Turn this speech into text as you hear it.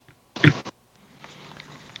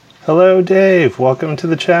Hello, Dave. Welcome to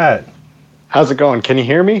the chat. How's it going? Can you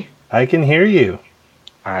hear me? I can hear you.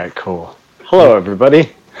 All right, cool. Hello,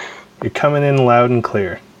 everybody. You're coming in loud and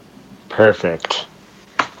clear. Perfect.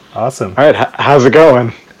 Awesome. All right, how's it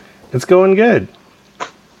going? It's going good.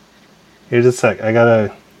 Here's a sec.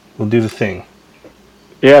 We'll do the thing.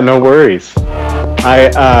 Yeah, no worries.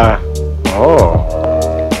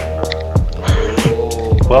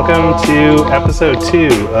 Welcome to episode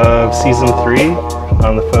 2 of season 3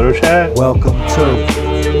 on the Photo Chat. Welcome to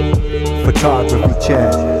Photography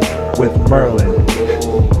Chat with Merlin.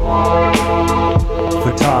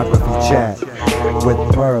 Photography Chat with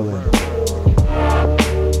Merlin.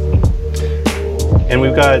 And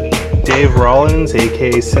we've got Dave Rollins,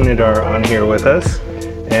 aka Cinedar, on here with us.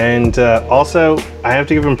 And also, I have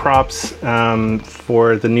to give him props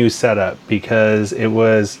for the new setup, because it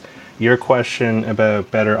was your question about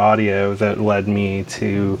better audio that led me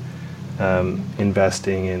to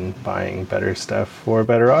investing in buying better stuff for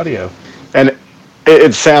better audio. And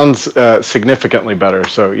it sounds significantly better,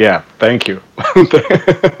 so yeah, thank you.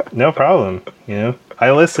 No problem.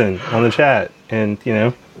 I listen on the chat, and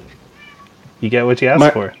you get what you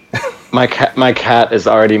ask for. My cat is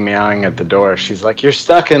already meowing at the door. She's like, "You're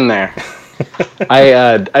stuck in there."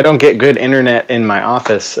 I don't get good internet in my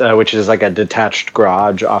office, which is like a detached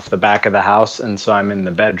garage off the back of the house, and so I'm in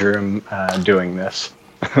the bedroom doing this.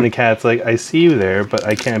 And the cat's like, "I see you there, but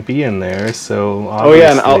I can't be in there." So obviously... Oh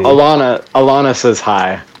yeah, and Alana says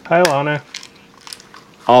hi. Hi, Alana.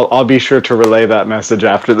 I'll be sure to relay that message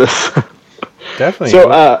after this. Definitely.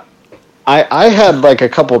 So I had like a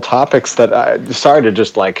couple topics that sorry to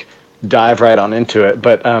just like dive right on into it,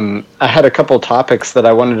 but I had a couple topics that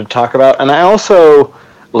I wanted to talk about, and I also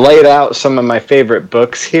laid out some of my favorite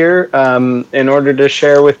books here in order to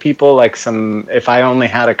share with people. Like if I only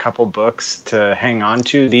had a couple books to hang on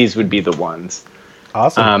to, these would be the ones.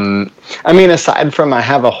 Awesome. I mean, aside from I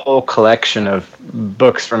have a whole collection of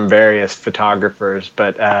books from various photographers,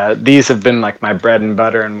 but these have been like my bread and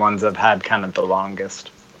butter and ones I've had kind of the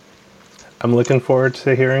longest. I'm looking forward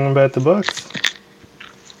to hearing about the books.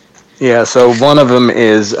 Yeah, so one of them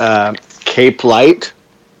is Cape Light.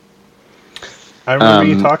 I remember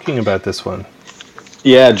you talking about this one.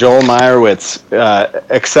 Yeah, Joel Meyerowitz.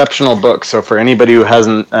 Exceptional book. So for anybody who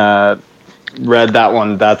hasn't read that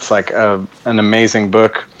one, that's like an amazing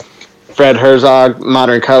book. Fred Herzog,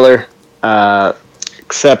 Modern Color.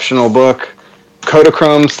 Exceptional book.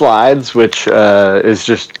 Kodachrome slides, which is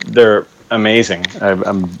just, they're amazing.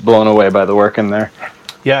 I'm blown away by the work in there.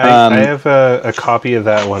 Yeah, I have a copy of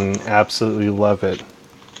that one. Absolutely love it.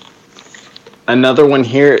 Another one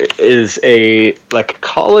here is a like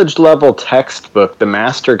college level textbook, The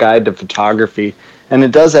Master Guide to Photography, and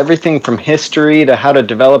it does everything from history to how to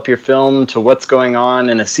develop your film to what's going on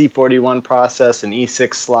in a C41 process, an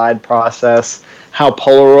E6 slide process, how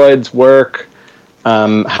Polaroids work,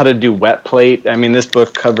 how to do wet plate. I mean, this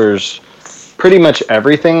book covers pretty much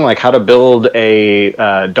everything, like how to build a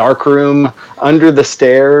dark room under the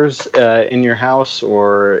stairs in your house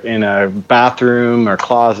or in a bathroom or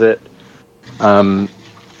closet.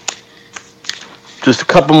 Just a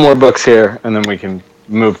couple more books here, and then we can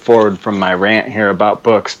move forward from my rant here about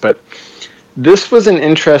books. But this was an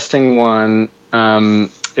interesting one.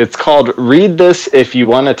 It's called Read This If You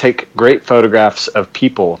Want to Take Great Photographs of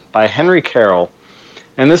People by Henry Carroll.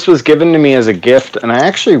 And this was given to me as a gift, and I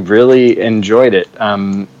actually really enjoyed it.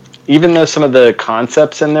 Even though some of the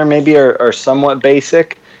concepts in there maybe are somewhat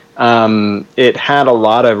basic, it had a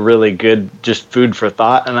lot of really good just food for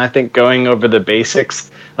thought. And I think going over the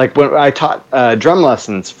basics, like when I taught drum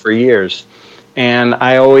lessons for years, and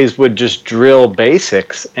I always would just drill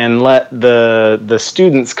basics and let the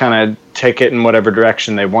students kind of take it in whatever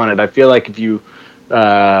direction they wanted. I feel like if you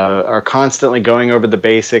are constantly going over the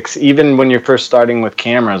basics, even when you're first starting with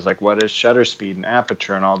cameras, like what is shutter speed and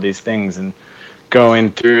aperture and all these things, and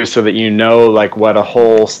going through so that you know like what a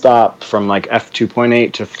whole stop from like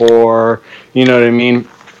f2.8 to 4, you know what I mean,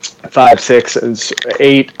 5, 6,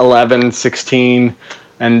 8, 11, 16,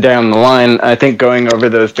 and down the line. I think going over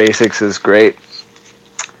those basics is great.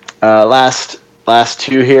 Last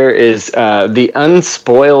two here is The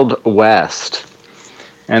Unspoiled West.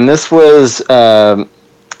 And this was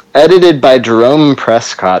edited by Jerome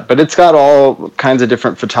Prescott, but it's got all kinds of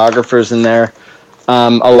different photographers in there. A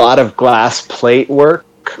lot of glass plate work,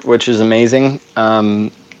 which is amazing.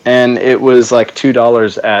 And it was like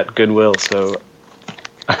 $2 at Goodwill, so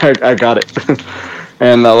I got it.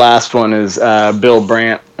 And the last one is Bill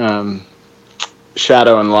Brandt,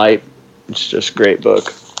 Shadow and Light. It's just a great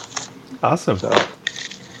book. Awesome. So,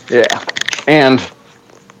 yeah. And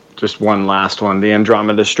just one last one, The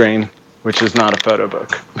Andromeda Strain. which is not a photo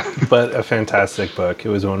book. But a fantastic book. It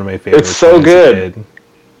was one of my favorites. It's so when I was a good. kid.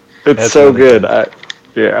 It's That's so really good. good.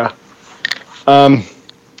 Yeah.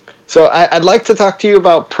 So I'd like to talk to you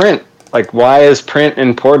about print. Like, why is print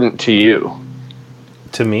important to you?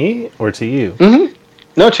 To me or to you?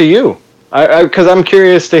 No, to you. Because I'm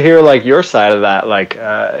curious to hear like your side of that. Like,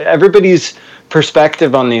 everybody's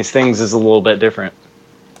perspective on these things is a little bit different.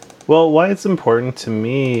 Well, why it's important to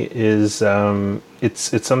me is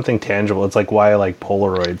it's something tangible. It's like why I like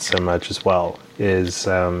Polaroid so much as well. Is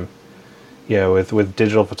with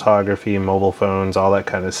digital photography, mobile phones, all that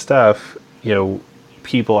kind of stuff.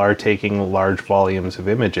 People are taking large volumes of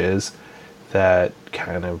images that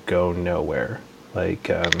kind of go nowhere. Like,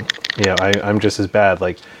 I'm just as bad.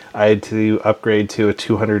 Like, I had to upgrade to a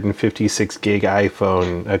 256 gig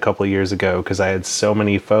iPhone a couple of years ago because I had so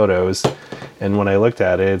many photos. And when I looked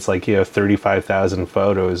at it, it's like, 35,000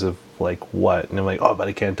 photos of like what? And I'm like, oh, but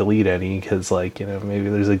I can't delete any because like, maybe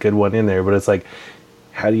there's a good one in there. But it's like,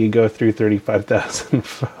 how do you go through 35,000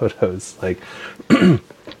 photos? Like,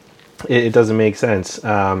 it doesn't make sense.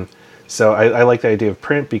 So I like the idea of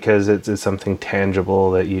print because it's something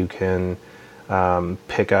tangible that you can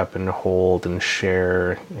pick up and hold and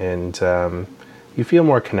share, and you feel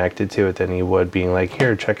more connected to it than you would being like,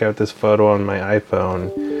 here, check out this photo on my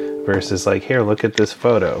iPhone, versus like, here, look at this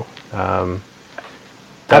photo.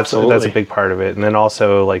 That's a big part of it. And then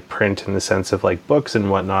also like print in the sense of like books and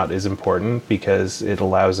whatnot is important because it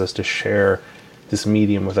allows us to share this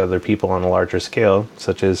medium with other people on a larger scale,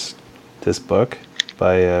 such as this book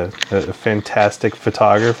by a fantastic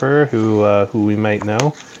photographer who we might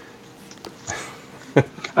know.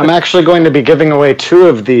 I'm actually going to be giving away 2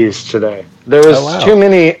 of these today. There was too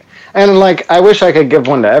many, and like I wish I could give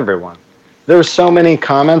one to everyone. There were so many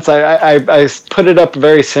comments. I put it up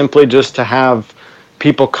very simply just to have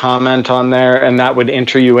people comment on there, and that would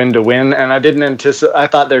enter you in to win. And I didn't anticipate. I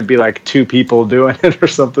thought there'd be like 2 people doing it or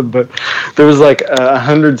something, but there was like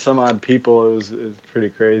 100 some odd people. It was pretty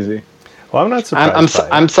crazy. Well, I'm not surprised.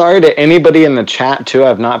 I'm sorry to anybody in the chat too.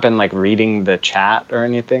 I've not been like reading the chat or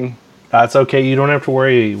anything. That's okay. You don't have to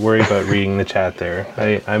worry about reading the chat there.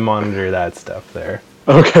 I monitor that stuff there.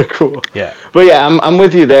 Okay, cool. Yeah. But yeah, I'm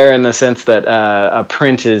with you there in the sense that a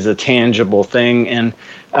print is a tangible thing, and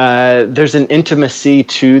there's an intimacy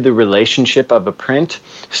to the relationship of a print,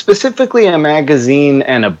 specifically a magazine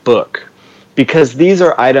and a book, because these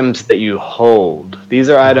are items that you hold. These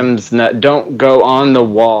are items that don't go on the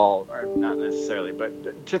wall, or not necessarily,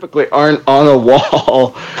 but typically aren't on a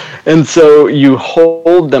wall. And so you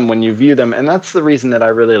hold them when you view them. And that's the reason that I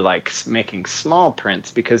really like making small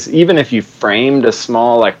prints, because even if you framed a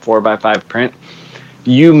small like 4x5 print,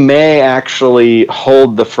 you may actually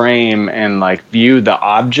hold the frame and like view the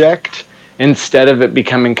object instead of it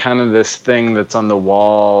becoming kind of this thing that's on the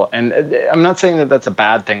wall. And I'm not saying that that's a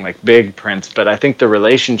bad thing, like big prints, but I think the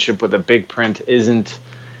relationship with a big print isn't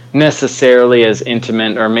necessarily as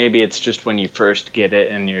intimate, or maybe it's just when you first get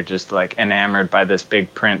it and you're just like enamored by this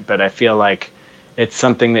big print. But I feel like it's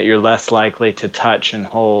something that you're less likely to touch and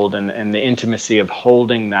hold, and the intimacy of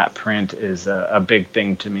holding that print is a big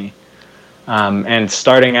thing to me. And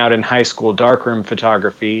starting out in high school darkroom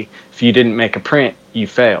photography, if you didn't make a print, you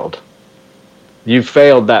failed. You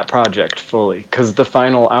failed that project fully because the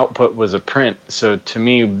final output was a print. So to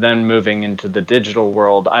me, then moving into the digital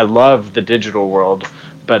world, I love the digital world,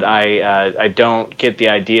 but I don't get the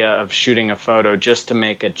idea of shooting a photo just to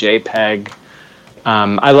make a JPEG.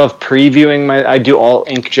 I love previewing I do all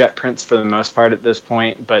inkjet prints for the most part at this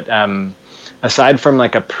point, but aside from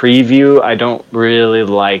like a preview, I don't really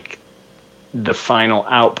like the final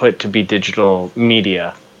output to be digital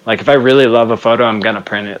media. Like if I really love a photo, I'm going to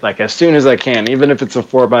print it like as soon as I can. Even if it's a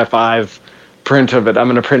 4x5 print of it, I'm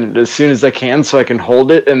going to print it as soon as I can so I can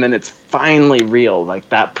hold it, and then it's finally real. Like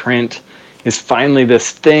that print is finally this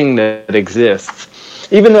thing that exists.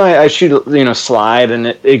 Even though I shoot, slide, and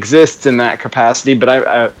it exists in that capacity,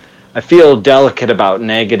 but I feel delicate about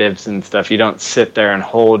negatives and stuff. You don't sit there and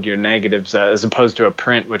hold your negatives as opposed to a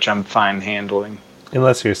print, which I'm fine handling.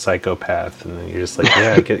 Unless you're a psychopath, and then you're just like,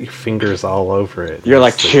 yeah, get your fingers all over it. You're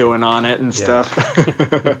like chewing on it and stuff.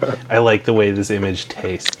 I like the way this image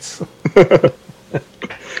tastes.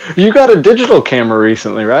 You got a digital camera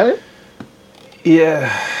recently, right?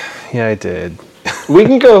 Yeah, I did. we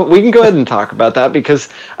can go ahead and talk about that, because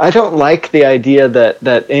I don't like the idea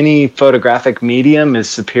that any photographic medium is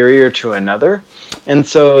superior to another. And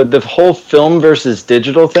so the whole film versus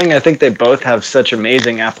digital thing, I think they both have such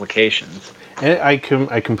amazing applications. And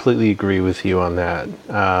I completely agree with you on that.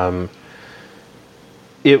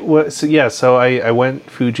 So I went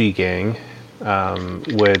Fuji Gang,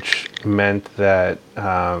 which meant that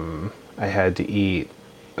I had to eat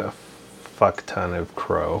a fuck ton of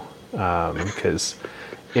crow, because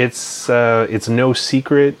it's no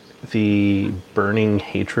secret the burning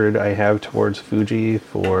hatred I have towards Fuji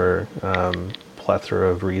for plethora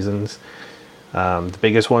of reasons. The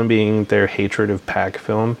biggest one being their hatred of pack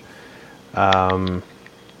film. But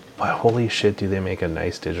holy shit, do they make a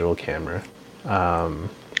nice digital camera. I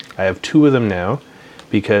have two of them now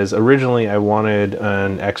because originally I wanted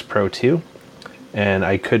an X Pro 2 and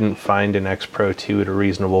I couldn't find an X Pro 2 at a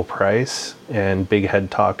reasonable price, and Big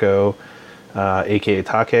Head Taco, aka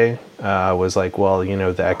Take, was like, well, you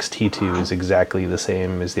know, the XT2 is exactly the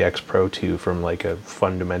same as the X Pro 2 from like a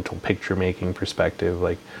fundamental picture making perspective,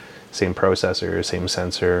 like same processor, same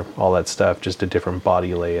sensor, all that stuff, just a different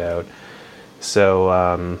body layout. So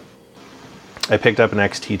I picked up an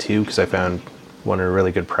XT2 because I found one at a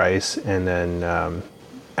really good price, and then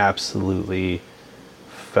absolutely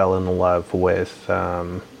fell in love with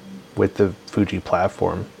the Fuji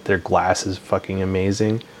platform. Their glass is fucking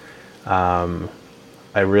amazing. I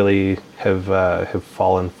really have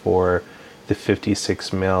fallen for the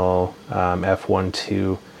 56mm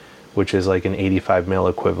f1.2, which is like an 85mm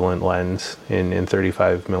equivalent lens in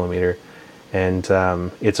 35mm,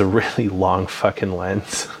 and it's a really long fucking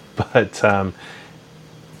lens, but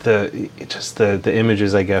the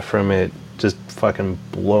images I get from it just fucking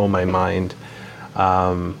blow my mind.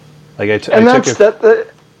 What's that?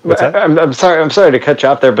 I'm sorry to cut you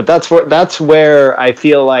off there, but that's where I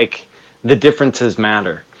feel like the differences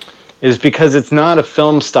matter, is because it's not a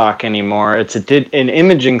film stock anymore. It's an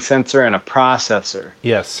imaging sensor and a processor.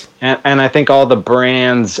 Yes. And I think all the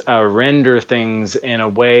brands render things in a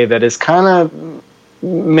way that is kind of,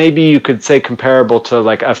 maybe you could say, comparable to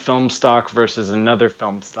like a film stock versus another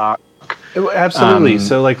film stock. Absolutely.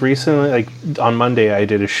 So like recently, like on Monday, I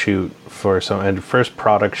did a shoot for the first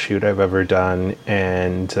product shoot I've ever done,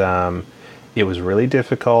 and it was really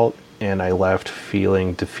difficult, and I left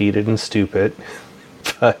feeling defeated and stupid.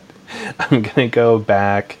 But I'm gonna go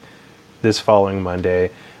back this following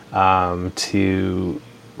Monday to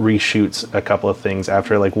reshoot a couple of things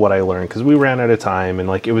after like what I learned, because we ran out of time, and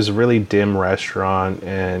like it was a really dim restaurant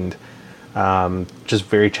and just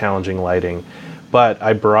very challenging lighting. But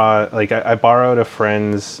I borrowed a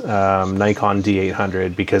friend's Nikon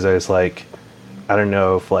D800 because I was like, I don't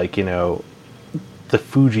know if like, you know, the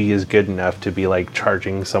Fuji is good enough to be like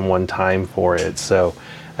charging someone time for it. So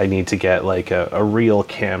I need to get like a real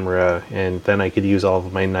camera, and then I could use all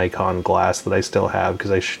of my Nikon glass that I still have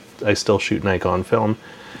because I still shoot Nikon film.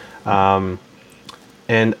 And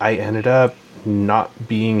I ended up not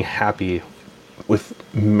being happy with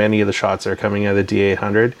many of the shots that are coming out of the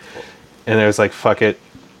D800. And I was like, fuck it.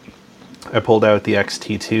 I pulled out the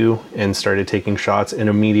XT2 and started taking shots, and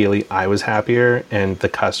immediately I was happier and the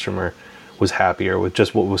customer was happier with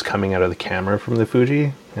just what was coming out of the camera from the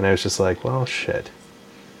Fuji. And I was just like, well, shit.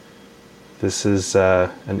 This is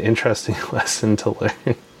an interesting lesson to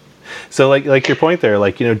learn. So like your point there,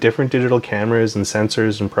 like, you know, different digital cameras and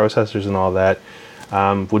sensors and processors and all that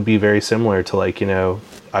would be very similar to like, you know,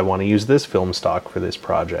 I want to use this film stock for this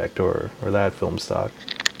project or that film stock.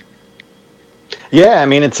 Yeah, I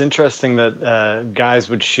mean, it's interesting that guys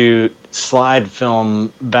would shoot slide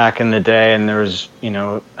film back in the day, and there was, you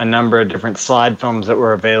know, a number of different slide films that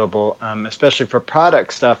were available, especially for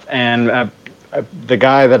product stuff. And the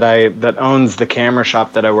guy that owns the camera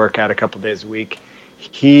shop that I work at a couple days a week,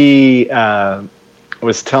 he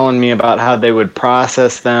was telling me about how they would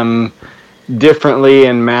process them differently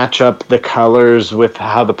and match up the colors with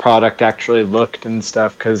how the product actually looked and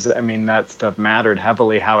stuff, because I mean that stuff mattered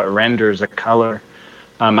heavily, how it renders a color.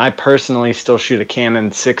 I personally still shoot a Canon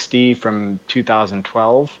 6D from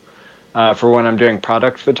 2012 for when I'm doing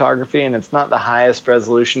product photography, and it's not the highest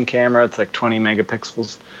resolution camera. It's like 20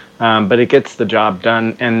 megapixels, but it gets the job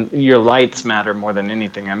done, and your lights matter more than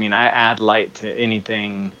anything. I mean, I add light to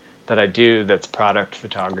anything that I do that's product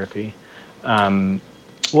photography.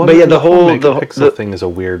 Well, but yeah, the whole megapixel thing is a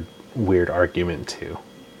weird argument too.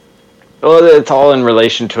 Well, it's all in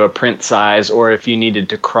relation to a print size, or if you needed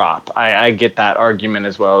to crop. I get that argument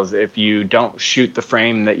as well, as if you don't shoot the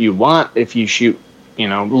frame that you want, if you shoot, you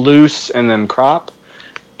know, loose and then crop,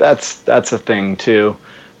 that's a thing too.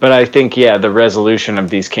 But I think, yeah, the resolution of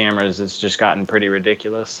these cameras has just gotten pretty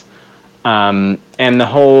ridiculous. And the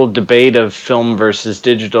whole debate of film versus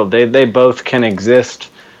digital, they both can exist.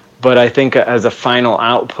 But I think as a final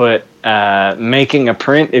output, making a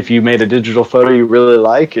print, if you made a digital photo you really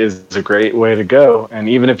like, is a great way to go. And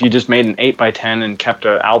even if you just made an 8x10 and kept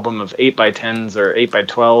an album of 8x10s or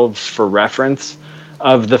 8x12s for reference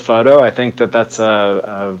of the photo, I think that's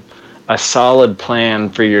a solid plan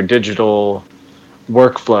for your digital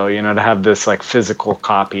workflow, to have this like physical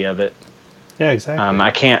copy of it. Yeah, exactly.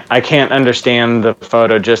 I can't understand the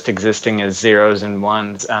photo just existing as zeros and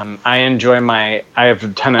ones. I have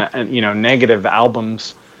a ton of negative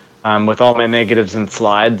albums with all my negatives and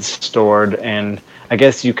slides stored, and I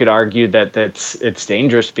guess you could argue that it's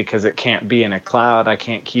dangerous because it can't be in a cloud. I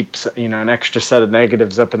can't keep an extra set of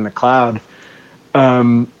negatives up in the cloud.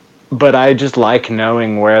 But I just like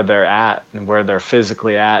knowing where they're at and where they're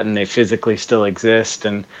physically at, and they physically still exist.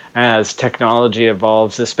 And as technology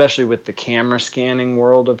evolves, especially with the camera scanning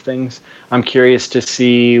world of things, I'm curious to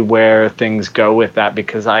see where things go with that,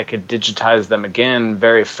 because I could digitize them again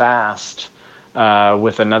very fast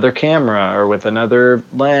with another camera or with another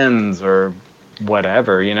lens or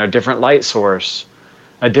whatever, different light source,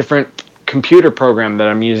 a different computer program that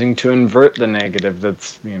I'm using to invert the negative.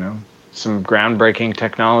 That's, some groundbreaking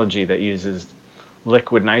technology that uses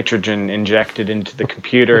liquid nitrogen injected into the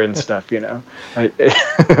computer and stuff,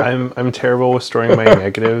 I'm terrible with storing my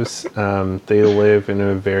negatives. They live in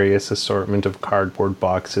a various assortment of cardboard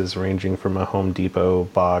boxes, ranging from a Home Depot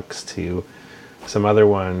box to some other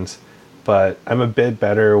ones. But I'm a bit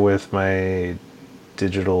better with my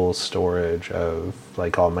digital storage of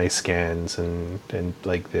like all my scans and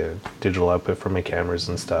like the digital output from my cameras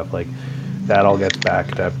and stuff. Like that all gets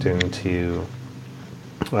backed up into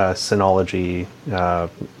Synology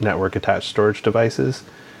network attached storage devices.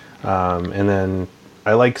 And then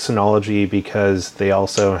I like Synology because they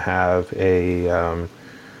also have a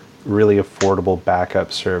really affordable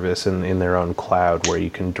backup service in their own cloud, where you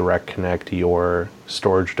can direct connect your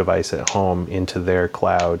storage device at home into their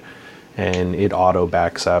cloud, and it auto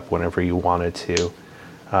backs up whenever you want it to.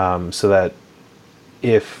 So that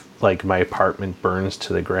if like my apartment burns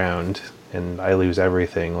to the ground and I lose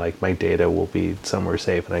everything, like my data will be somewhere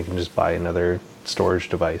safe, and I can just buy another storage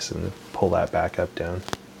device and pull that back up down.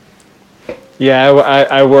 Yeah,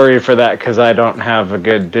 I worry for that because I don't have a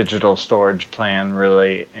good digital storage plan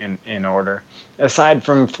really in order. Aside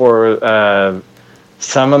from for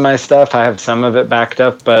some of my stuff, I have some of it backed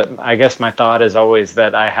up, but I guess my thought is always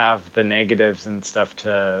that I have the negatives and stuff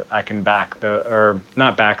I can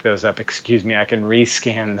not back those up, excuse me, I can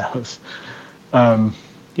rescan those.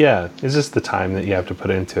 Yeah, it's just the time that you have to put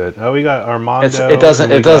into it. Oh, we got Armando. It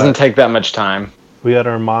doesn't take that much time. We got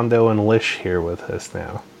Armando and Lish here with us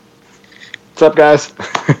now. What's up, guys?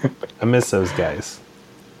 I miss those guys.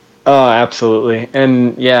 Oh, absolutely.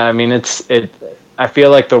 And yeah, I mean, I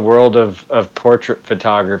feel like the world of portrait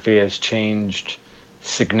photography has changed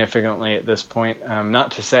significantly at this point.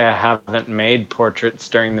 Not to say I haven't made portraits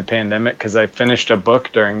during the pandemic, because I finished a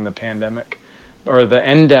book during the pandemic, or the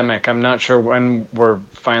endemic. I'm not sure when we're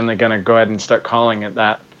finally going to go ahead and start calling it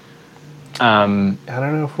that. I don't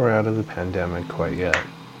know if we're out of the pandemic quite yet.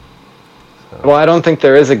 So. Well, I don't think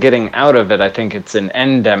there is a getting out of it. I think it's an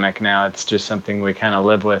endemic now. It's just something we kind of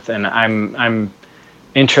live with. And I'm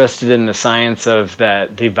interested in the science of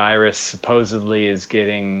that the virus supposedly is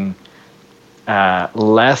getting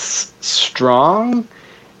less strong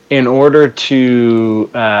in order to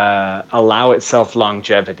allow itself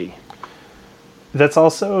longevity. That's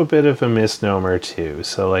also a bit of a misnomer too.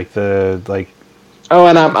 So oh,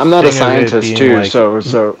 and I'm not a scientist too, like,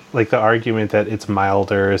 so like the argument that it's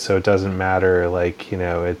milder, so it doesn't matter. Like,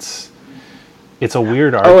 it's a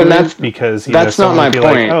weird argument because that's not my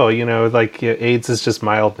point. Like, AIDS is just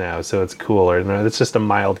mild now, so it's cool, or no, it's just a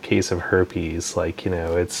mild case of herpes. Like,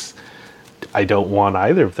 I don't want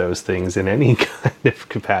either of those things in any kind of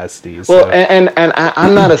capacity. So. Well, and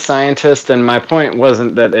I'm not a scientist, and my point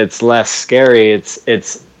wasn't that it's less scary.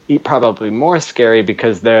 It's probably more scary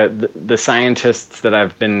because the scientists that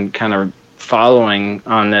I've been kind of following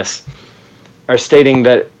on this are stating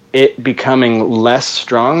that it becoming less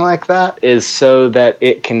strong like that is so that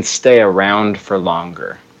it can stay around for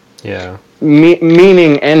longer. Yeah.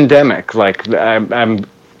 Meaning endemic. Like, I'm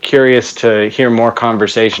curious to hear more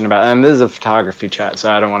conversation about, and this is a photography chat,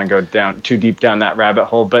 so I don't want to go down too deep down that rabbit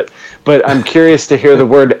hole, but I'm curious to hear the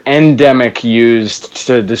word endemic used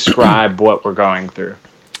to describe what we're going through.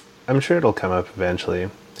 I'm sure it'll come up eventually.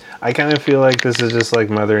 I kind of feel like this is just like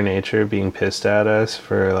Mother Nature being pissed at us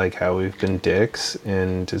for like how we've been dicks,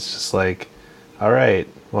 and it's just like, all right,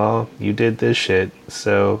 well, you did this shit,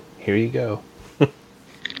 so here you go.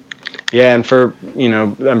 Yeah, and for,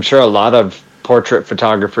 I'm sure a lot of portrait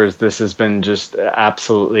photographers, this has been just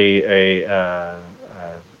absolutely a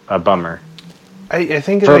bummer. I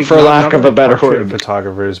think for lack of a better word,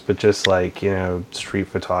 photographers, but just like street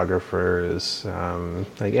photographers,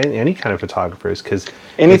 like any kind of photographers, because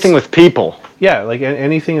anything with people. Yeah, like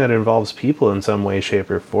anything that involves people in some way,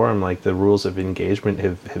 shape, or form. Like the rules of engagement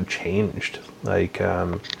have changed. Like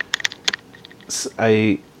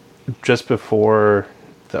I just before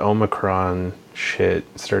the Omicron shit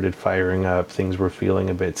started firing up, things were feeling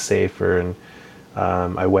a bit safer, and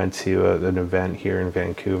I went to an event here in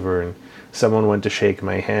Vancouver, and someone went to shake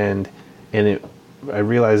my hand, and I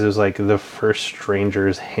realized it was like the first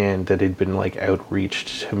stranger's hand that had been like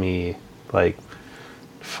outreached to me, like,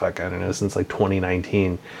 fuck, I don't know, since like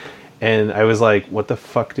 2019. And I was like, what the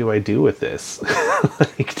fuck do I do with this?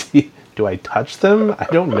 Like, do I touch them? I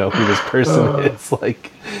don't know who this person is.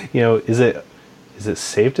 Like, you know, is it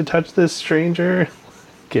safe to touch this stranger?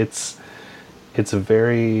 It's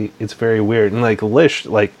very weird. And like Lish,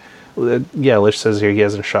 Lish says here he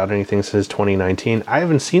hasn't shot anything since 2019. I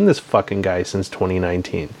haven't seen this fucking guy since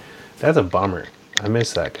 2019. That's a bummer. I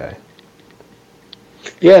miss that guy.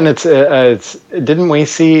 Yeah, and it's didn't we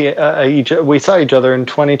see we saw each other in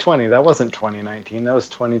 2020? That wasn't 2019. That was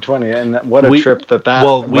 2020. And what a trip that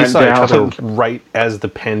well, we went saw down. each other right as the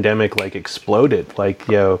pandemic like exploded. Like,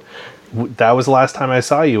 you know, that was the last time I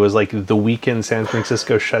saw you. Was like the weekend San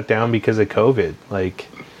Francisco shut down because of COVID. Like,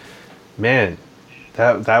 man,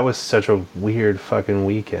 that was such a weird fucking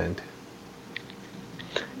weekend.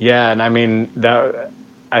 Yeah, and I mean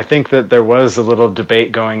I think that there was a little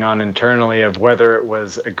debate going on internally of whether it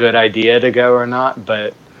was a good idea to go or not,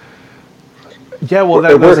 but yeah, well,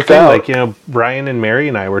 that was the thing. Like, you know, Brian and Mary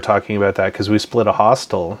and I were talking about that because we split a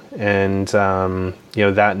hostel, and you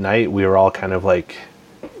know, that night we were all kind of like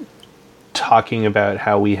talking about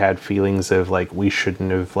how we had feelings of like we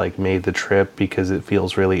shouldn't have like made the trip because it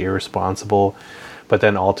feels really irresponsible, but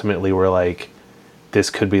then ultimately we're like, this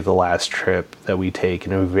could be the last trip that we take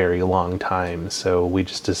in a very long time. So we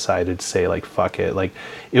just decided to say like, fuck it. Like,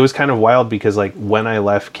 it was kind of wild because like when I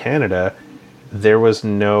left Canada, there was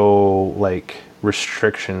no like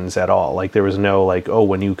restrictions at all. Like there was no like, oh,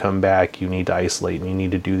 when you come back, you need to isolate and you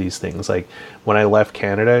need to do these things. Like when I left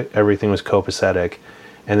Canada, everything was copacetic.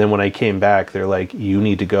 And then when I came back, they're like, you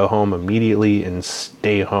need to go home immediately and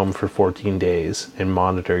stay home for 14 days and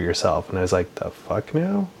monitor yourself. And I was like, the fuck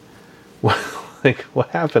now? Like, what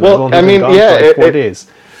happened? Well, I've only been gone for like 4 days.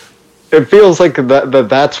 It feels like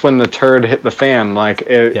that's when the turd hit the fan. Like,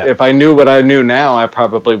 if I knew what I knew now, I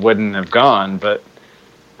probably wouldn't have gone. But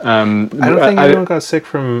I don't think anyone got sick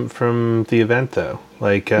from the event, though.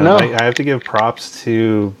 Like, no. I have to give props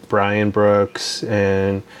to Brian Brooks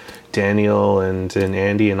and Daniel and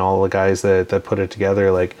Andy and all the guys that put it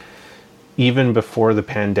together. Like, even before the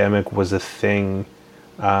pandemic was a thing,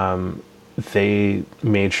 they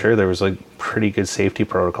made sure there was like pretty good safety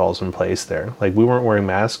protocols in place there. Like, we weren't wearing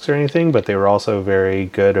masks or anything, but they were also very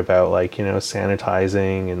good about like, you know,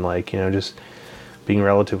 sanitizing and like, you know, just being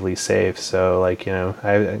relatively safe. So like, you know,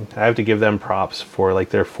 I have to give them props for like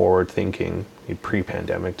their forward thinking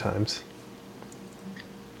pre-pandemic times.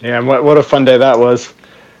 Yeah, and what a fun day that was.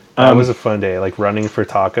 That was a fun day, like running for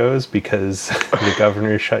tacos because the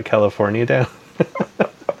governor shut California down.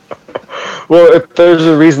 Well, if there's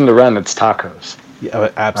a reason to run, it's tacos.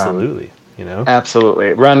 Yeah, absolutely. You know,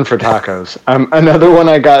 absolutely, run for tacos. Another one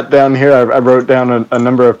I got down here, I wrote down a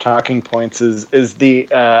number of talking points. Is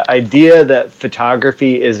the idea that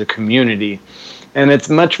photography is a community, and it's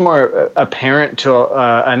much more apparent to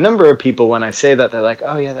a number of people when I say that. They're like,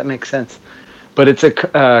 "Oh yeah, that makes sense," but it's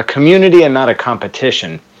a community and not a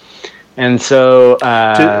competition. And so...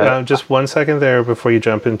 just 1 second there before you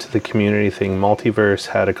jump into the community thing. Multiverse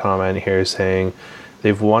had a comment here saying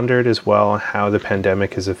they've wondered as well how the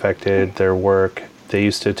pandemic has affected their work. They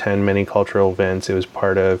used to attend many cultural events. It was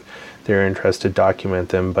part of their interest to document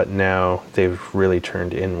them, but now they've really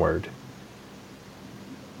turned inward.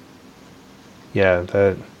 Yeah,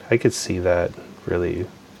 that I could see that really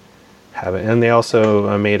happen. And they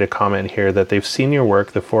also made a comment here that they've seen your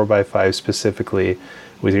work, the 4x5 specifically,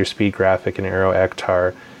 with your speed graphic and Aero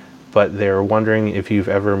Ektar, but they're wondering if you've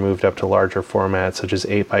ever moved up to larger formats such as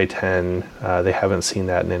 8x10. They haven't seen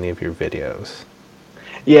that in any of your videos.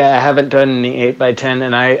 Yeah, I haven't done any 8x10,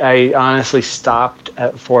 and I honestly stopped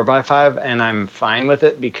at 4x5, and I'm fine with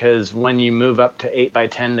it because when you move up to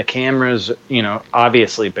 8x10, the camera's, you know,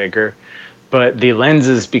 obviously bigger, but the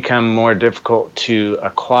lenses become more difficult to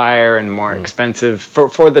acquire and more expensive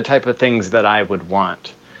for the type of things that I would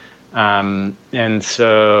want. And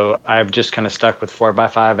so I've just kind of stuck with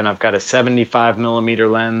 4x5, and I've got a 75 millimeter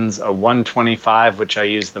lens, a 125, which I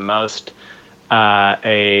use the most,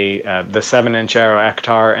 the 7-inch Aero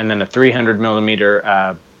Ektar, and then a 300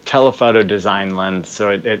 millimeter telephoto design lens. So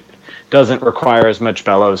it doesn't require as much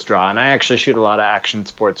bellows draw. And I actually shoot a lot of action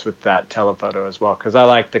sports with that telephoto as well, because I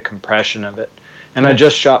like the compression of it. And I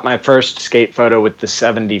just shot my first skate photo with the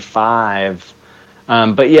 75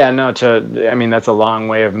 But yeah, no, I mean, that's a long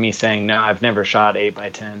way of me saying no, I've never shot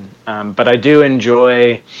 8x10. But I do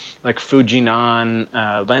enjoy like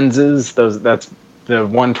Fujinon lenses. That's the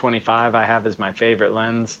 125 I have is my favorite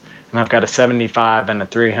lens. And I've got a 75 and a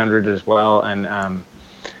 300 as well. And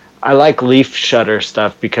I like leaf shutter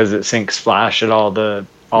stuff because it syncs flash at all the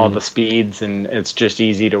speeds, and it's just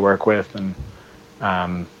easy to work with.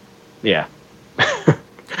 And yeah.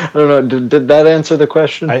 I don't know. Did that answer the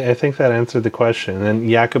question? I think that answered the question. And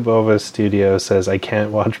Yakubova Studio says, I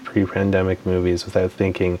can't watch pre-pandemic movies without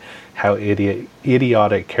thinking how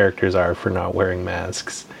idiotic characters are for not wearing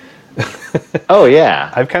masks. Oh,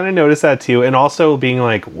 yeah. I've kind of noticed that too. And also being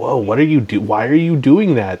like, whoa, what are you why are you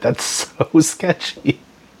doing that? That's so sketchy.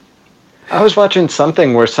 I was watching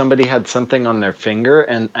something where somebody had something on their finger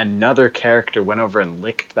and another character went over and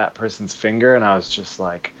licked that person's finger, and I was just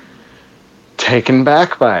like taken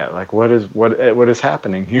back by it. Like, what is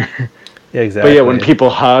happening here? Yeah, exactly. But yeah, when people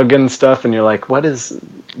hug and stuff and you're like,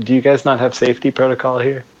 do you guys not have safety protocol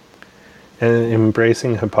here? And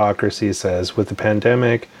Embracing Hypocrisy says, with the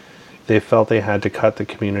pandemic, they felt they had to cut the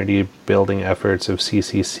community building efforts of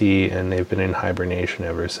CCC, and they've been in hibernation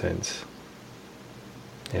ever since.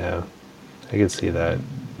 Yeah, I could see that.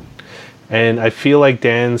 And I feel like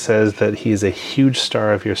Dan says that he's a huge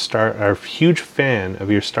fan of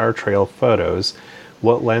your Star Trail photos.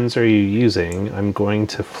 What lens are you using? I'm going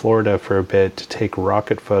to Florida for a bit to take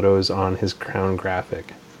rocket photos on his Crown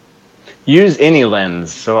Graphic. Use any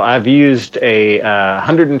lens. So I've used a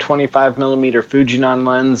 125 millimeter Fujinon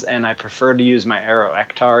lens, and I prefer to use my Aero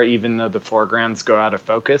Ektar, even though the foregrounds go out of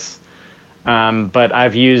focus. But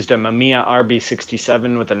I've used a Mamiya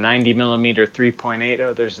RB67 with a 90 millimeter 3.8.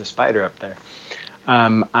 Oh, there's a spider up there.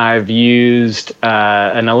 I've used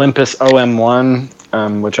an Olympus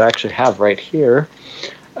OM1, which I actually have right here,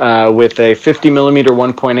 with a 50 millimeter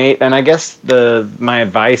 1.8. And I guess my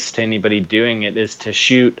advice to anybody doing it is to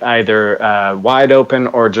shoot either wide open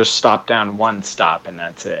or just stop down one stop, and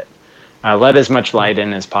that's it. Let as much light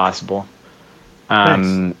in as possible.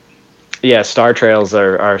 Nice. Yeah, Star Trails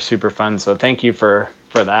are super fun, so thank you for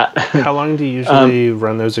that. How long do you usually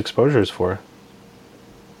run those exposures for?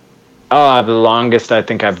 The longest I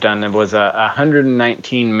think I've done it was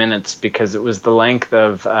 119 minutes, because it was the length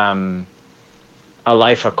of A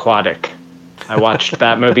Life Aquatic. I watched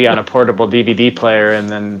that movie on a portable DVD player, and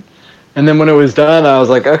then when it was done, I was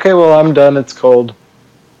like, okay, well, I'm done. It's cold.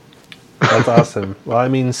 That's awesome. Well, I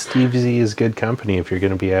mean, Steve Z is good company if you're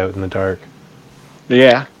going to be out in the dark.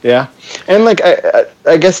 Yeah, and like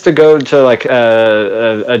I guess to go to like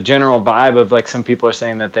a general vibe of like some people are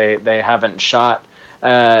saying that they haven't shot.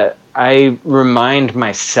 I remind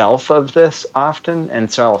myself of this often, and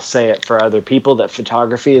so I'll say it for other people, that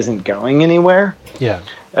photography isn't going anywhere. Yeah,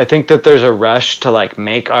 I think that there's a rush to like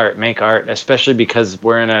make art, especially because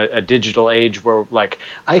we're in a digital age where like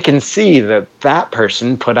I can see that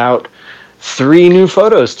person put out 3 new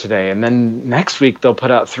photos today, and then next week they'll put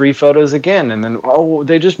out 3 photos again, and then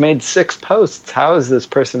they just made 6 posts. How is this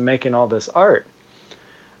person making all this art?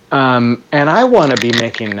 And I want to be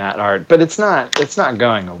making that art, but it's not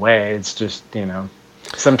going away. It's just,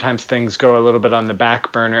 sometimes things go a little bit on the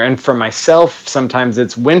back burner, and for myself, sometimes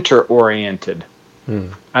it's winter oriented.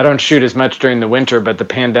 I don't shoot as much during the winter, but the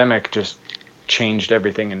pandemic just changed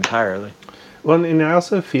everything entirely. Well, and I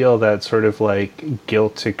also feel that sort of like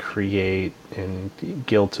guilt to create and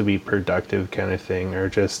guilt to be productive kind of thing are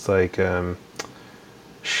just like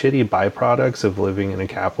shitty byproducts of living in a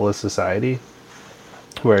capitalist society,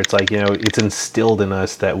 where it's like, it's instilled in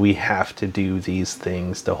us that we have to do these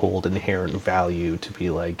things to hold inherent value, to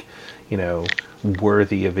be like,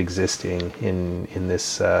 worthy of existing in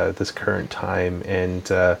this this current time. And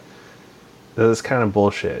that's kind of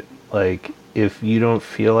bullshit. Like, if you don't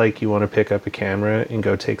feel like you want to pick up a camera and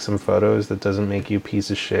go take some photos, that doesn't make you a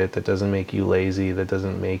piece of shit, that doesn't make you lazy, that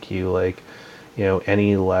doesn't make you like,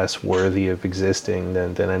 any less worthy of existing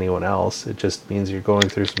than anyone else. It just means you're going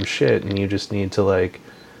through some shit, and you just need to like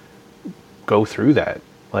go through that.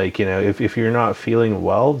 Like, if you're not feeling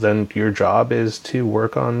well, then your job is to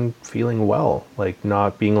work on feeling well. Like,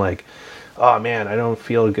 not being like, oh man, I don't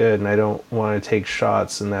feel good and I don't want to take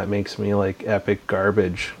shots, and that makes me like epic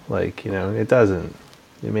garbage. Like, it doesn't.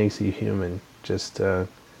 It makes you human. Just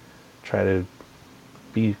try to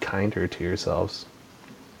be kinder to yourselves.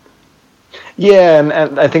 Yeah,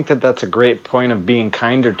 and I think that's a great point of being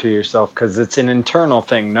kinder to yourself, because it's an internal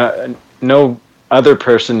thing. No other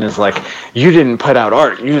person is like, you didn't put out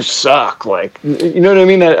art, you suck. Like, you know what I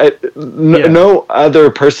mean? No other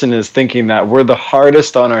person is thinking that. We're the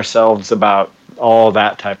hardest on ourselves about all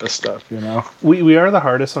that type of stuff, We are the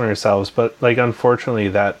hardest on ourselves, but like unfortunately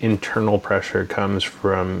that internal pressure comes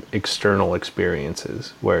from external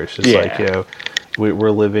experiences where it's just like,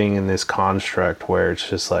 we're living in this construct where it's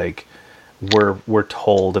just like we're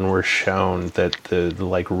told and we're shown that the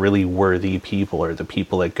like really worthy people are the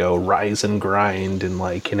people that go rise and grind and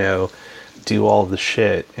like, do all the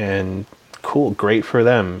shit. And cool, great for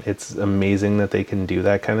them. It's amazing that they can do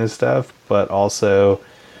that kind of stuff, but also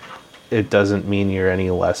it doesn't mean you're any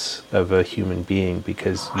less of a human being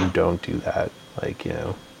because you don't do that. Like,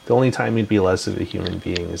 the only time you'd be less of a human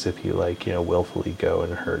being is if you like, willfully go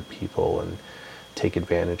and hurt people and take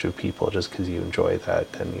advantage of people just because you enjoy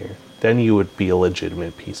that. Then you would be a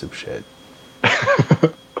legitimate piece of shit.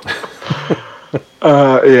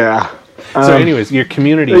 Yeah. So anyways, your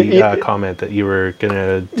community comment that you were going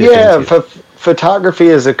to dip into. Photography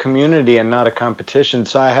is a community and not a competition.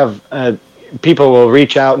 So I have people will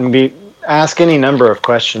reach out and ask any number of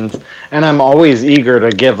questions, and I'm always eager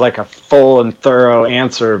to give like a full and thorough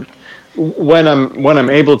answer when I'm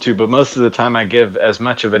able to, but most of the time I give as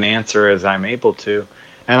much of an answer as I'm able to.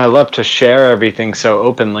 And I love to share everything so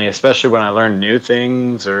openly, especially when I learn new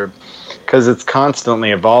things, or because it's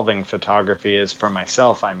constantly evolving. Photography is for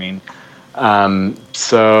myself, I mean.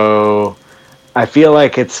 So I feel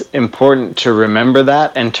like it's important to remember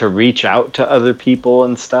that and to reach out to other people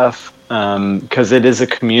and stuff, because it is a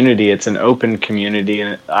community. It's an open community,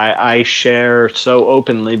 and I share so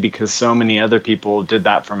openly because so many other people did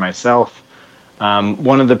that for myself.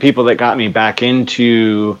 One of the people that got me back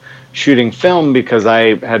into shooting film, because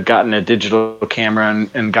I had gotten a digital camera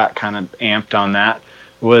and got kind of amped on that,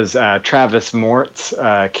 was Travis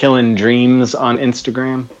Mortz, Killing Dreams on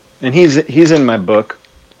Instagram. And he's in my book.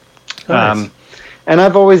 Nice. And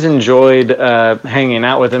I've always enjoyed hanging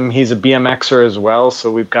out with him. He's a BMXer as well, so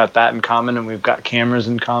we've got that in common, and we've got cameras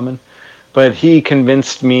in common. But he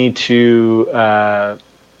convinced me to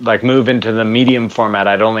move into the medium format.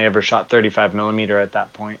 I'd only ever shot 35 millimeter at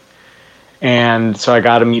that point. And so I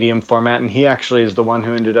got a medium format, and he actually is the one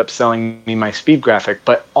who ended up selling me my speed graphic.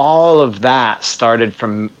 But all of that started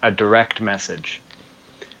from a direct message,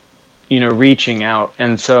 reaching out.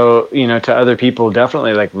 And so, to other people,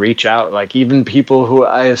 definitely reach out. Like even people who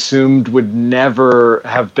I assumed would never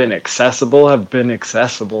have been accessible have been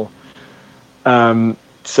accessible.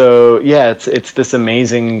 So yeah, it's this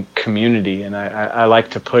amazing community, and I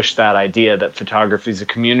like to push that idea that photography is a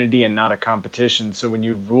community and not a competition. So when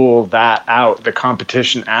you rule that out, the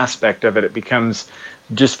competition aspect of it, it becomes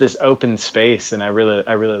just this open space, and I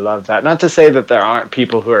really love that. Not to say that there aren't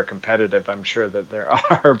people who are competitive. I'm sure that there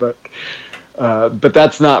are, but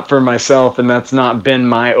that's not for myself, and that's not been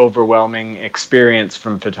my overwhelming experience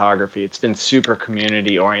from photography. It's been super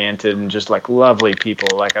community oriented and just lovely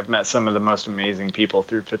people. I've met some of the most amazing people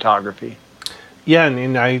through photography. Yeah,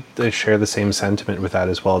 and I share the same sentiment with that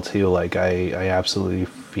as well too. I absolutely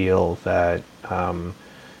feel that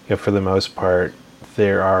for the most part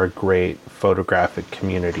there are great photographic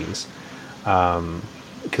communities.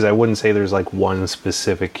 Because I wouldn't say there's one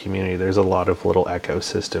specific community. There's a lot of little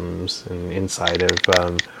ecosystems inside of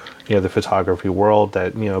the photography world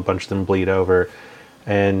that a bunch of them bleed over.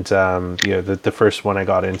 And the first one I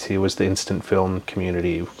got into was the instant film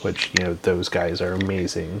community, which those guys are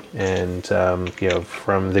amazing. And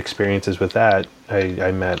from the experiences with that,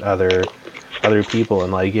 I met other people,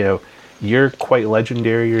 and you're quite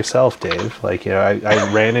legendary yourself, Dave.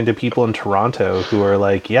 I ran into people in Toronto who are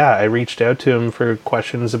I reached out to him for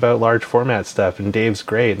questions about large format stuff, and Dave's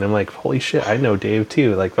great. And I'm like, holy shit, I know Dave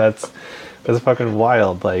too. That's fucking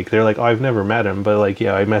wild. They're like, oh, I've never met him, but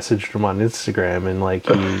I messaged him on Instagram, and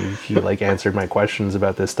he answered my questions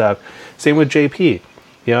about this stuff. Same with JP.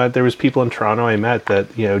 There was people in Toronto I met that,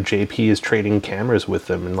 JP is trading cameras with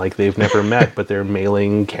them, and they've never met, but they're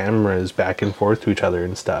mailing cameras back and forth to each other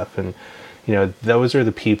and stuff. And, those are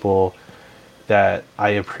the people that I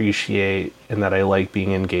appreciate and that I like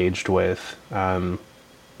being engaged with. I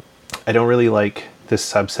don't really like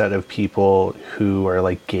this subset of people who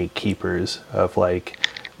are gatekeepers of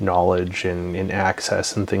knowledge and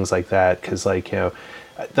access and things like that. Cause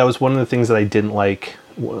that was one of the things that I didn't like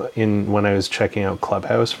when I was checking out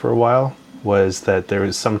Clubhouse for a while, was that there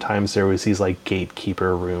was these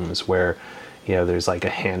gatekeeper rooms where there's a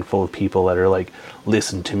handful of people that are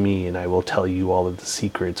listen to me and I will tell you all of the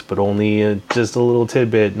secrets, but only just a little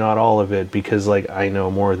tidbit, not all of it, because I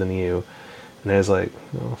know more than you. And I was like,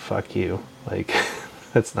 oh, fuck you.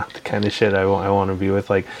 That's not the kind of shit I want to be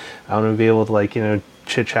with. I want to be able to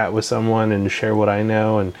chit chat with someone and share what I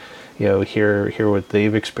know, and hear what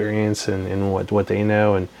they've experienced and what they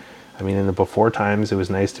know. And I mean, in the before times, it was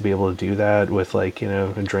nice to be able to do that with like,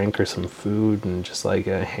 a drink or some food and just like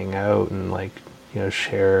hang out and like,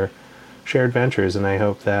 share adventures. And I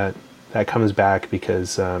hope that comes back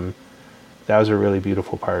because that was a really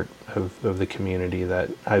beautiful part of the community that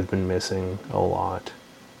I've been missing a lot.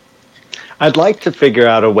 I'd like to figure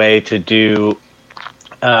out a way to do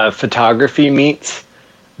photography meets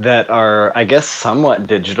that are, I guess, somewhat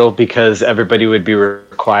digital, because everybody would be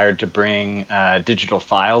required to bring digital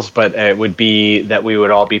files, but it would be that we would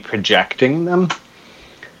all be projecting them.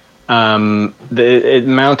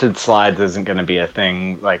 Mounted slides isn't going to be a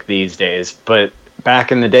thing like these days, but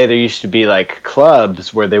back in the day, there used to be like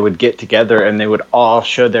clubs where they would get together and they would all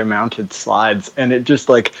show their mounted slides, and it just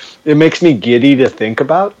like, it makes me giddy to think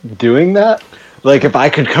about doing that. Like, if I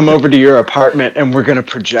could come over to your apartment and we're gonna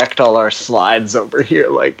project all our slides over here,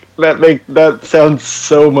 like that sounds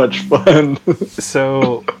so much fun.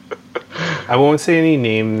 So, I won't say any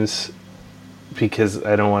names because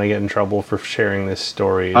I don't want to get in trouble for sharing this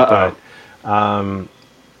story. Uh-oh.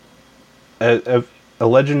 But a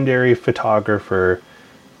legendary photographer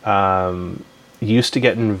used to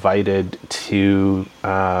get invited to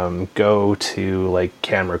go to like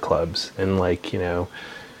camera clubs and like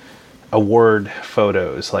award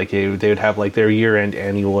photos. Like they would have like their year-end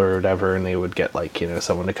annual or whatever, and they would get like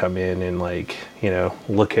someone to come in and like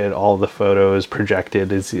look at all the photos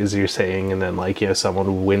projected as you're saying, and then like someone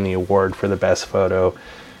would win the award for the best photo.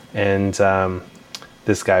 And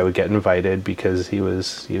this guy would get invited because he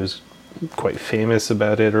was quite famous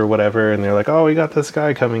about it or whatever, and they're like, oh, we got this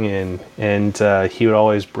guy coming in, and he would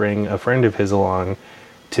always bring a friend of his along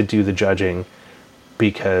to do the judging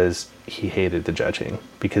because he hated the judging.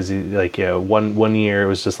 Because he, like, one year it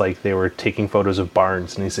was just like they were taking photos of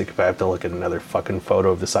barns, and he's like, if I have to look at another fucking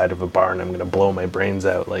photo of the side of a barn, I'm gonna blow my brains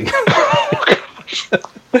out. Like,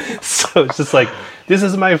 so it's just like, this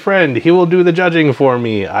is my friend, he will do the judging for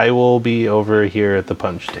me, I will be over here at the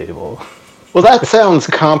punch table. Well, that sounds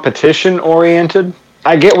competition oriented.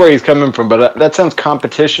 I get where he's coming from, but that sounds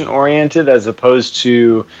competition oriented as opposed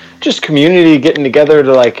to just community getting together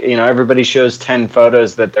to like, everybody shows 10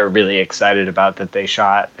 photos that they're really excited about that they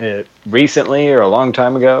shot recently or a long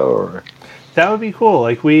time ago. Or that would be cool.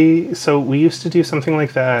 Like we used to do something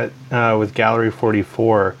like that with Gallery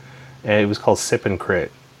 44. And it was called Sip and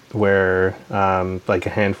Crit, where like a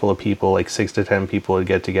handful of people, like 6 to 10 people would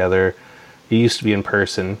get together. It used to be in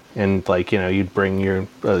person, and like you'd bring your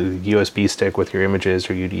USB stick with your images,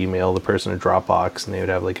 or you'd email the person a Dropbox, and they would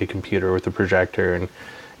have like a computer with a projector, and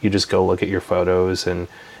you just go look at your photos, and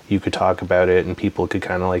you could talk about it, and people could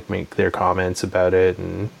kind of like make their comments about it,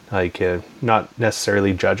 and like not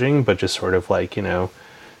necessarily judging, but just sort of like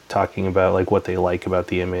talking about like what they like about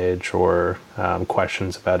the image, or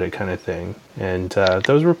questions about it, kind of thing. And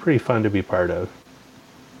those were pretty fun to be part of.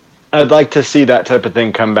 I'd like to see that type of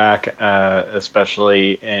thing come back,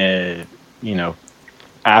 especially,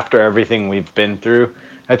 after everything we've been through.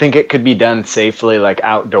 I think it could be done safely, like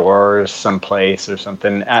outdoors, someplace or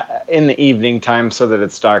something, in the evening time, so that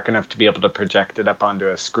it's dark enough to be able to project it up onto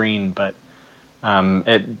a screen. But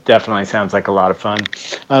it definitely sounds like a lot of fun.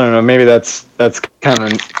 I don't know, maybe that's kind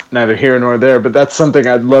of neither here nor there, but that's something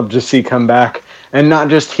I'd love to see come back. And not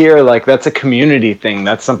just here, like that's a community thing.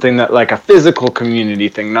 That's something that like a physical community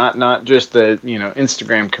thing, not just the,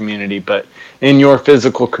 Instagram community, but in your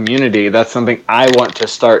physical community. That's something I want to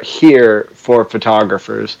start here for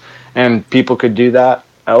photographers, and people could do that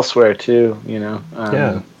elsewhere too.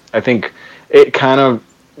 Yeah. I think it kind of,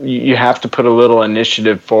 you have to put a little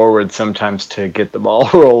initiative forward sometimes to get the ball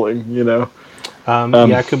rolling,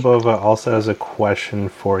 Yakubova also has a question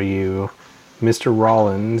for you. Mr.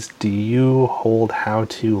 Rollins, do you hold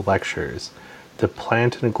how-to lectures? The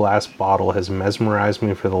plant in a glass bottle has mesmerized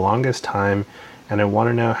me for the longest time, and I want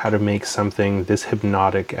to know how to make something this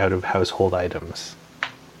hypnotic out of household items.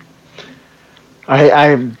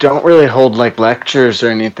 I don't really hold like lectures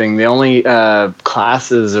or anything. The only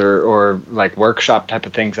classes or like workshop type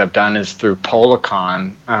of things I've done is through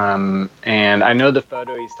Policon. And I know the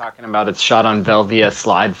photo he's talking about, it's shot on Velvia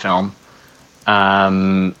slide film.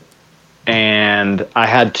 And I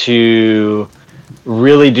had to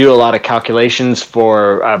really do a lot of calculations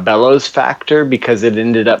for bellows factor, because it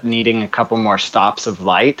ended up needing a couple more stops of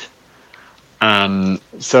light.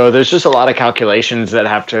 So there's just a lot of calculations that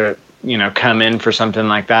have to, come in for something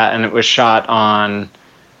like that. And it was shot on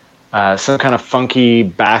some kind of funky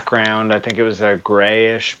background. I think it was a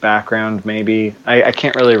grayish background, maybe. I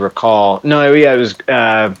can't really recall. No, yeah, it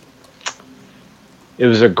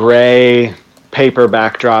was a gray paper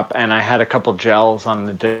backdrop, and I had a couple gels on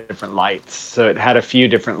the different lights. So it had a few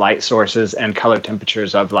different light sources and color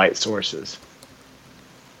temperatures of light sources.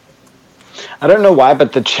 I don't know why,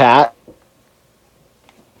 but the chat.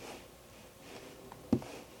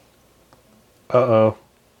 Uh-oh.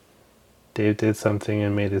 Dave did something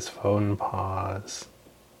and made his phone pause.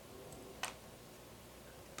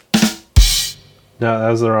 No, that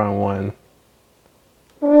was the wrong one.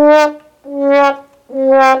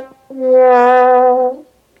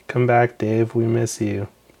 Come back, Dave. We miss you.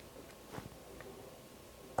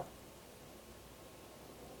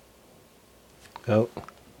 Oh.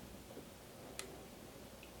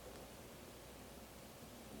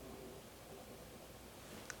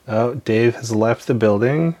 Oh, Dave has left the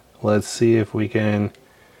building. Let's see if we can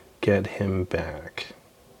get him back.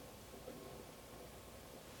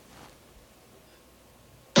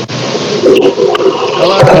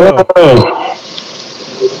 Hello.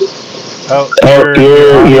 Oh,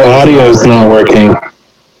 your audio is not working.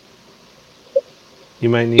 You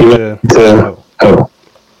might need to. Oh.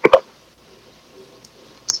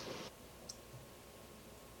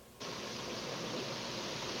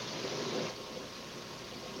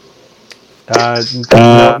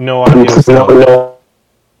 No audio still.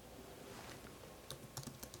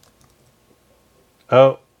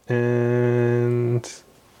 Oh, and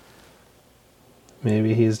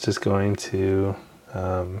maybe he's just going to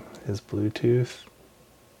his Bluetooth.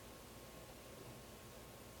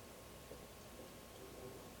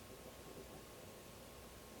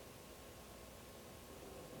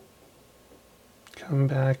 Come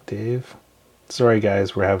back, Dave. Sorry,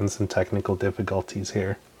 guys, we're having some technical difficulties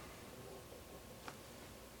here.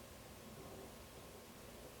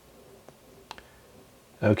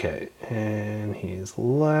 Okay, and he's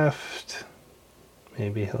left.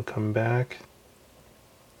 Maybe he'll come back.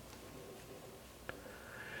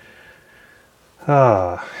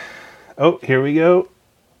 Oh, here we go.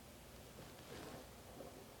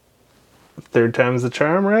 Third time's the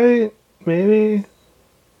charm, right? Maybe?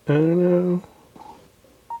 I don't know.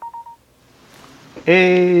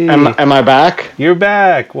 Hey! Am I back? You're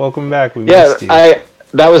back. Welcome back. We missed you.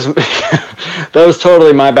 That was that was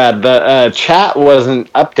totally my bad. The chat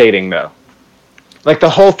wasn't updating though. Like the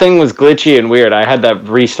whole thing was glitchy and weird. I had to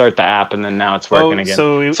restart the app and then now it's working again.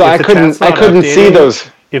 So I couldn't see those.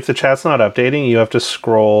 If the chat's not updating, you have to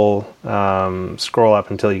scroll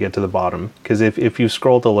up until you get to the bottom. Because if you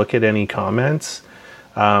scroll to look at any comments,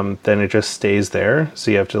 then it just stays there.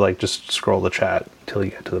 So you have to just scroll the chat until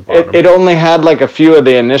you get to the bottom. It only had a few of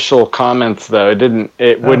the initial comments though.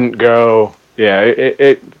 It wouldn't go. Yeah,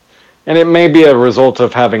 and it may be a result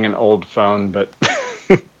of having an old phone, but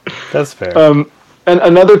that's fair. And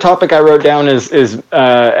another topic I wrote down is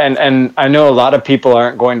and I know a lot of people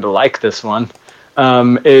aren't going to like this one,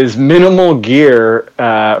 is minimal gear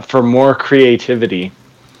for more creativity.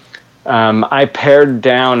 I pared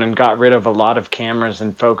down and got rid of a lot of cameras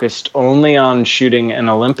and focused only on shooting an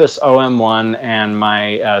Olympus OM1 and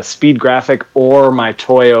my Speed Graphic or my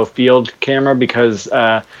Toyo field camera because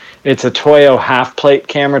it's a Toyo half-plate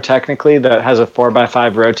camera technically that has a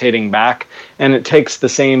 4x5 rotating back, and it takes the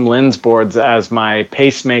same lens boards as my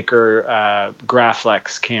Pacemaker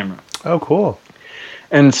Graflex camera. Oh, cool.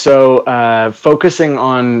 And so focusing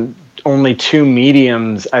on only two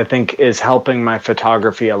mediums, I think, is helping my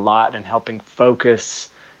photography a lot and helping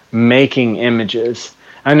focus making images.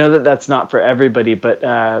 I know that that's not for everybody, but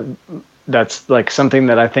that's something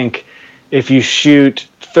that I think if you shoot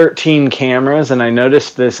 13 cameras, and I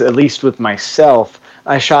noticed this at least with myself,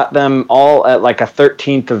 I shot them all at a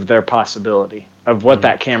 13th of their possibility of what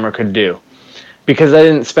that camera could do. Because I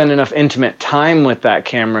didn't spend enough intimate time with that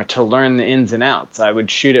camera to learn the ins and outs. I would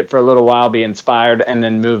shoot it for a little while, be inspired, and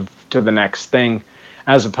then move to the next thing,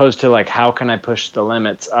 as opposed to how can I push the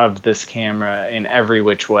limits of this camera in every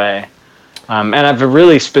which way. And I've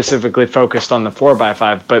really specifically focused on the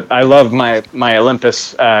 4x5, but I love my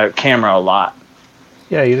Olympus camera a lot.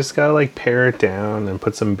 Yeah, you just gotta pare it down and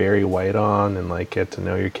put some Barry White on and get to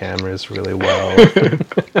know your cameras really well.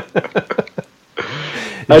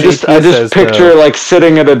 I just picture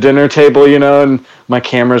sitting at a dinner table, and my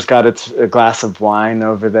camera's got a glass of wine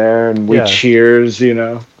over there, and we cheers,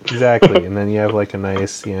 Exactly, and then you have a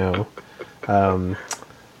nice,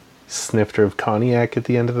 snifter of cognac at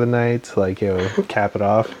the end of the night to cap it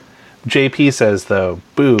off. JP says though,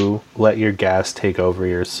 boo, let your gas take over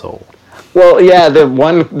your soul. Well, yeah, the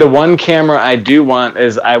one camera I do want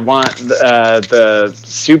is I want the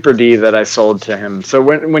Super D that I sold to him. So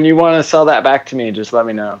when you want to sell that back to me, just let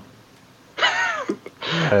me know.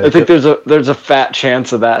 I think there's a fat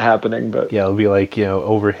chance of that happening, but yeah, it'll be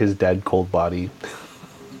over his dead cold body.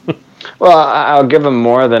 Well, I'll give him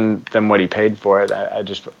more than what he paid for it. I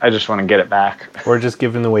just want to get it back. Or just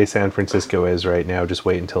given the way San Francisco is right now, just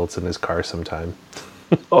wait until it's in his car sometime.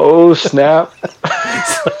 Oh snap!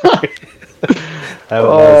 That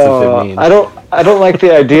was a bit mean. I don't like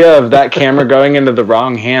the idea of that camera going into the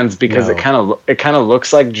wrong hands because No. it kind of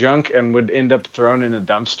looks like junk and would end up thrown in a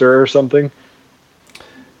dumpster or something.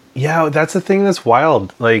 Yeah, that's the thing that's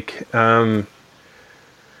wild. Like,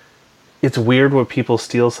 it's weird what people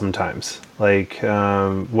steal sometimes. Like,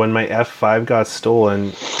 when my F5 got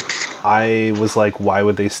stolen, I was like, why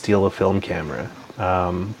would they steal a film camera?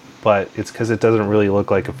 But it's because it doesn't really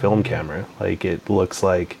look like a film camera. Like, it looks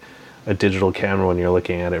like a digital camera when you're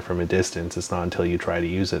looking at it from a distance. It's not until you try to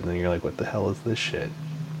use it and then you're like, what the hell is this shit?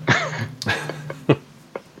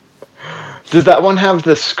 Does that one have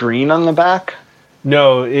the screen on the back?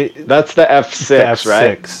 No, That's the F6, the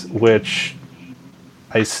right? F6, which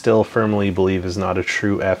I still firmly believe is not a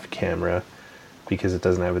true F camera because it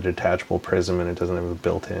doesn't have a detachable prism and it doesn't have a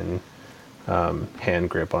built-in hand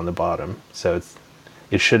grip on the bottom. So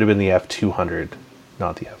it should have been the F200,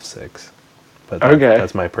 not the F6. But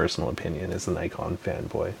that's my personal opinion as a Nikon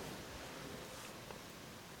fanboy.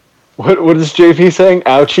 What is JP saying?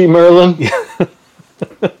 Ouchie, Merlin?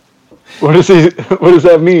 What does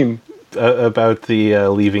that mean? About the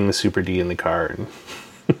leaving the Super D in the car.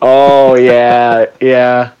 Oh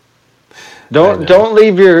yeah. Don't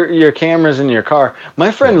leave your cameras in your car.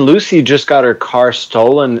 My friend Lucy just got her car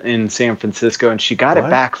stolen in San Francisco, and she got it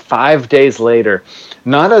back 5 days later.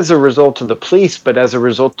 Not as a result of the police, but as a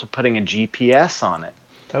result of putting a GPS on it.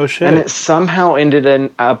 Oh shit! And it somehow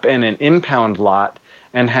ended up in an impound lot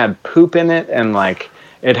and had poop in it, and like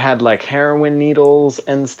it had like heroin needles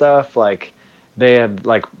and stuff. Like they had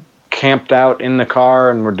like camped out in the car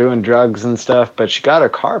and were doing drugs and stuff, but she got her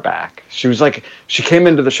car back. She was like, she came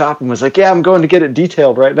into the shop and was like, yeah, I'm going to get it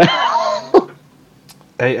detailed right now.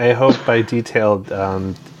 I hope by detailed,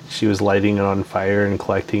 she was lighting it on fire and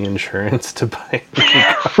collecting insurance to buy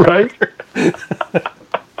it. Right?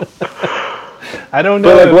 I don't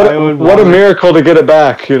know. Like, what a miracle to get it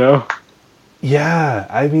back, you know? Yeah,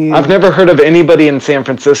 I mean, I've never heard of anybody in San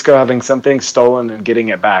Francisco having something stolen and getting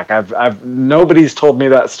it back. Nobody's told me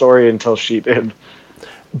that story until she did.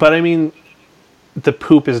 But I mean, the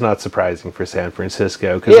poop is not surprising for San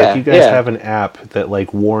Francisco because like you guys have an app that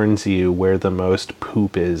like warns you where the most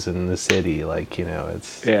poop is in the city. Like, you know,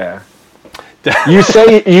 it's you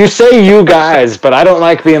say you guys, but I don't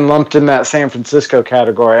like being lumped in that San Francisco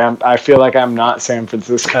category. I feel like I'm not San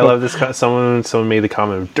Francisco. I love this. Someone made the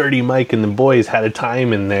comment, "Dirty Mike and the boys had a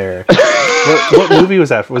time in there." what movie was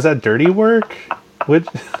that? Was that Dirty Work? Where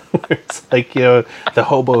it's like, you know, the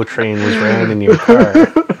hobo train was ran in your car.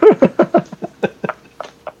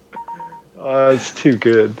 Oh, it's too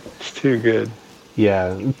good. It's too good.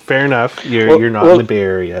 Yeah, fair enough. You're not in the Bay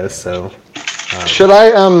Area, so. Should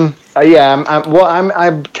I? I'm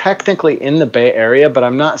technically in the Bay Area, but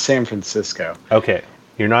I'm not San Francisco. Okay,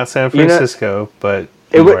 you're not San Francisco, but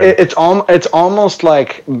it's almost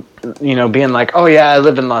like, you know, being like, oh yeah, I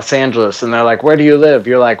live in Los Angeles, and they're like, where do you live?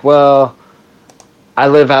 You're like, well, I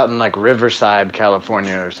live out in like Riverside,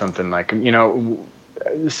 California, or something, like, you know,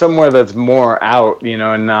 somewhere that's more out, you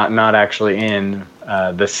know, and not actually in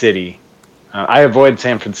the city. I avoid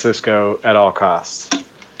San Francisco at all costs.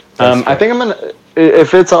 I think I'm gonna,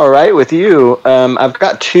 if it's all right with you, I've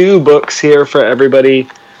got 2 books here for everybody,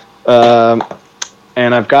 and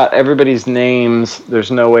I've got everybody's names.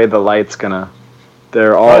 There's no way the light's gonna.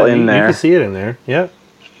 They're all in there. You can see it in there. Yeah.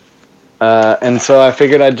 And so I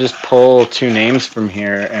figured I'd just pull 2 names from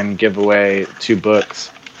here and give away 2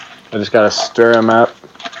 books. I just gotta stir them up.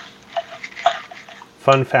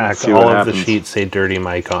 Fun fact: all of the sheets say "Dirty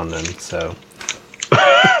Mike" on them. So.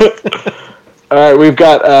 All right, we've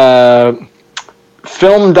got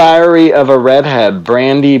Film Diary of a Redhead,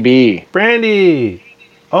 Brandy B. Brandy!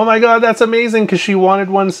 Oh my god, that's amazing because she wanted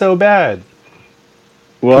one so bad.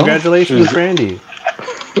 Well, congratulations, Brandy.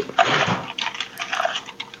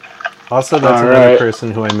 Also, that's another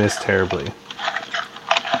person who I miss terribly.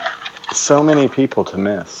 So many people to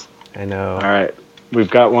miss. I know. All right, we've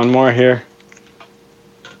got one more here.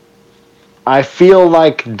 I Feel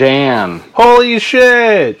Like Dan. Holy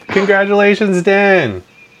shit! Congratulations, Dan.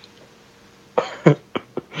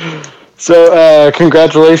 So,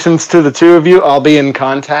 congratulations to the 2 of you. I'll be in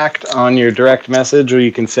contact on your direct message, or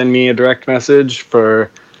you can send me a direct message for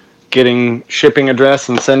getting shipping address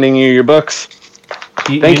and sending you your books.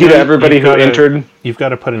 Thank you to everybody who entered. You've got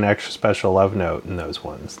to put an extra special love note in those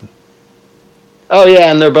ones. Oh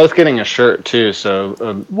yeah, and they're both getting a shirt too. So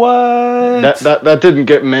what? That didn't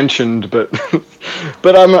get mentioned, but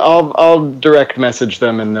but I'll direct message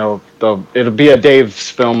them, and it'll be a Dave's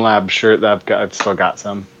Film Lab shirt that I've still got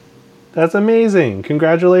some. That's amazing!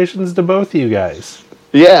 Congratulations to both of you guys.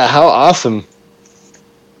 Yeah, how awesome!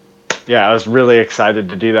 Yeah, I was really excited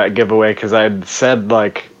to do that giveaway because I'd said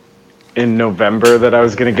like in November that I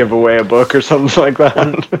was going to give away a book or something like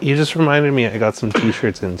that. You just reminded me I got some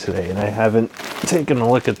t-shirts in today and I haven't taken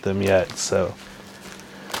a look at them yet, so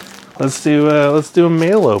let's do a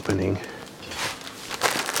mail opening.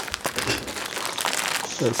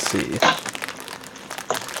 Let's see.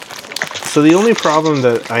 So the only problem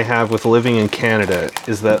that I have with living in Canada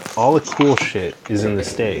is that all the cool shit is in the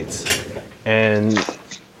States, and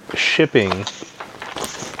shipping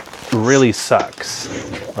really sucks.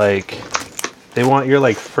 Like, they want your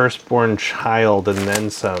like firstborn child and then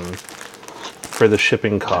some for the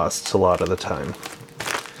shipping costs a lot of the time.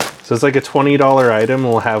 So it's like a $20 item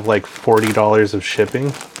will have like $40 of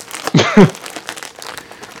shipping.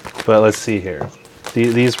 But let's see here.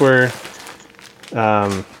 These were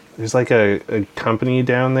there's like a company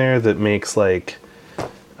down there that makes like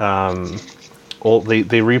old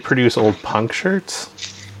they reproduce old punk shirts.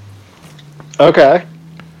 Okay.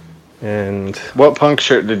 And what punk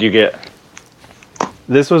shirt did you get?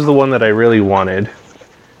 this was the one that I really wanted.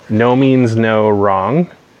 No means no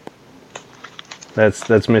wrong. That's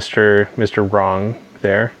Mr. Wrong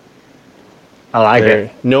there. I like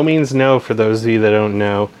it. No means no, for those of you that don't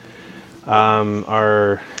know,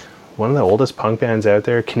 are one of the oldest punk bands out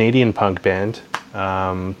there, Canadian punk band.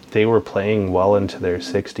 They were playing well into their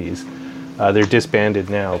 60s. They're disbanded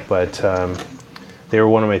now, but they were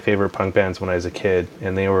one of my favorite punk bands when I was a kid,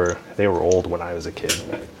 and they were old when I was a kid.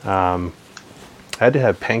 I had to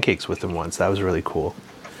have pancakes with them once. That was really cool.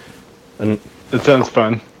 And It sounds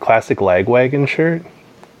fun. classic Lagwagon shirt.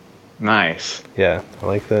 Nice. Yeah, I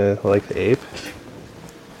like the ape.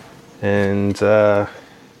 And oh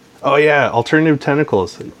yeah, Alternative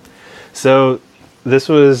Tentacles. So this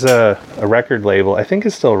was a record label. I think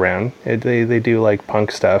it's still around. They do like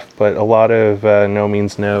punk stuff, but a lot of No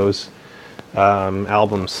Means No's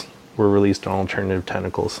albums were released on Alternative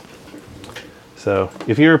Tentacles. So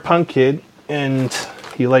if you're a punk kid and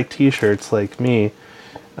you like t-shirts like me,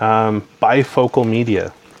 buy Focal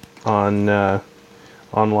Media on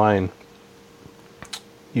online.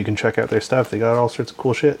 You can check out their stuff. They got all sorts of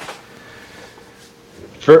cool shit.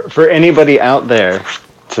 For anybody out there,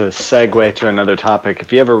 to segue to another topic,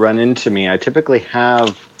 if you ever run into me, I typically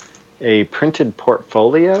have a printed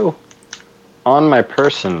portfolio on my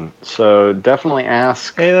person, so definitely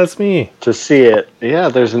ask Hey, that's me. to see it. Yeah,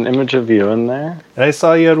 there's an image of you in there. And I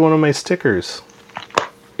saw you had one of my stickers.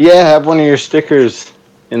 Yeah, I have one of your stickers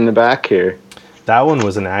in the back here. That one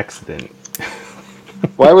was an accident.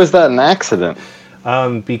 Why was that an accident?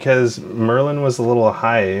 Because Merlin was a little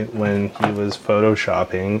high when he was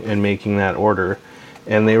photoshopping and making that order,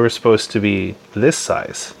 and they were supposed to be this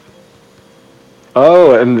size.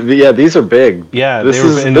 Oh, and yeah, these are big. Yeah, this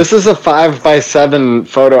is a 5x7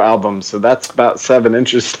 photo album, so that's about 7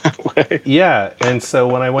 inches that way. Yeah, and so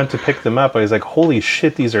when I went to pick them up, I was like, holy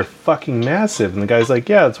shit, these are fucking massive. And the guy's like,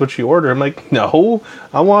 yeah, that's what you order. I'm like, no,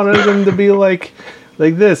 I wanted them to be like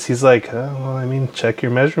this. He's like, oh, well, I mean, check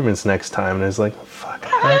your measurements next time. And I was like, fuck,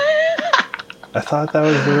 I thought that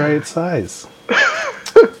was the right size.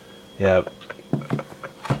 Yeah.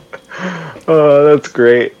 Oh, that's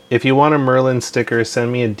great. If you want a Merlin sticker,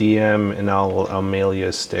 send me a DM and I'll mail you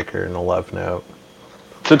a sticker and a love note.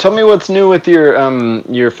 So tell me what's new with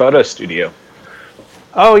your photo studio.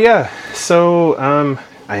 Oh yeah, so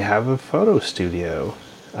I have a photo studio.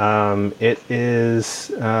 It is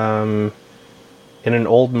in an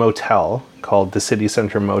old motel called the City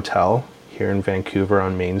Center Motel here in Vancouver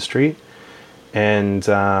on Main Street, and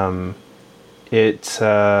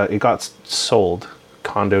it got sold.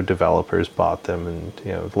 Condo developers bought them,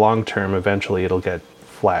 and long term, eventually it'll get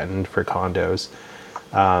flattened for condos,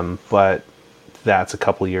 but that's a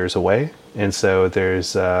couple years away. And so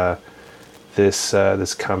there's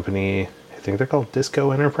this company, I think they're called Disco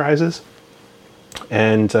Enterprises,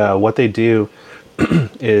 and what they do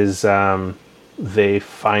is they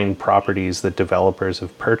find properties that developers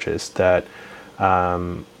have purchased that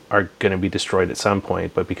are going to be destroyed at some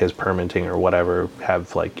point, but because permitting or whatever have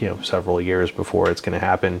several years before it's going to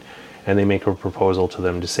happen, and they make a proposal to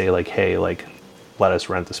them to say hey, let us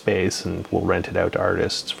rent the space and we'll rent it out to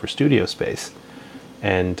artists for studio space.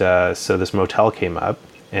 And so this motel came up,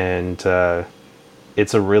 and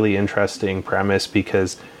it's a really interesting premise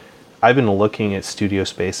because I've been looking at studio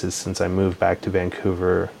spaces since I moved back to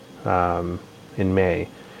Vancouver in May,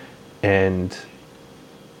 and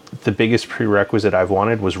the biggest prerequisite I've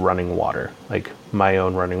wanted was running water, like my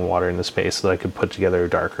own running water in the space so that I could put together a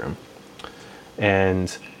darkroom.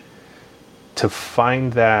 And to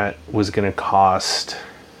find that was going to cost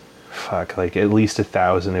at least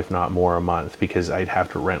 $1,000, if not more, a month, because I'd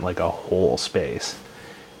have to rent a whole space.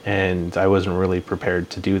 and I wasn't really prepared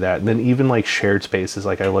to do that. And then even like shared spaces,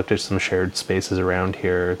 like I looked at some shared spaces around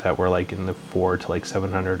here that were like in the $400 to like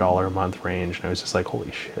 $700 a month range, and I was just like,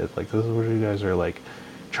 holy shit, like this is what you guys are like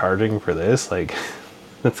charging for this? Like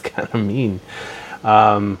that's kind of mean.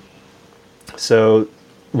 So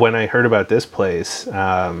when I heard about this place,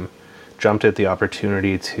 jumped at the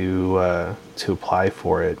opportunity to apply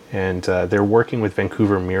for it, and they're working with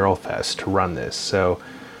Vancouver Mural Fest to run this. So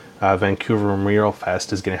Vancouver Mural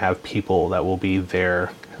Fest is going to have people that will be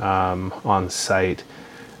there on site.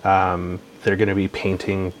 They're going to be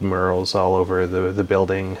painting murals all over the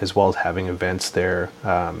building, as well as having events there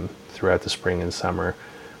throughout the spring and summer,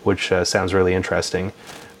 which sounds really interesting.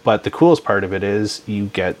 But the coolest part of it is you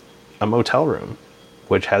get a motel room,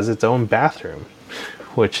 which has its own bathroom,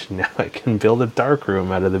 which now I can build a dark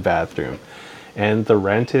room out of the bathroom. And the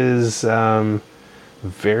rent is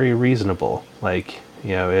very reasonable. Like,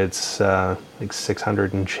 you know, it's like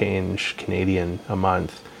 600 and change Canadian a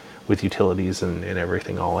month with utilities and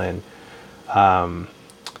everything all in.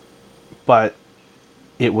 But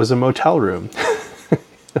it was a motel room,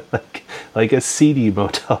 like a seedy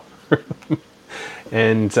motel room.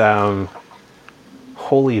 And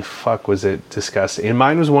holy fuck, was it disgusting. And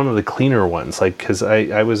mine was one of the cleaner ones, like, because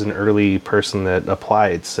I was an early person that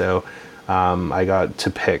applied, so I got to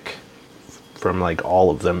pick from like all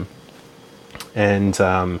of them. And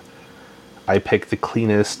I picked the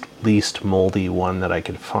cleanest, least moldy one that I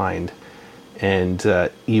could find. And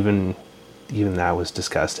even that was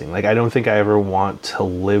disgusting. Like, I don't think I ever want to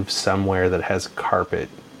live somewhere that has carpet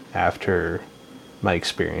after my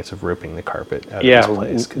experience of ripping the carpet out of this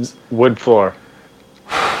place. 'Cause wood floor.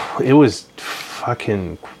 it was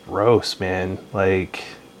fucking gross, man. Like,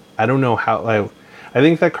 I don't know how. I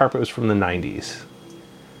think that carpet was from the 90s.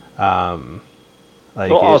 Well,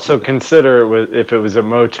 also consider if it was a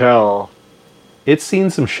motel. It's seen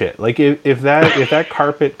some shit. Like, if that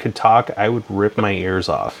carpet could talk, I would rip my ears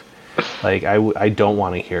off. Like, I don't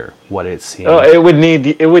want to hear what it's seen. Oh, it would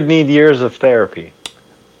need years of therapy.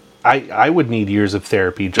 I would need years of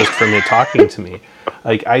therapy just from it talking to me.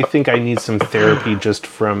 Like, I think I need some therapy just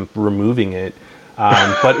from removing it.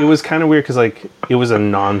 But it was kind of weird because, like, it was a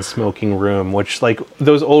non-smoking room, which, like,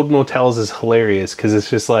 those old motels is hilarious because it's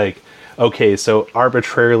just like, okay, so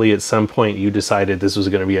arbitrarily at some point you decided this was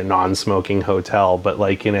going to be a non-smoking hotel, but,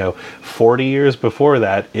 like, you know, 40 years before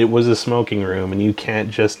that, it was a smoking room, and you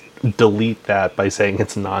can't just delete that by saying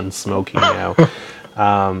it's non-smoking now.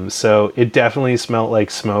 So it definitely smelled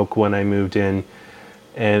like smoke when I moved in,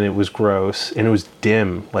 and it was gross, and it was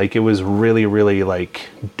dim. Like, it was really, really, like,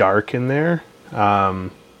 dark in there.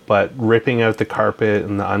 But ripping out the carpet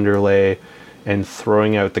and the underlay and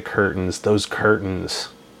throwing out the curtains, those curtains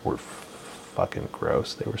were fucking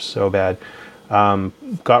gross. They were so bad.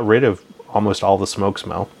 Got rid of almost all the smoke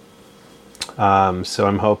smell. So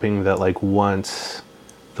I'm hoping that, like, once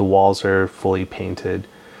the walls are fully painted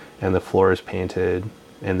and the floor is painted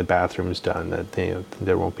and the bathroom is done, that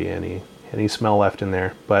there won't be any smell left in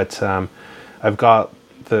there. But I've got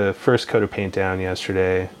the first coat of paint down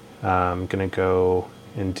yesterday. I'm gonna go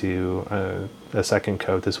and do a second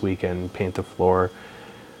coat this weekend, paint the floor.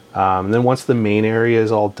 Then once the main area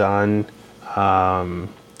is all done,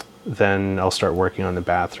 then I'll start working on the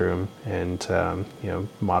bathroom and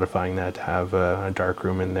modifying that to have a dark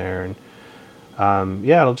room in there. And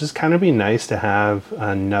it'll just kind of be nice to have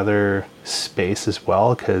another space as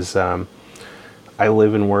well, because I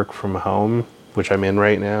live and work from home, which I'm in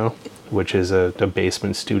right now, which is a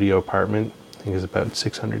basement studio apartment. I think it's about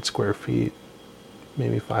 600 square feet,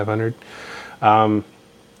 maybe 500. And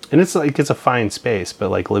it's like, it's a fine space,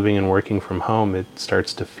 but, like, living and working from home, it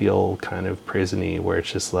starts to feel kind of prison-y, where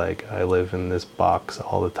it's just like, I live in this box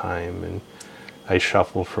all the time, and I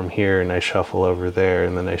shuffle from here, and I shuffle over there,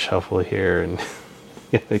 and then I shuffle here, and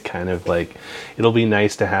it kind of, like, it'll be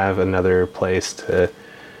nice to have another place to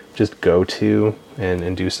just go to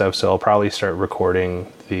and do stuff. So I'll probably start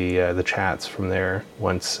recording the chats from there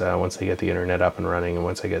once I get the internet up and running and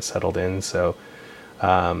once I get settled in. So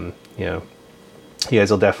you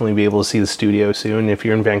guys will definitely be able to see the studio soon. If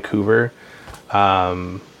you're in Vancouver,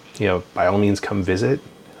 by all means come visit.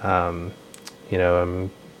 I'm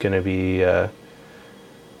gonna be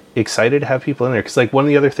excited to have people in there, because, like, one of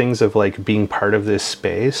the other things of, like, being part of this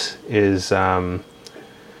space is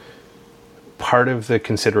part of the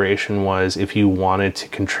consideration was if you wanted to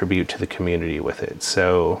contribute to the community with it.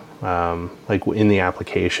 So, like, in the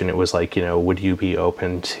application, it was like, would you be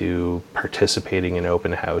open to participating in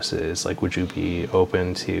open houses? Like, would you be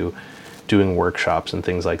open to doing workshops and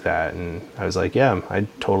things like that. And I was like, yeah, I'd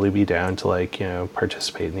totally be down to like,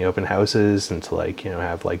 participate in the open houses and to like,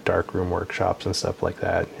 have like dark room workshops and stuff like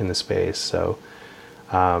that in the space. So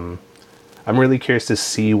I'm really curious to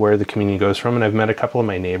see where the community goes from. And I've met a couple of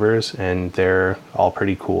my neighbors and they're all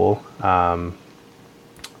pretty cool. A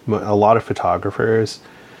lot of photographers.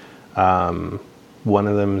 One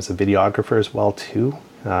of them is a videographer as well too.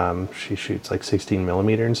 She shoots like 16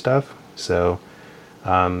 millimeter and stuff. So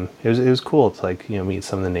it was cool to like meet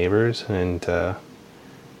some of the neighbors, and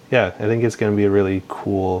yeah, I think it's going to be a really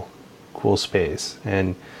cool space.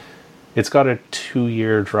 And it's got a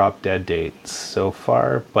 2-year drop dead date so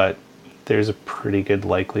far, but there's a pretty good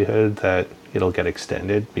likelihood that it'll get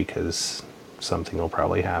extended because something will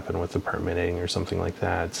probably happen with the permitting or something like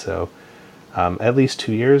that. So at least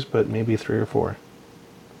 2 years, but maybe 3 or 4.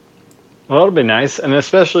 Well, it'll be nice, and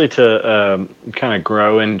especially to kind of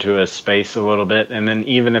grow into a space a little bit. And then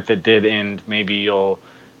even if it did end, maybe you'll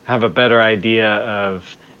have a better idea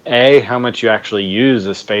of A, how much you actually use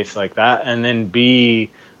a space like that, and then B,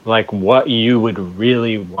 like what you would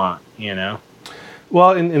really want,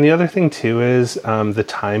 Well, and the other thing too is the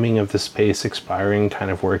timing of the space expiring kind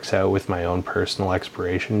of works out with my own personal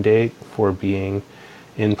expiration date for being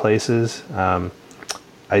in places.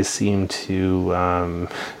 I seem to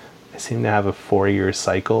have a 4-year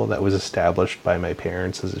cycle that was established by my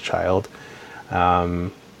parents as a child,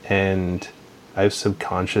 and I've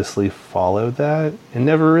subconsciously followed that and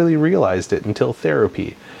never really realized it until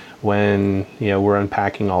therapy, when we're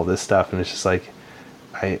unpacking all this stuff, and it's just like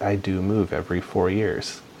I do move every 4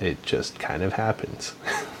 years. It just kind of happens.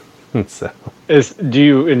 So do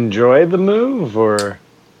you enjoy the move, or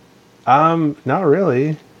not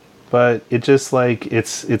really, but it just like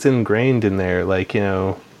it's ingrained in there. Like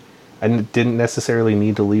I didn't necessarily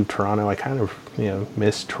need to leave Toronto. I kind of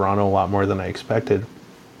missed Toronto a lot more than I expected,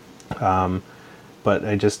 but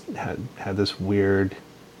I just had this weird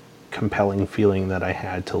compelling feeling that I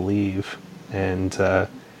had to leave. And now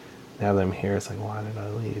that I'm here, it's like, why did I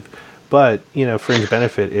leave? But fringe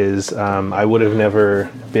benefit is I would have never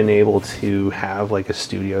been able to have like a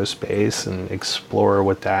studio space and explore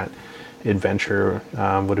what that adventure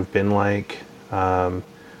would have been like.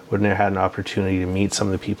 Wouldn't have had an opportunity to meet some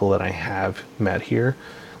of the people that I have met here.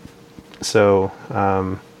 So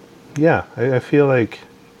yeah, I feel like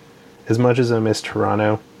as much as I miss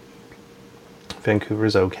Toronto,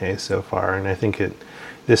 Vancouver's okay so far, and I think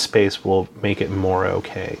this space will make it more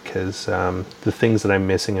okay, because the things that I'm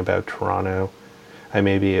missing about Toronto, I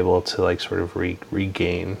may be able to like sort of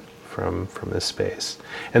regain from this space.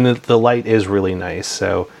 And the light is really nice.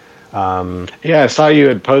 So yeah, I saw you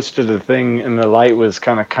had posted a thing, and the light was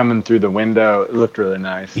kind of coming through the window. It looked really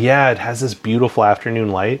nice. Yeah, it has this beautiful afternoon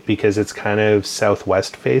light because it's kind of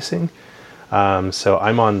southwest facing. So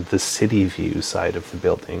I'm on the city view side of the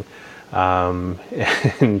building,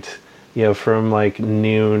 and from like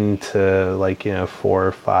noon to like 4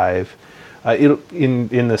 or 5.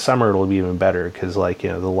 In the summer it'll be even better because like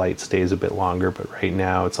the light stays a bit longer. But right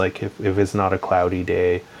now it's like if it's not a cloudy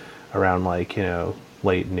day, around like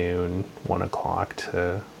late noon, 1 o'clock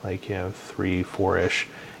to like 3, 4ish,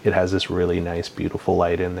 it has this really nice beautiful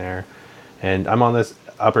light in there. And I'm on this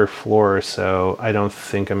upper floor, so I don't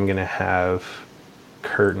think I'm gonna have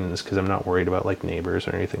curtains because I'm not worried about like neighbors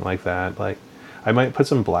or anything like that. Like I might put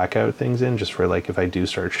some blackout things in just for like if I do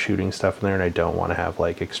start shooting stuff in there and I don't want to have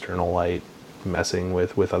like external light messing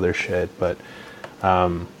with other shit. But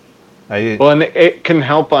and it can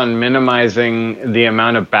help on minimizing the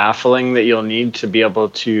amount of baffling that you'll need to be able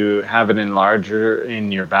to have it enlarger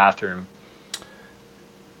in your bathroom.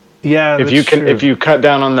 Yeah, if you cut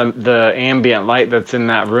down on the ambient light that's in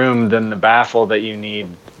that room, then the baffle that you need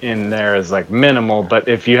in there is like minimal. But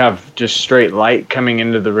if you have just straight light coming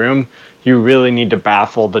into the room, you really need to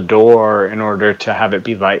baffle the door in order to have it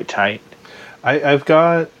be light tight. I've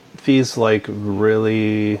got these like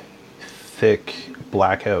really thick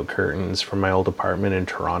blackout curtains from my old apartment in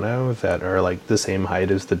Toronto that are like the same height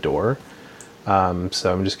as the door. So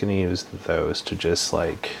I'm just going to use those to just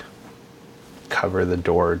like cover the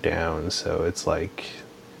door down so it's like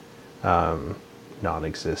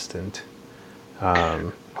non-existent.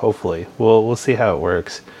 Hopefully we'll see how it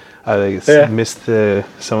works.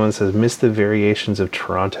 Someone says miss the variations of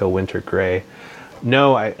Toronto winter gray.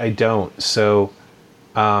 No, I don't. So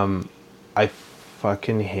I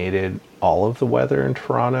fucking hated all of the weather in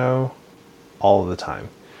Toronto all of the time.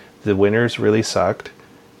 The winters really sucked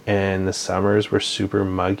and the summers were super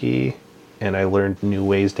muggy, and I learned new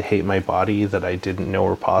ways to hate my body that I didn't know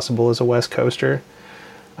were possible as a West Coaster.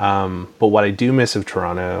 But what I do miss of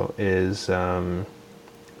Toronto is the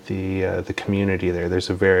the community there. There's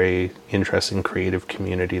a very interesting creative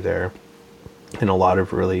community there, and a lot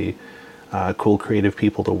of really cool creative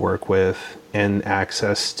people to work with, and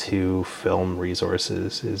access to film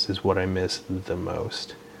resources is what I miss the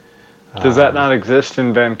most. Does that not exist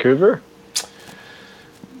in Vancouver?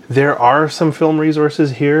 There are some film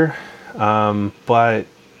resources here, but,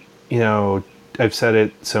 you know, I've said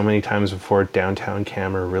it so many times before, Downtown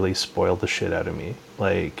Camera really spoiled the shit out of me.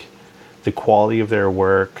 Like, the quality of their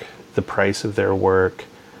work, the price of their work,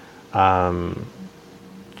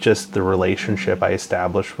 just the relationship I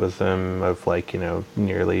established with them of, like, you know,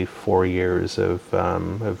 nearly 4 years of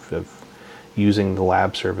using the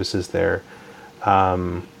lab services there,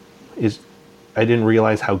 is, I didn't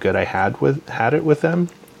realize how good I had it with them,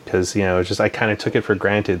 because, you know, it's just, I kind of took it for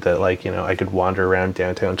granted that, like, you know, I could wander around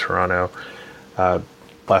downtown Toronto,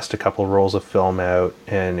 bust a couple rolls of film out,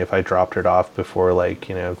 and if I dropped it off before, like,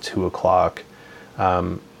 you know, 2:00,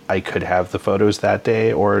 I could have the photos that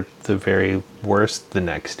day, or the very worst, the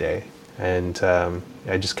next day. And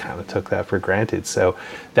I just kind of took that for granted. So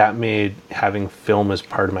that made having film as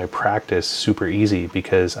part of my practice super easy,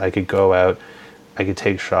 because I could go out, I could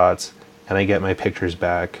take shots, and I get my pictures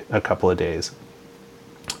back a couple of days.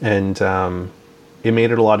 And it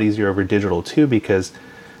made it a lot easier over digital too, because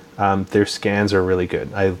their scans are really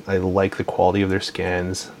good. I like the quality of their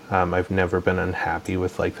scans. I've never been unhappy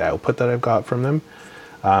with, like, the output that I've got from them.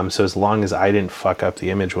 So as long as I didn't fuck up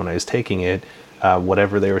the image when I was taking it,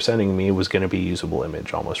 whatever they were sending me was going to be usable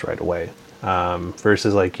image almost right away.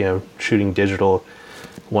 Versus, like, you know, shooting digital,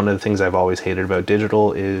 one of the things I've always hated about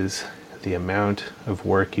digital is the amount of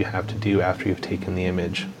work you have to do after you've taken the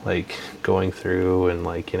image, like going through and,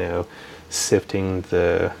 like, you know, sifting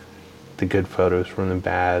the good photos from the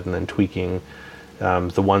bad, and then tweaking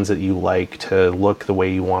the ones that you like to look the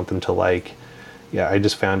way you want them to. Like, yeah, I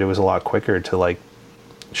just found it was a lot quicker to, like,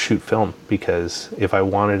 shoot film, because if I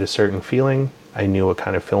wanted a certain feeling, I knew what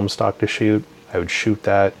kind of film stock to shoot. I would shoot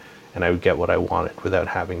that, and I would get what I wanted without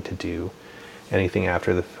having to do anything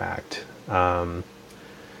after the fact.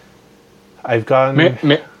 I've gotten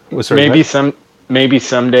maybe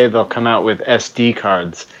someday they'll come out with SD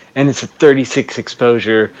cards, and it's a 36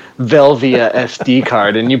 exposure Velvia SD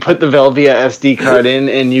card, and you put the Velvia SD card in,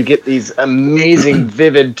 and you get these amazing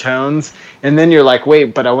vivid tones, and then you're like,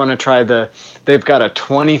 wait, but I want to try they've got a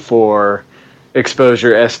 24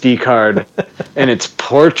 exposure SD card, and it's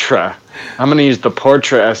Portra. I'm going to use the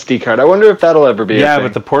Portra SD card. I wonder if that'll ever be a thing.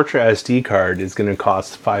 But the Portra SD card is going to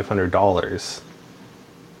cost $500.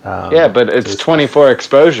 Yeah, but it's 24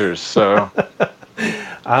 exposures, so...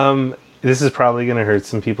 This is probably going to hurt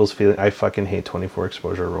some people's feelings. I fucking hate 24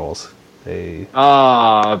 exposure rolls. You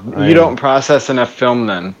don't process enough film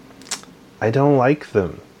then. I don't like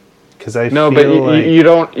them, because you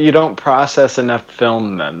don't process enough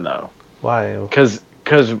film then, though. Why? Because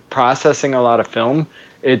processing a lot of film,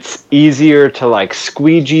 it's easier to, like,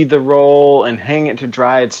 squeegee the roll and hang it to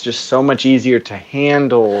dry. It's just so much easier to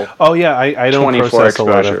handle. Oh yeah, I don't process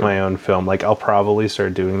exposure. a lot of my own film. Like, I'll probably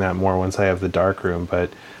start doing that more once I have the darkroom,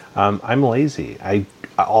 but I'm lazy. I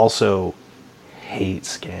also hate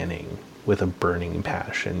scanning with a burning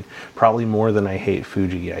passion. Probably more than I hate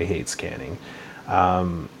Fuji, I hate scanning.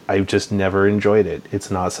 I've just never enjoyed it.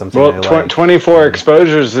 It's not something I like. 24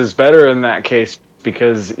 exposures is better in that case,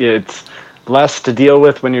 because it's less to deal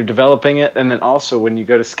with when you're developing it, and then also when you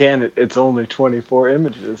go to scan it, it's only 24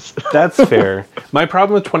 images. That's fair. My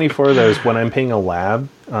problem with 24, though, is when I'm paying a lab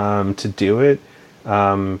to do it,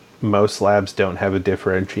 most labs don't have a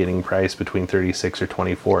differentiating price between 36 or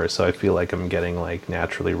 24, so I feel like I'm getting, like,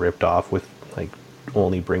 naturally ripped off with, like,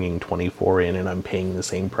 only bringing 24 in, and I'm paying the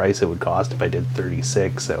same price it would cost if I did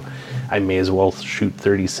 36, so I may as well shoot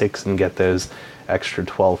 36 and get those extra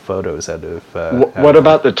 12 photos out of... what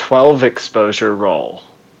about the 12 exposure roll?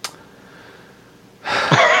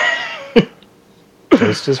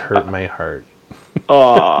 Those just hurt my heart.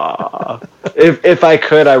 If I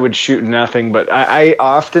could, I would shoot nothing, but I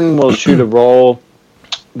often will shoot a roll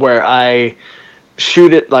where I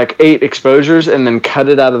shoot it like 8 exposures and then cut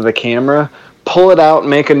it out of the camera, pull it out,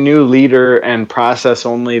 make a new leader, and process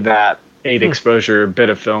only that 8 exposure bit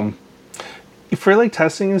of film. For, like,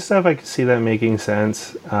 testing and stuff, I can see that making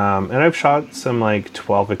sense. And I've shot some, like,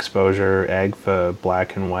 12 exposure Agfa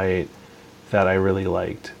black and white that I really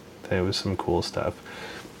liked. There was some cool stuff.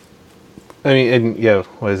 I mean, and yeah,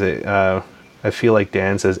 what is it? I feel like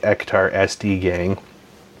Dan says Ektar SD gang.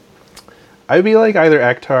 I'd be like either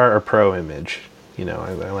Ektar or Pro Image. You know,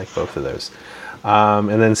 I like both of those. And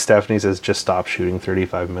then Stephanie says just stop shooting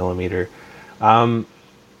 35 millimeter. I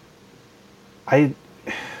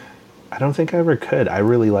don't think I ever could. I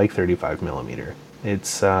really like 35 millimeter.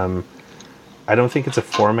 It's I don't think it's a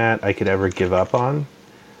format I could ever give up on.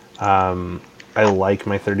 I like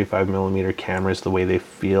my 35 millimeter cameras the way they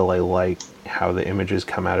feel. I like how the images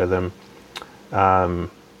come out of them. And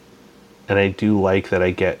I do like that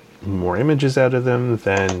I get more images out of them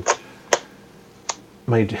than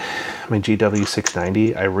my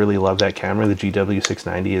GW690. I really love that camera. The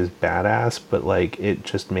GW690 is badass, but like it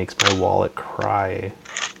just makes my wallet cry.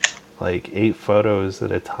 Like 8 photos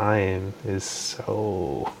at a time is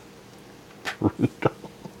so brutal.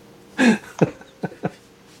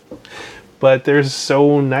 But they're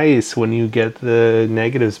so nice when you get the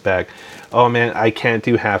negatives back. Oh man, I can't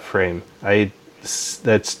do half frame.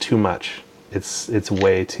 That's too much. It's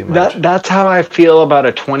way too much. That's how I feel about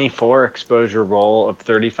a 24 exposure roll of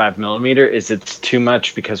 35 millimeter. Is it's too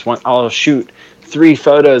much because I'll shoot 3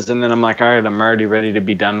 photos and then I'm like, all right, I'm already ready to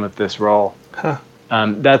be done with this roll. Huh.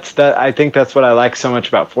 I think that's what I like so much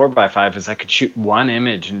about 4x5 is I could shoot one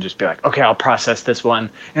image and just be like, okay, I'll process this one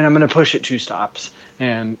and I'm going to push it 2 stops.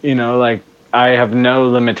 And, like I have no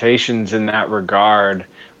limitations in that regard.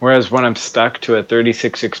 Whereas when I'm stuck to a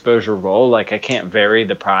 36 exposure roll, like I can't vary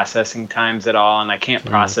the processing times at all. And I can't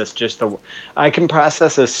process I can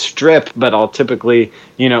process a strip, but I'll typically,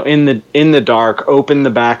 in the dark, open the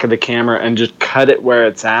back of the camera and just cut it where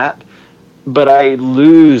it's at. But I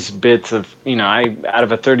lose bits of, out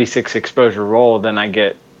of a 36 exposure roll, then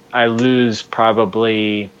I lose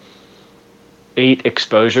probably 8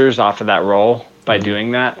 exposures off of that roll by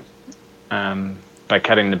doing that, by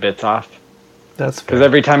cutting the bits off. That's fair. Because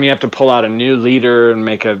every time you have to pull out a new leader and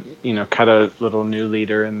make cut a little new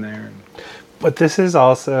leader in there. But this is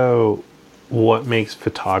also what makes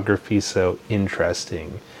photography so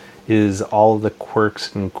interesting. Is all the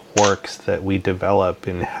quirks and quarks that we develop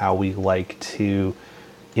in how we like to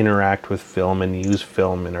interact with film and use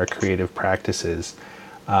film in our creative practices.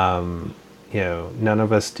 None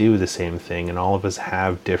of us do the same thing, and all of us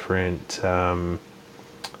have different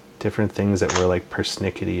things that we're like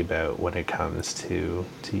persnickety about when it comes to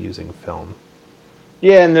using film.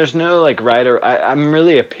 Yeah, and there's no like right or I'm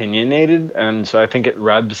really opinionated, and so I think it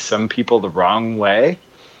rubs some people the wrong way.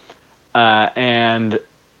 And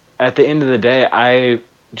at the end of the day, I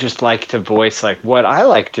just like to voice like what I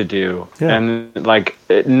like to do. Yeah. And like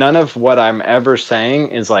none of what I'm ever saying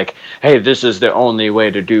is like, hey, this is the only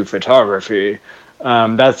way to do photography.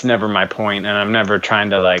 That's never my point, and I'm never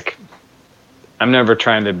trying to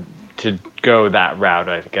go that route,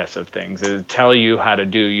 I guess, of things. Is tell you how to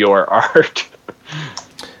do your art.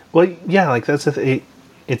 Well, yeah, like that's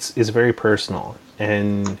it's very personal,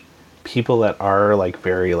 and people that are like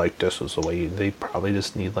very like this is the way they probably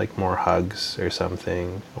just need like more hugs or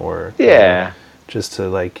something, or just to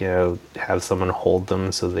like have someone hold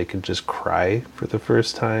them so they could just cry for the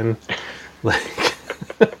first time, like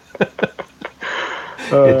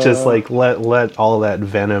it just like let all that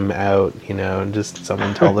venom out, and just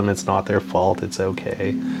someone tell them it's not their fault, it's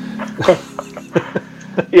okay.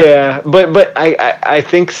 Yeah, but I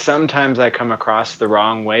think sometimes I come across the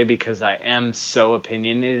wrong way because I am so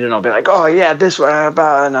opinionated, and I'll be like, oh yeah, this way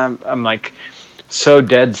about, and I'm like so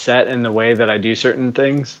dead set in the way that I do certain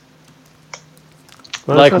things.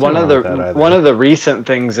 Well, like one of the recent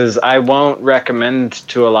things is I won't recommend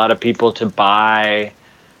to a lot of people to buy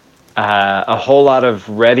a whole lot of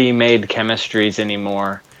ready-made chemistries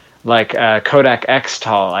anymore. Like Kodak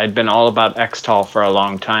Xtol. I'd been all about Xtol for a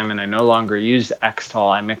long time, and I no longer use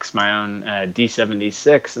Xtol. I mix my own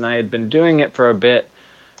D76, and I had been doing it for a bit.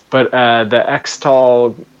 But the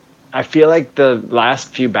Xtol, I feel like the last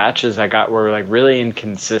few batches I got were like really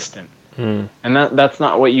inconsistent. And that's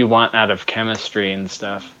not what you want out of chemistry and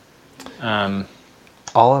stuff.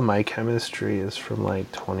 All of my chemistry is from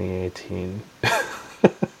like 2018.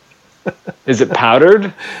 Is it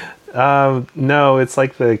powdered? No, it's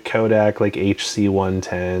like the Kodak like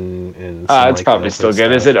HC110 and it's like probably still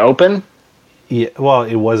good. Is it open? Yeah, well,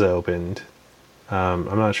 it was opened. I'm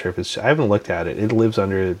not sure if I haven't looked at it. It lives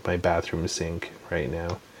under my bathroom sink right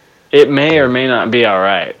now. It may or may not be all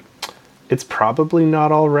right. It's probably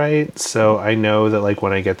not all right. So I know that like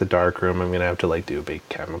when I get the darkroom, I'm going to have to like do a big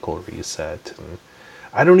chemical reset. And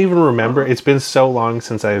I don't even remember. It's been so long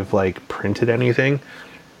since I've like printed anything.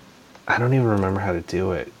 I don't even remember how to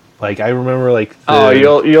do it. Like I remember like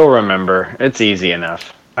you'll remember. It's easy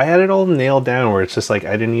enough. I had it all nailed down where it's just like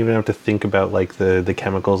I didn't even have to think about like the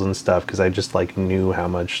chemicals and stuff because I just like knew how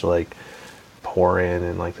much to like pour in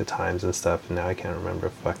and like the times and stuff, and now I can't remember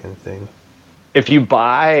a fucking thing. If you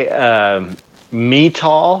buy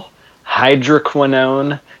metol,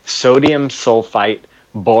 hydroquinone, sodium sulfite,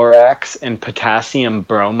 borax, and potassium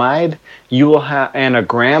bromide, you will have, and a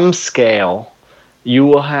gram scale, you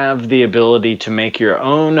will have the ability to make your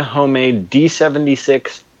own homemade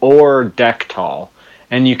D76 or Dectol.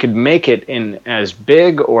 And you could make it in as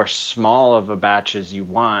big or small of a batch as you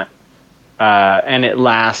want. And it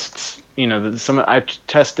lasts, I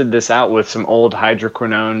tested this out with some old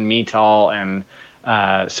hydroquinone, metol, and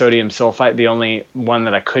sodium sulfite. The only one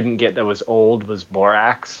that I couldn't get that was old was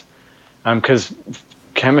borax. Because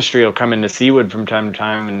chemistry will come into Seawood from time to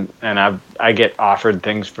time, and I get offered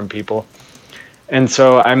things from people. And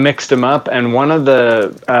so I mixed them up, and one of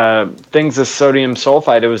the things is sodium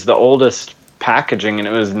sulfite. It was the oldest packaging, and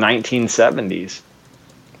it was 1970s.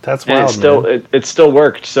 That's wild, and it still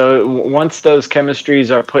worked. So once those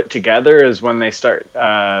chemistries are put together is when they start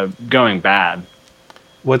going bad.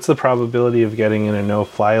 What's the probability of getting in a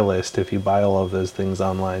no-fly list if you buy all of those things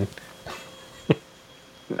online?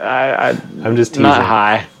 I'm just teasing. Not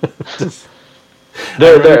high.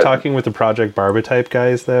 I remember talking with the Project Barbatype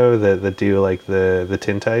guys, though, that do like the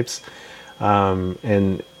tintypes,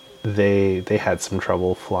 and they had some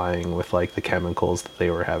trouble flying with like the chemicals that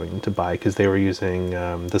they were having to buy because they were using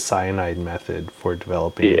the cyanide method for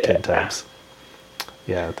developing the tintypes.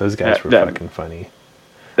 Yeah, those guys were fucking funny.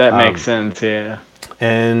 That makes sense, yeah.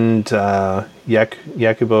 And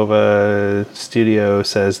Yakubova Studio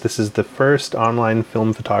says, this is the first online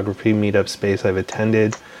film photography meetup space I've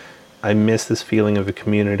attended. I miss this feeling of a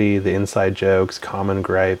community, the inside jokes, common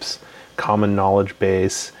gripes, common knowledge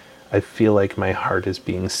base. I feel like my heart is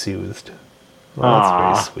being soothed. Well,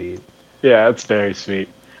 that's very sweet. Yeah, that's very sweet.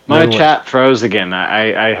 My chat froze again.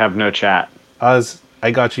 I have no chat. I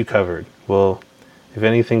got you covered. Well, if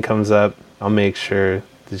anything comes up, I'll make sure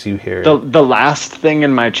that you hear it. The last thing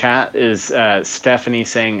in my chat is Stephanie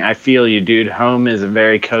saying, I feel you, dude. Home is a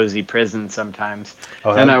very cozy prison sometimes.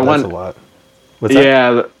 Oh, that's a lot. What's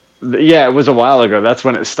that? Yeah, it was a while ago. That's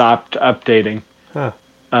when it stopped updating. Huh.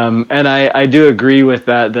 And I do agree with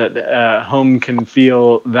that home can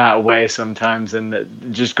feel that way sometimes, and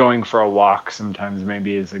that just going for a walk sometimes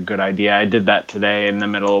maybe is a good idea. I did that today in the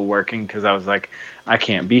middle of working because I was like, I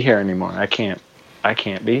can't be here anymore. I can't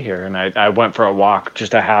be here. And I went for a walk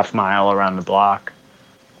just a half mile around the block.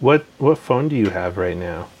 What phone do you have right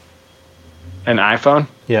now? An iPhone?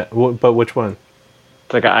 Yeah, but which one?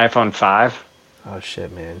 It's like an iPhone 5. Oh,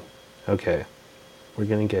 shit, man. Okay. We're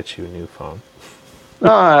going to get you a new phone.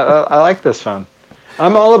 No, I like this phone.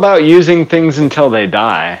 I'm all about using things until they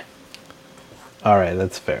die. All right,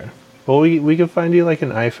 that's fair. Well, we could find you like an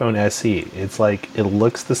iPhone SE. It's like, it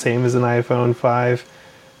looks the same as an iPhone 5,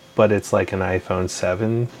 but it's like an iPhone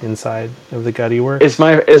 7 inside of the gutty work. Is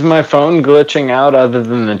my phone glitching out other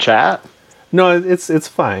than the chat? No, it's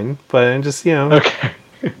fine, but I'm just, Okay.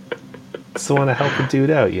 still want to help a dude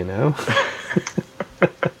out,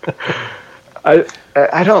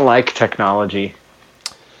 I don't like technology.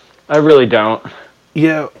 I really don't.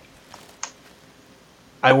 Yeah.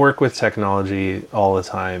 I work with technology all the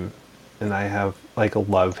time, and I have like a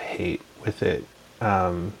love-hate with it.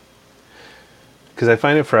 Because I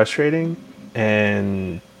find it frustrating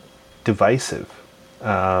and divisive.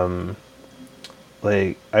 Like,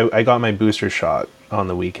 I got my booster shot on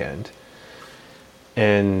the weekend,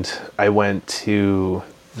 and I went to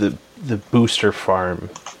the booster farm,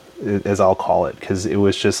 as I'll call it, because it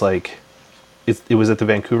was just like, it was at the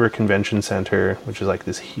Vancouver Convention Center, which is like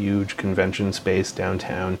this huge convention space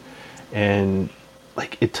downtown, and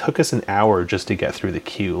like it took us an hour just to get through the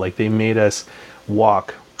queue. Like, they made us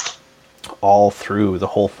walk all through the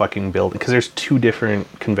whole fucking building, because there's two different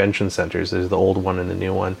convention centers. There's the old one and the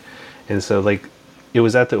new one, and so like it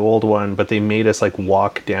was at the old one, but they made us like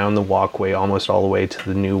walk down the walkway almost all the way to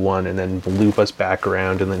the new one, and then loop us back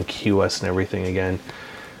around and then queue us and everything again.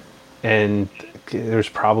 And there's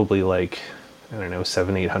probably like, I don't know,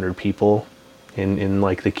 700-800 people in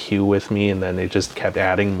like the queue with me, and then they just kept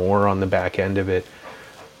adding more on the back end of it.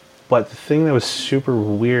 But the thing that was super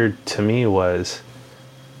weird to me was,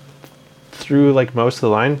 through like most of the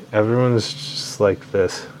line, everyone's just like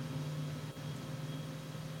this,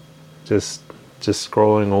 just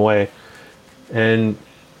scrolling away, and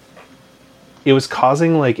it was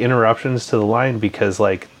causing like interruptions to the line, because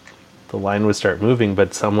like the line would start moving,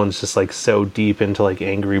 but someone's just like so deep into like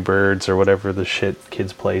Angry Birds or whatever the shit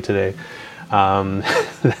kids play today,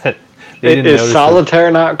 that they didn't notice. Is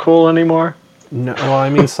Solitaire not cool anymore? No, well, I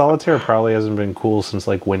mean, Solitaire probably hasn't been cool since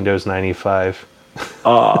like Windows 95.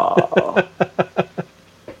 Oh.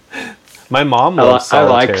 My mom loves Solitaire.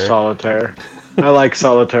 I like Solitaire. I like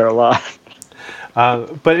Solitaire a lot.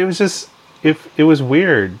 But it was just, it was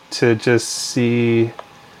weird to just see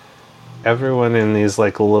everyone in these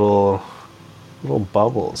like little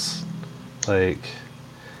bubbles. Like,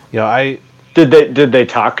 I Did they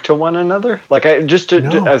talk to one another? Like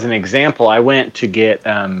No. as an example, I went to get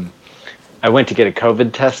a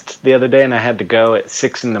COVID test the other day, and I had to go at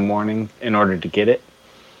 6 a.m. in order to get it.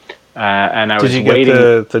 And I Did was you get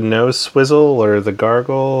waiting. the nose swizzle or the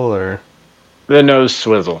gargle or The nose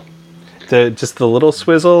swizzle, just the little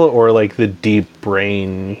swizzle or like the deep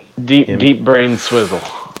brain? deep brain swizzle.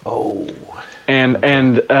 Oh,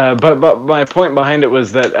 But my point behind it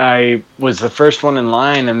was that I was the first one in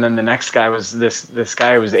line, and then the next guy was this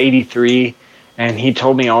guy was 83, and he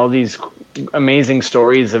told me all these amazing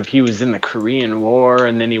stories of he was in the Korean War,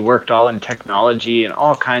 and then he worked all in technology and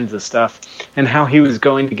all kinds of stuff, and how he was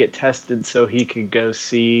going to get tested so he could go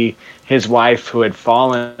see his wife who had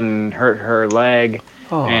fallen and hurt her leg.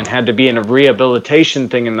 Oh. And had to be in a rehabilitation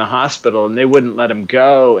thing in the hospital, and they wouldn't let him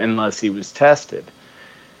go unless he was tested.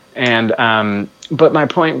 And but my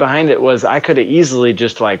point behind it was I could have easily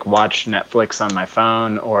just like watched Netflix on my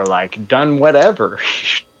phone or like done whatever,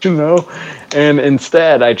 you know. And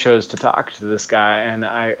instead, I chose to talk to this guy, and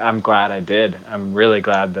I'm glad I did. I'm really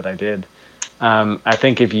glad that I did. I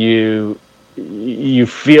think if you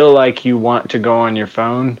feel like you want to go on your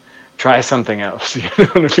phone, try something else. You know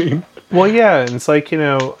what I mean? well, yeah. And it's like,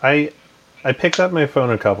 I picked up my phone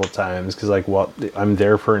a couple times because, like, well, I'm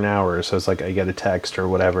there for an hour, so it's like I get a text or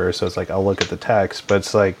whatever, so it's like I'll look at the text, but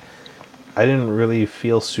it's like I didn't really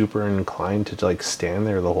feel super inclined to like stand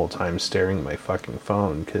there the whole time staring at my fucking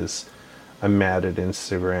phone because I'm mad at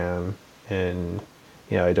Instagram and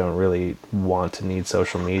I don't really want to need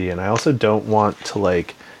social media, and I also don't want to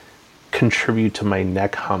like contribute to my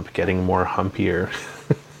neck hump getting more humpier.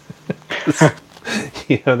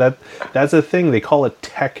 That's a thing they call it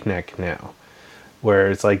tech neck now,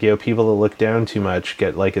 where it's like people that look down too much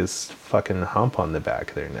get like this fucking hump on the back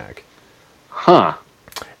of their neck. Huh.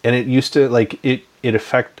 And it used to like it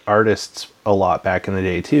affect artists a lot back in the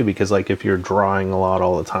day too, because like if you're drawing a lot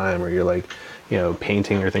all the time or you're like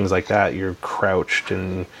painting or things like that, you're crouched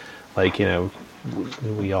and like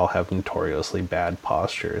we all have notoriously bad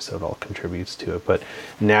posture, so it all contributes to it. But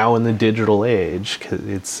now in the digital age, 'cause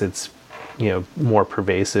it's more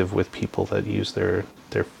pervasive with people that use their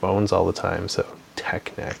phones all the time. So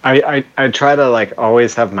tech neck. I try to like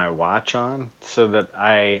always have my watch on so that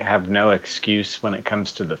I have no excuse when it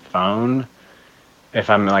comes to the phone. If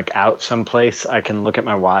I'm like out someplace, I can look at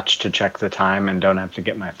my watch to check the time and don't have to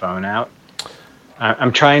get my phone out.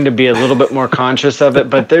 I'm trying to be a little bit more conscious of it,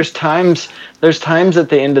 but there's times at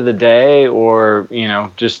the end of the day or,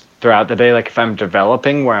 just throughout the day, like if I'm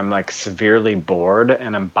developing where I'm like severely bored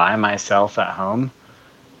and I'm by myself at home.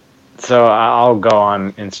 So I'll go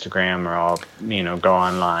on Instagram or I'll, go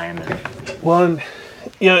online. Well,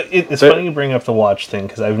 it's funny you bring up the watch thing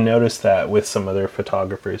because I've noticed that with some other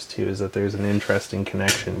photographers too, is that there's an interesting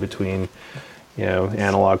connection between,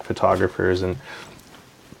 analog photographers and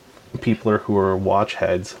people who are watch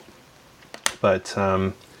heads. But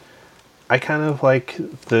I kind of like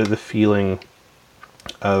the feeling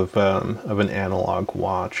of an analog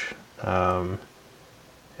watch.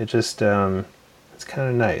 It just it's kind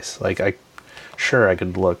of nice. Like I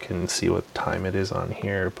could look and see what time it is on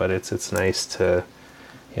here, but it's nice to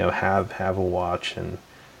have a watch. And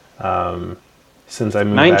since I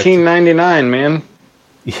moved 1999, man.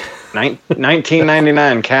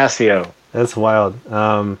 1999 Casio. That's wild.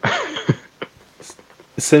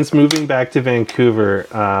 Since moving back to Vancouver,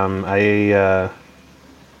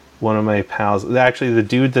 one of my pals, actually the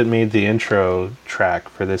dude that made the intro track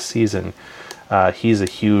for this season, he's a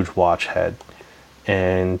huge watch head,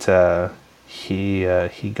 and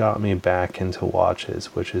he got me back into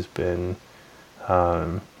watches, which has been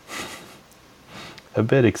a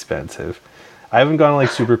bit expensive. I haven't gone like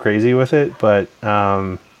super crazy with it, but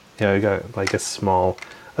I got like a small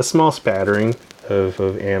spattering of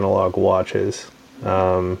analog watches.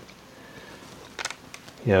 One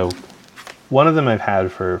of them I've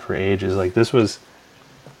had for ages. Like this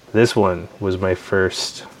one was my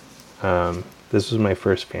first. This was my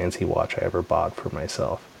first fancy watch I ever bought for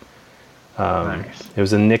myself. Nice. It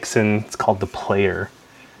was a Nixon. It's called the Player,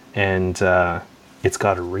 and it's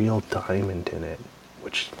got a real diamond in it,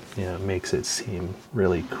 which makes it seem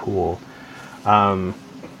really cool.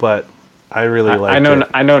 But I really like it.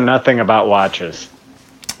 I know nothing about watches.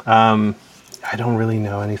 I don't really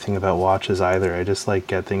know anything about watches either. I just like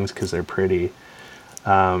get things because they're pretty.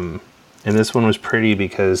 And this one was pretty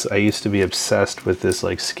because I used to be obsessed with this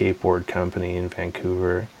like skateboard company in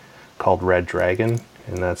Vancouver called Red Dragon,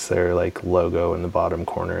 and that's their like logo in the bottom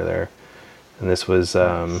corner there. And this was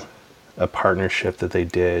a partnership that they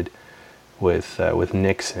did with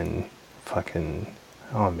Nixon.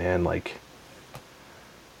 Like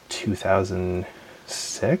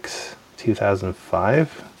 2006,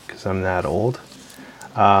 2005, because I'm that old.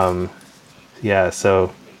 Yeah,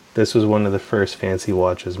 so this was one of the first fancy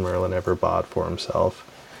watches Merlin ever bought for himself.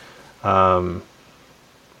 And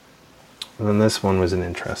then this one was an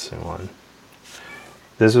interesting one.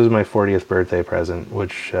 This was my 40th birthday present,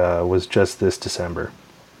 which was just this December.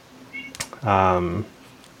 And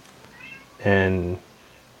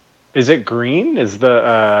is it green? Is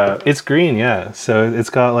the it's green, yeah. So it's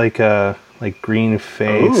got like a green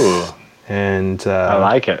face. Ooh. And I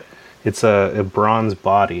like it. It's a bronze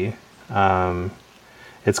body.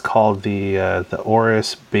 It's called the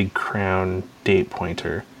Oris Big Crown Date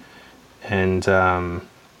Pointer, and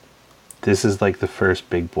this is like the first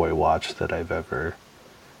big boy watch that I've ever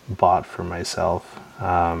bought for myself.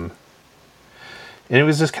 And it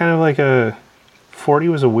was just kind of like 40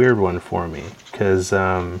 was a weird one for me, because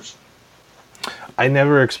I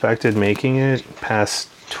never expected making it past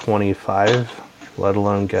 25, let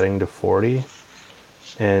alone getting to 40.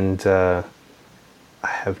 And I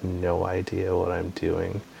have no idea what I'm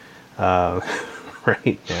doing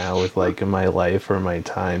right now with like my life or my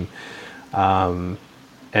time. And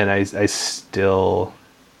I still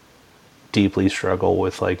deeply struggle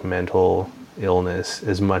with like mental illness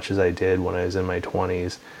as much as I did when I was in my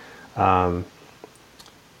 20s.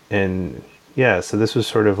 And yeah, so this was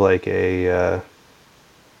sort of like a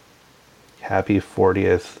happy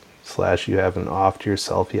 40th / you haven't offed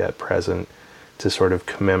yourself yet present to sort of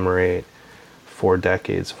commemorate 4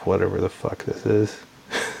 decades of whatever the fuck this is.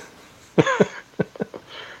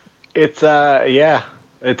 It's yeah,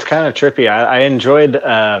 it's kind of trippy. I enjoyed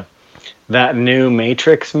that new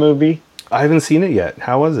Matrix movie. I haven't seen it yet.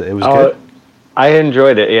 How was it? It was good? I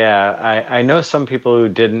enjoyed it, yeah. I know some people who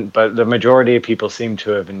didn't, but the majority of people seem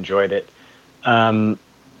to have enjoyed it. And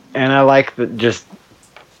I like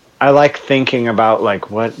I like thinking about like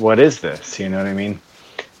what is this? You know what I mean?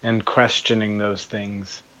 And questioning those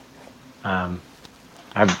things. I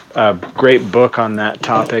have a great book on that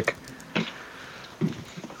topic.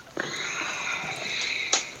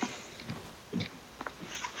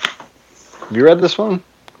 Have you read this one?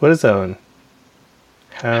 What is that one?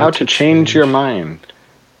 How to change your mind.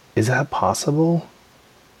 Is that possible?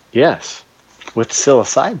 Yes, with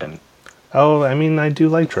psilocybin. Oh, I mean, I do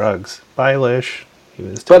like drugs. Baelish. He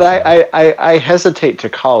was. But I hesitate to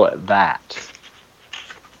call it that.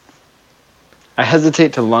 I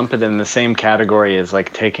hesitate to lump it in the same category as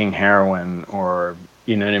like taking heroin or,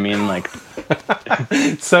 you know what I mean? Like.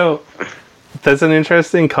 So, that's an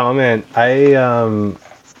interesting comment. I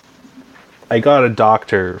got a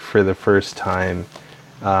doctor for the first time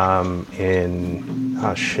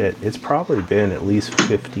it's probably been at least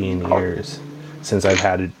 15 years since I've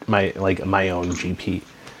had my own GP.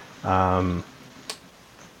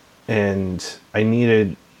 And I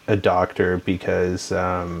needed a doctor because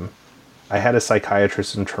I had a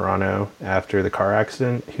psychiatrist in Toronto after the car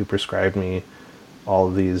accident who prescribed me all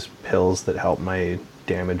of these pills that help my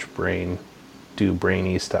damaged brain do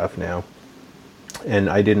brainy stuff now. And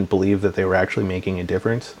I didn't believe that they were actually making a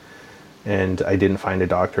difference. And I didn't find a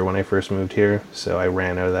doctor when I first moved here, so I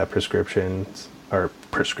ran out of that prescriptions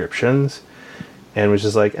and was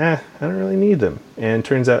just like, I don't really need them. And it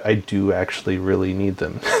turns out I do actually really need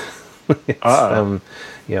them.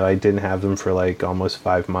 I didn't have them for like almost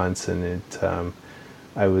 5 months, and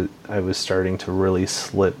I was starting to really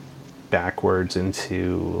slip backwards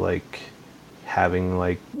into like having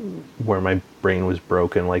like where my brain was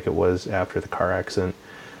broken like it was after the car accident.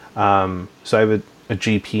 So I have a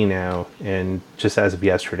GP now, and just as of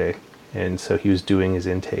yesterday, and so he was doing his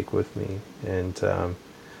intake with me, and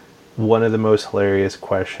one of the most hilarious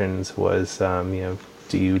questions was,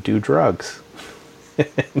 do you do drugs?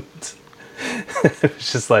 And it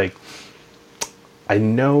was just like, I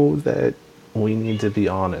know that we need to be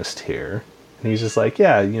honest here. And he's just like,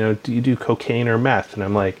 yeah, do you do cocaine or meth? And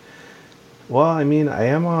I'm like, well, I mean, I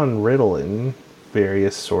am on Ritalin,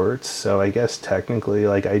 various sorts, so I guess technically,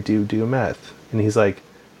 like, I do meth. And he's like,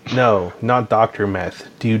 no, not Dr. Meth.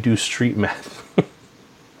 Do you do street meth?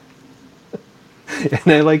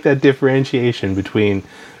 And I like that differentiation between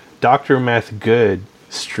Dr. Meth good,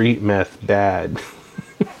 street meth bad.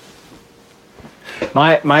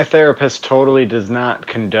 My therapist totally does not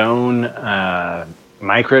condone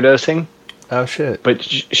microdosing. Oh, shit. But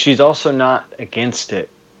she's also not against it.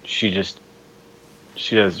 She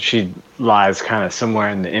lies kind of somewhere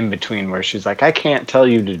in the in-between where she's like, I can't tell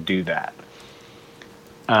you to do that.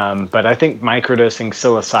 But I think microdosing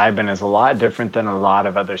psilocybin is a lot different than a lot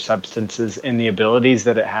of other substances in the abilities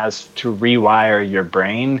that it has to rewire your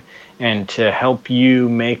brain and to help you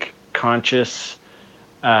make conscious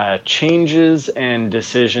changes and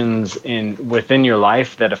decisions within your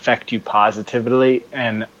life that affect you positively,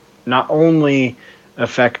 and not only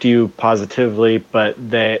affect you positively, but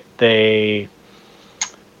they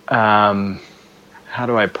how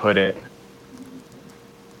do I put it?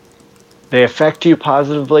 They affect you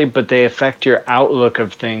positively, but they affect your outlook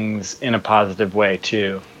of things in a positive way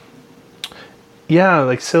too. Yeah,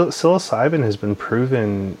 like psilocybin has been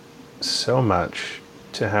proven so much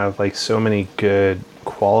to have like so many good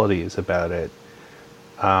qualities about it.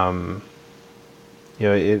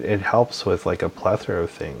 It helps with like a plethora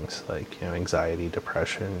of things, like anxiety,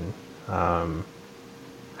 depression, and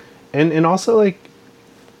also like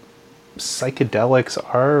psychedelics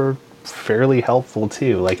are fairly helpful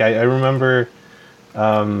too. Like I remember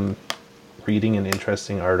reading an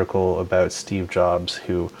interesting article about Steve Jobs,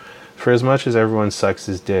 who, for as much as everyone sucks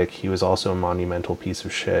his dick, he was also a monumental piece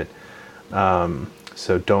of shit.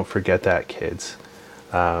 So don't forget that, kids.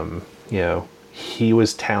 He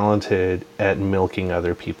was talented at milking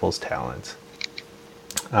other people's talents.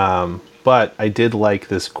 But I did like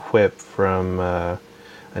this quip from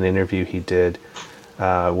an interview he did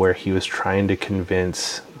where he was trying to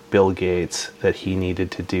convince Bill Gates that he needed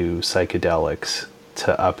to do psychedelics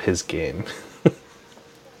to up his game.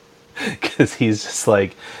 Because he's just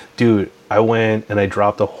like, dude, I went and I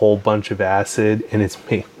dropped a whole bunch of acid and it's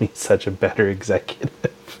made me such a better executive.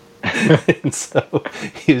 And so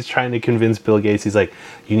he was trying to convince Bill Gates, he's like,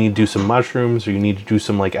 you need to do some mushrooms, or you need to do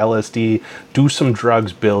some like LSD, do some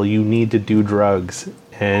drugs, Bill, you need to do drugs.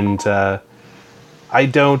 And I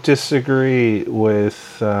don't disagree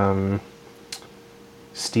with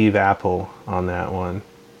Steve Apple on that one.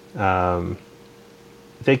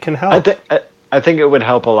 They can help. I think it would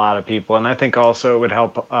help a lot of people, and I think also it would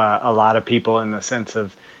help a lot of people in the sense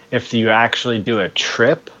of if you actually do a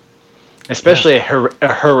trip, especially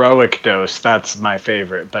a heroic dose. That's my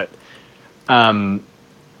favorite, but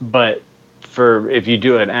for if you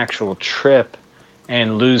do an actual trip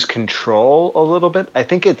and lose control a little bit, I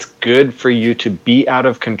think it's good for you to be out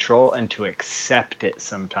of control and to accept it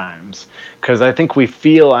sometimes. Because I think we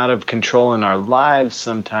feel out of control in our lives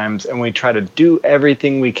sometimes, and we try to do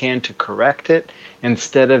everything we can to correct it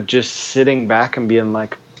instead of just sitting back and being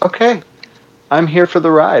like, okay, I'm here for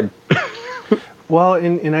the ride. Well,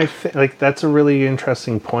 and I like that's a really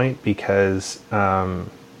interesting point, because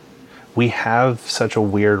we have such a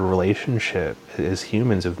weird relationship as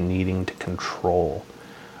humans of needing to control.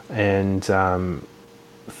 And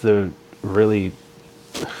the really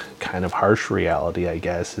kind of harsh reality, I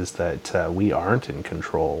guess, is that we aren't in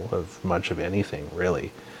control of much of anything,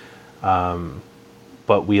 really.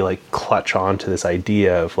 But we like clutch on to this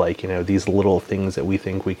idea of like, these little things that we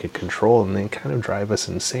think we could control, and they kind of drive us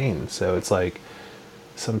insane. So it's like,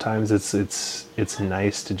 sometimes it's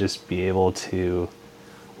nice to just be able to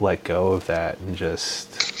let go of that and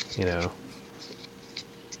just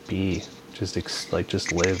be just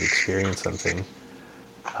live, experience something.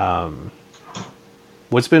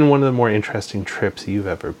 What's been one of the more interesting trips you've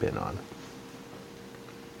ever been on?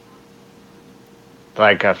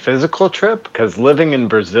 Like a physical trip? Because living in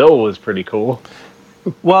Brazil was pretty cool.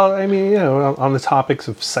 Well, I mean, on the topics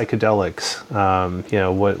of psychedelics,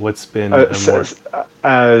 what's been a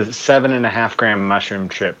 7.5 gram mushroom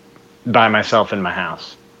trip by myself in my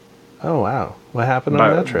house. Oh wow! What happened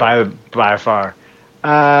on that trip? By far,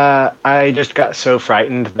 I just got so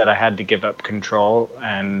frightened that I had to give up control,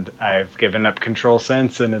 and I've given up control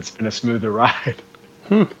since, and it's been a smoother ride.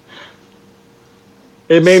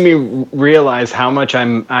 It made me realize how much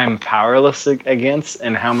I'm powerless against,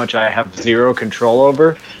 and how much I have zero control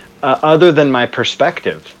over, other than my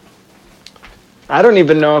perspective. I don't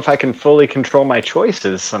even know if I can fully control my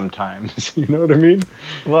choices sometimes. You know what I mean?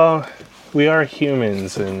 Well, we are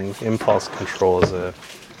humans, and impulse control is a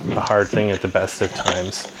hard thing at the best of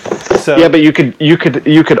times. So yeah, but you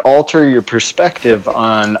could alter your perspective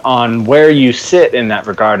on where you sit in that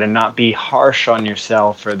regard, and not be harsh on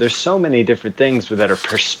yourself. Or there's so many different things that are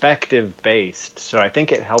perspective based. So I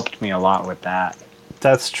think it helped me a lot with that.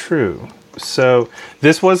 That's true. So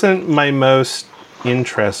this wasn't my most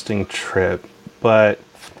interesting trip, but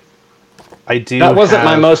That wasn't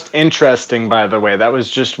my most interesting, by the way. That was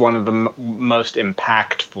just one of the most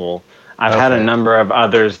impactful. I've had a number of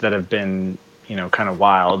others that have been, kind of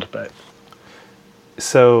wild, but.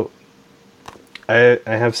 So, I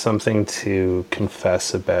have something to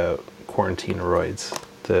confess about Quarantineroids,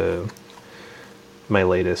 my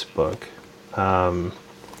latest book.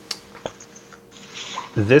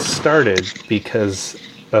 This started because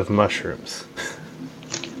of mushrooms.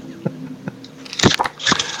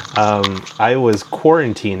 I was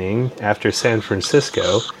quarantining after San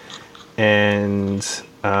Francisco, and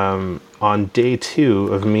on day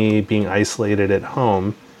 2 of me being isolated at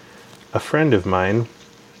home, a friend of mine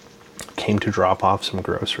came to drop off some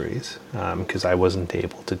groceries because I wasn't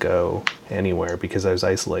able to go anywhere because I was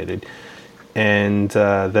isolated. And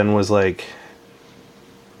then was like,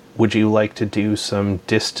 would you like to do some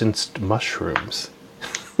distanced mushrooms?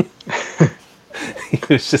 He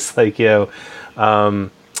was just like,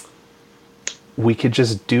 we could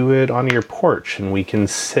just do it on your porch and we can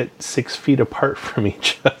sit 6 feet apart from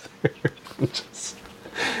each other and just,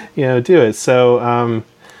 do it. So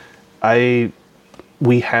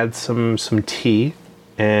we had some tea,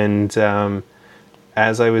 and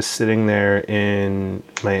as I was sitting there in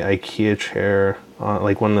my IKEA chair,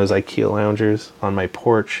 like one of those IKEA loungers on my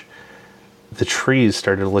porch, the trees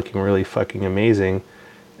started looking really fucking amazing.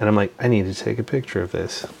 And I'm like, I need to take a picture of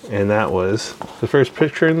this. And that was the first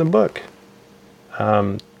picture in the book.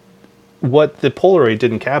 What the Polaroid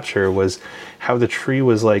didn't capture was how the tree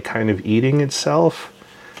was like kind of eating itself.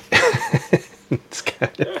 It's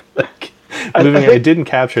kind of like moving. I didn't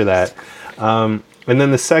capture that. And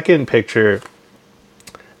then the second picture,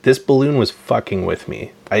 this balloon was fucking with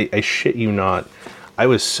me. I shit you not. I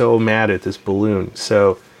was so mad at this balloon.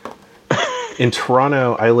 So in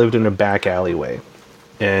Toronto, I lived in a back alleyway.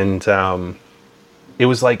 And it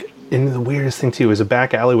was like, and the weirdest thing too, it was a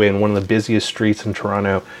back alleyway in one of the busiest streets in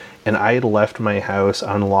Toronto. And I had left my house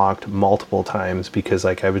unlocked multiple times because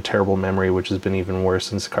like I have a terrible memory, which has been even worse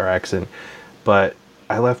since the car accident. But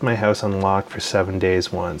I left my house unlocked for 7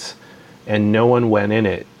 days once, and no one went in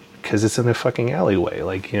it because it's in a fucking alleyway.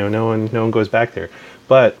 Like, no one goes back there.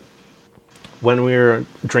 But when we were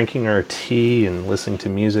drinking our tea and listening to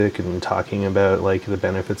music and talking about like the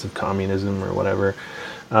benefits of communism or whatever,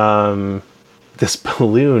 this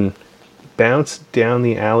balloon bounced down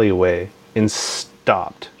the alleyway and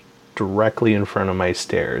stopped directly in front of my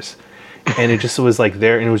stairs. And it just was like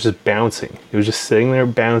there, and it was just bouncing. It was just sitting there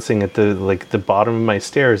bouncing at the bottom of my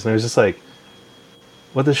stairs. And I was just like,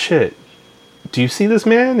 what the shit? Do you see this,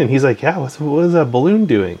 man? And he's like, yeah, what is that balloon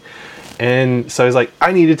doing? And so I was like,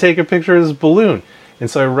 I need to take a picture of this balloon. And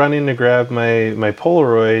so I run in to grab my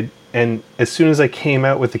Polaroid. And as soon as I came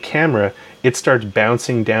out with the camera, it starts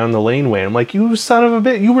bouncing down the laneway. I'm like, you son of a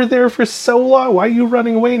bitch, you were there for so long. Why are you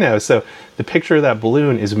running away now? So the picture of that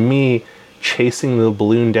balloon is me chasing the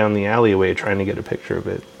balloon down the alleyway, trying to get a picture of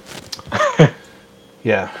it.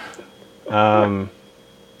 Yeah. The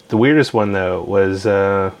weirdest one, though, was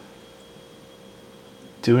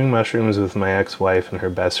doing mushrooms with my ex-wife and her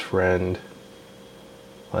best friend.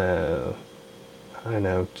 I don't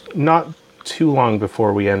know, not too long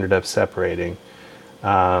before we ended up separating.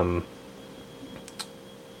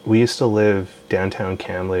 We used to live downtown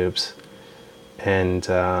Kamloops, and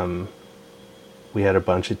we had a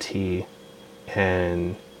bunch of tea,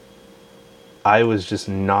 and I was just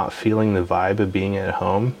not feeling the vibe of being at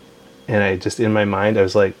home. And I just, in my mind, I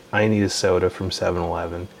was like, I need a soda from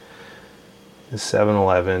 7-Eleven. The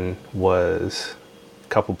 7-Eleven was a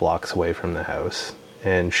couple blocks away from the house.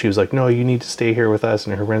 And she was like, no, you need to stay here with us.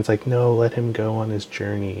 And her friend's like, no, let him go on his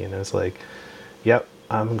journey. And I was like, yep,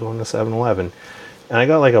 I'm going to 7-Eleven. And I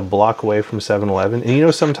got like a block away from 7-Eleven.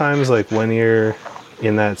 And sometimes like when you're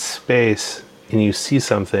in that space and you see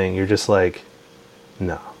something, you're just like,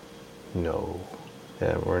 no,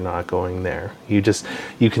 yeah, we're not going there. You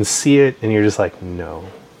can see it and you're just like, no.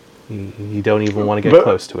 You don't even want to get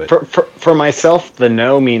close to it. For myself, the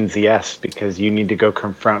no means yes, because you need to go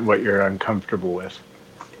confront what you're uncomfortable with.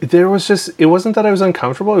 It wasn't that I was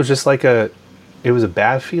uncomfortable. It was just like it was a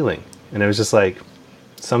bad feeling. And it was just like,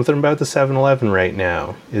 something about the 7-Eleven right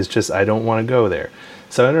now is just, I don't want to go there.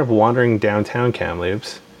 So I ended up wandering downtown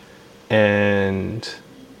Kamloops, and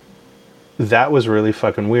that was really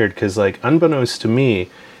fucking weird because, like, unbeknownst to me,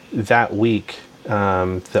 that week,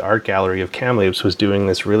 the art gallery of Kamloops was doing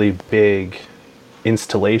this really big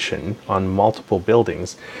installation on multiple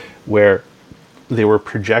buildings where they were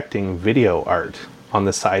projecting video art on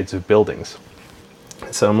the sides of buildings.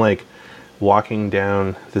 So I'm like walking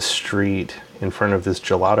down the street in front of this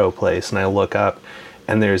gelato place, and I look up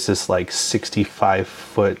and there's this like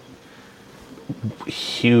 65-foot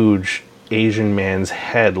huge Asian man's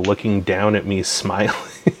head looking down at me smiling.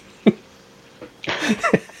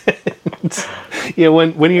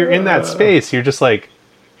 When you're in that space, you're just like,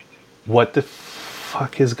 what the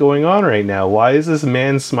fuck is going on right now? Why is this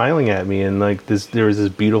man smiling at me? And like there was this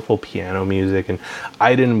beautiful piano music, and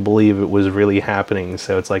I didn't believe it was really happening.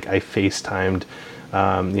 So it's like I FaceTimed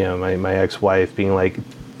my ex-wife being like,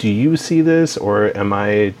 do you see this, or am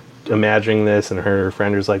I imagining this? And her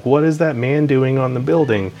friend was like, what is that man doing on the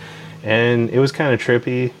building? And it was kind of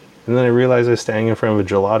trippy. And then I realized I was standing in front of a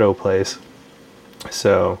gelato place,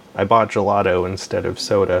 So I bought gelato instead of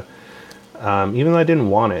soda, even though I didn't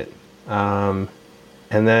want it. And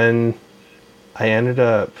then I ended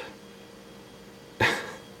up,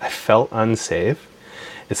 I felt unsafe.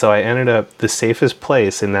 And so I ended up, the safest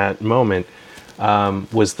place in that moment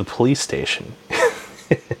was the police station.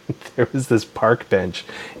 There was this park bench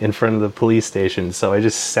in front of the police station. So I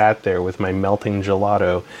just sat there with my melting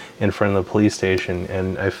gelato in front of the police station.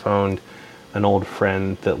 And I phoned an old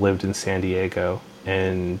friend that lived in San Diego.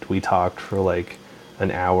 And we talked for like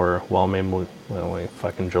an hour while my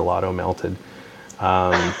fucking gelato melted.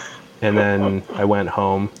 And then I went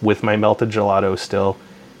home with my melted gelato still,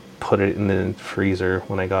 put it in the freezer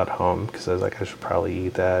when I got home because I was like, I should probably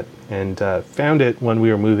eat that. And found it when we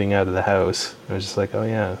were moving out of the house. I was just like, oh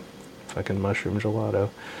yeah, fucking mushroom gelato.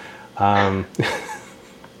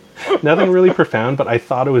 Nothing really profound, but I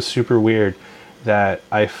thought it was super weird that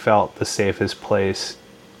I felt the safest place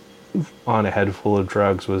on a head full of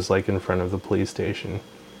drugs was like in front of the police station.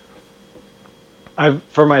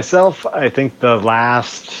 For myself, I think the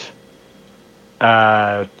last 2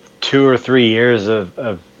 or 3 years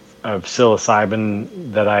of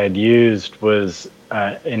psilocybin that I had used was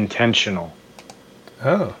intentional.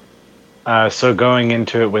 Oh. So going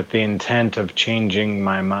into it with the intent of changing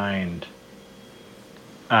my mind.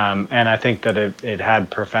 And I think that it had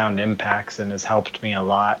profound impacts and has helped me a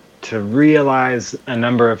lot to realize a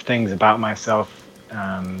number of things about myself.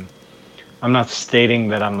 I'm not stating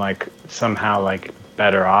that I'm like somehow like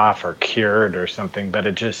better off or cured or something, but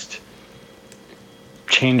it just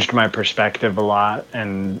changed my perspective a lot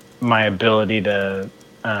and my ability to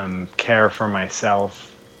care for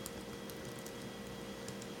myself.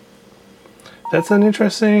 That's an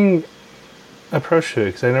interesting approach to it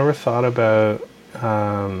because I never thought about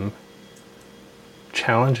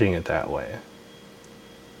challenging it that way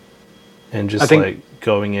and just like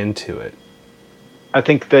going into it. I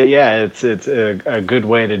think that, yeah, it's a good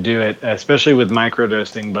way to do it, especially with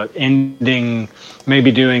microdosing, but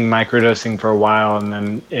maybe doing microdosing for a while, and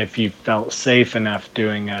then if you felt safe enough,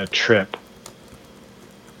 doing a trip.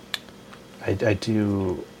 I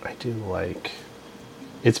do like,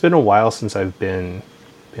 it's been a while since I've been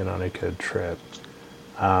on a good trip.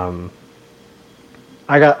 I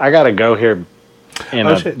gotta go here in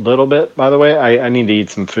a little bit, by the way. I need to eat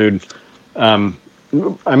some food.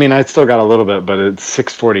 I mean, I still got a little bit, but it's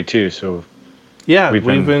 6:42, so yeah, we've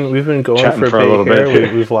been going for a little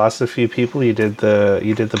bit. We've lost a few people. You did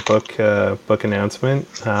the book announcement.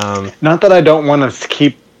 Not that I don't want to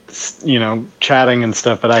keep chatting and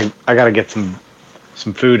stuff, but I got to get some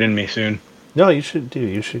food in me soon. No, you should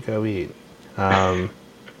go eat. I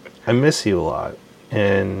miss you a lot,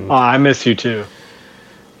 and I miss you too.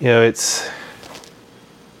 It's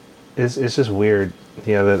just weird.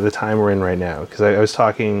 The time we're in right now, because I was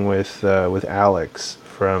talking with Alex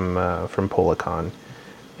from Polacon,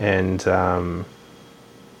 and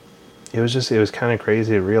it was kind of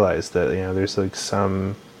crazy to realize that there's like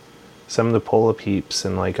some of the Pola peeps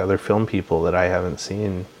and like other film people that I haven't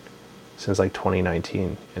seen since like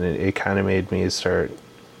 2019, and it kind of made me start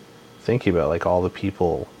thinking about like all the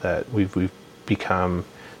people that we've become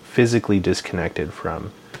physically disconnected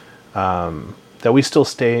from. That we still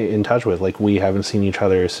stay in touch with. Like, we haven't seen each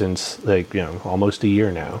other since like almost a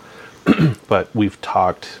year now, but we've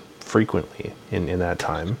talked frequently in that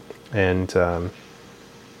time. And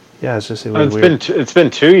yeah, it's just weird. It's been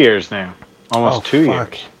 2 years now, almost 2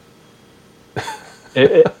 years.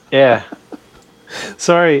 Yeah.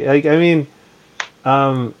 Sorry, like I mean,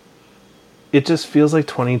 it just feels like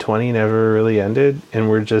 2020 never really ended, and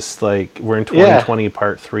we're in 2020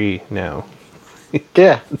 part 3 now.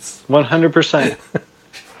 Yeah, it's 100%.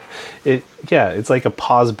 It's like a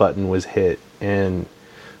pause button was hit, and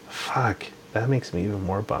fuck, that makes me even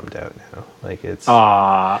more bummed out now. Like it's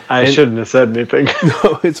I shouldn't have said anything.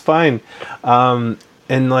 No, it's fine.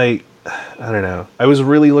 And like I don't know. I was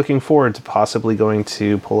really looking forward to possibly going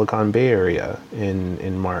to Polacon Bay Area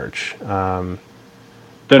in March. They're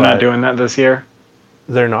not doing that this year?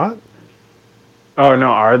 They're not? Oh no,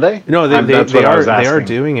 are they? No, they are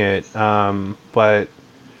doing it, but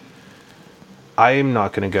I am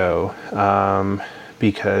not going to go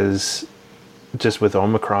because just with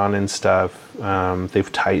Omicron and stuff,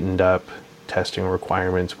 they've tightened up testing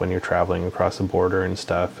requirements when you're traveling across the border and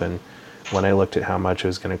stuff. And when I looked at how much it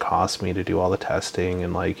was going to cost me to do all the testing,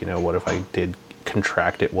 and like what if I did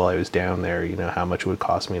contract it while I was down there? How much it would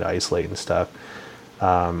cost me to isolate and stuff.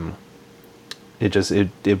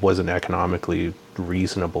 It wasn't economically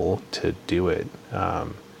reasonable to do it.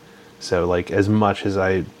 So like as much as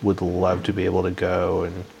I would love to be able to go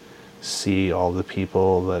and see all the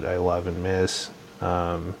people that I love and miss,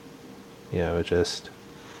 it just,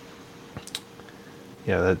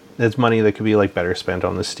 that's money that could be like better spent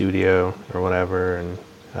on the studio or whatever. And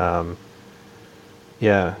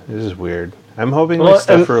this is weird. I'm hoping like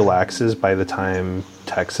stuff relaxes by the time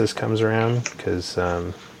Texas comes around, because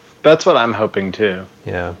that's what I'm hoping too.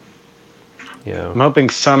 Yeah. I'm hoping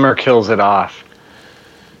summer kills it off.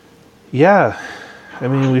 Yeah. I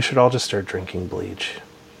mean, we should all just start drinking bleach.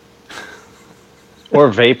 Or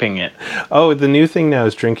vaping it. Oh, the new thing now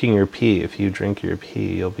is drinking your pee. If you drink your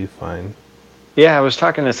pee, you'll be fine. Yeah, I was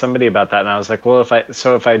talking to somebody about that, and I was like, well,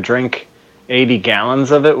 if I drink 80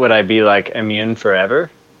 gallons of it, would I be like immune forever?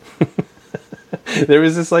 There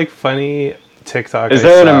was this like funny TikTok. Is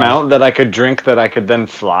there an amount that I could drink that I could then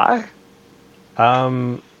fly?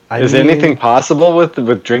 Is anything possible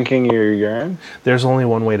with drinking your urine? There's only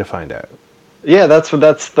one way to find out. Yeah, that's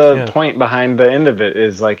the point behind the end of it,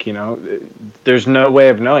 is like, there's no way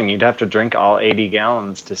of knowing. You'd have to drink all 80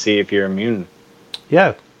 gallons to see if you're immune.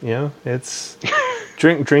 Yeah, it's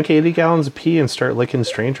drink 80 gallons of pee and start licking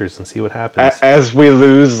strangers and see what happens. As we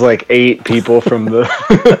lose like 8 people from the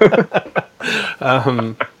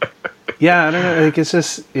yeah, I don't know, like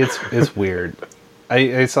it's weird.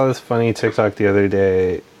 I saw this funny TikTok the other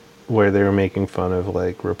day where they were making fun of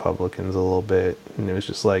like Republicans a little bit, and it was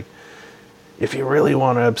just like, if you really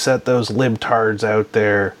want to upset those libtards out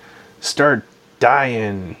there, start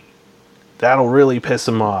dying. That'll really piss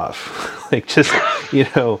them off. Like, just,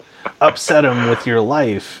 upset them with your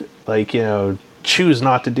life. Like, choose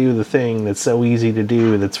not to do the thing that's so easy to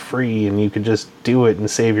do, that's free, and you can just do it and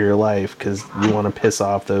save your life because you want to piss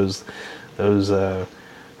off those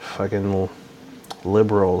fucking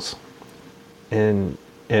liberals. And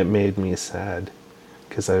it made me sad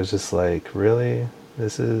because I was just like, really?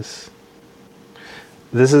 This is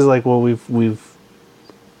like what we've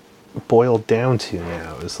boiled down to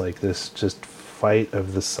now, is like this just fight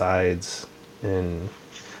of the sides, and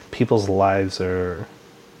people's lives are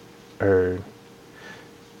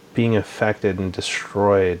being affected and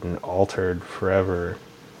destroyed and altered forever.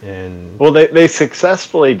 And well, they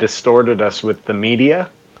successfully distorted us with the media,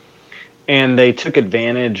 and they took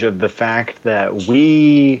advantage of the fact that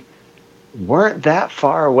we weren't that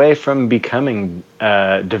far away from becoming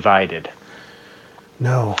divided.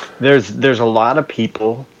 No. There's a lot of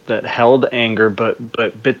people that held anger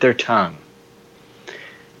but bit their tongue.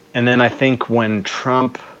 And then I think when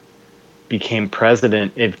Trump became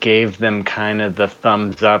president, it gave them kind of the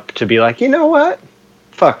thumbs up to be like, you know what?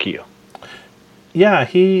 Fuck you. Yeah,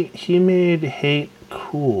 he made hate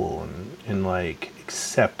cool and like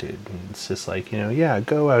accepted. And it's just like,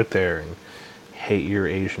 go out there and hate your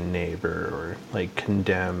Asian neighbor, or like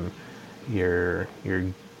condemn your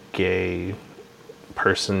gay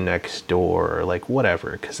person next door, or like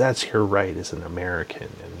whatever, because that's your right as an American,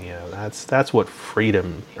 and that's what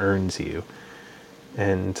freedom earns you.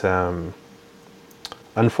 And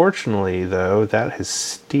unfortunately, though, that has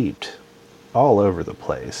steeped all over the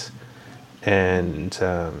place, and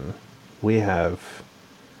we have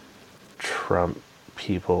Trump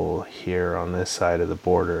people here on this side of the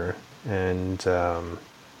border, and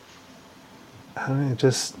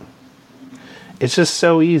it's just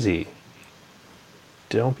so easy.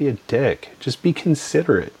 Don't be a dick. Just be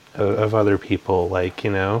considerate of other people,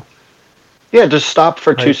 Yeah, just stop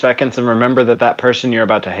for 2 seconds and remember that person you're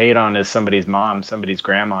about to hate on is somebody's mom, somebody's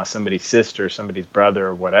grandma, somebody's sister, somebody's brother,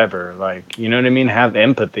 or whatever. Like, you know what I mean? Have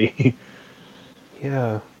empathy.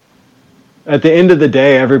 Yeah. At the end of the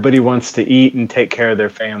day, everybody wants to eat and take care of their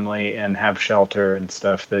family and have shelter and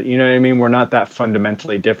stuff. That, you know what I mean? We're not that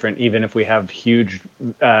fundamentally different, even if we have huge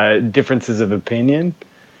differences of opinion.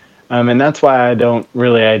 And that's why I don't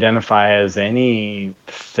really identify as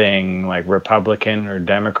anything like Republican or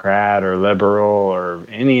Democrat or liberal or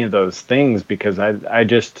any of those things, because I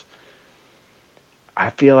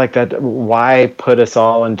feel like that, why put us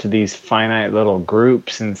all into these finite little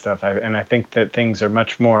groups and stuff? And I think that things are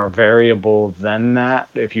much more variable than that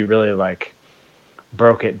if you really like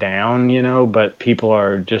broke it down, but people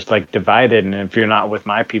are just like divided. And if you're not with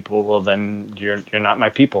my people, well, then you're not my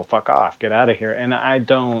people. Fuck off. Get out of here. And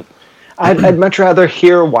I'd much rather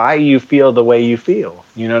hear why you feel the way you feel.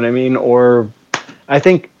 You know what I mean? Or I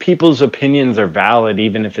think people's opinions are valid,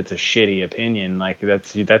 even if it's a shitty opinion. Like,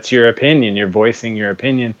 that's your opinion. You're voicing your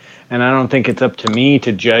opinion. And I don't think it's up to me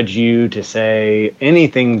to judge you, to say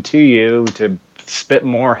anything to you, to spit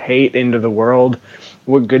more hate into the world.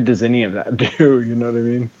 What good does any of that do? You know what I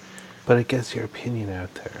mean? But it gets your opinion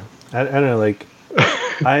out there. I don't know, like,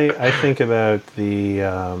 I think about the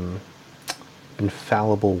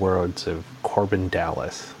infallible words of Corbin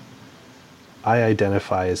Dallas. I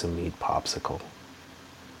identify as a meat popsicle.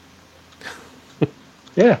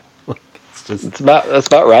 Yeah. It's just That's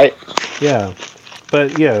about right. yeah.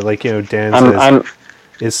 But yeah, like, Dan I'm, says, I'm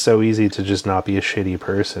it's so easy to just not be a shitty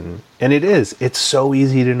person. And it is. It's so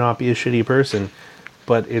easy to not be a shitty person.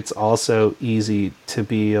 But it's also easy to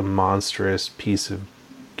be a monstrous piece of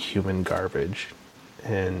human garbage.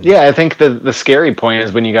 And Yeah, I think the scary point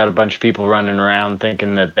is when you got a bunch of people running around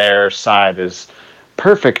thinking that their side is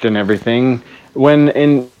perfect and everything, when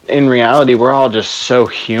in reality we're all just so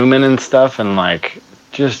human and stuff, and like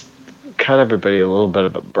just cut everybody a little bit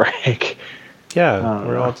of a break. yeah,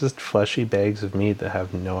 we're all just fleshy bags of meat that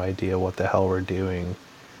have no idea what the hell we're doing.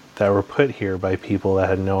 That were put here by people that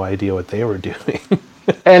had no idea what they were doing.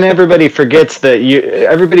 And everybody forgets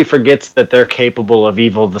that they're capable of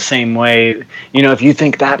evil the same way. If you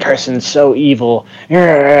think that person's so evil,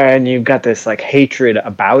 and you've got this like hatred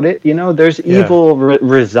about it, there's Yeah. evil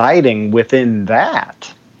residing within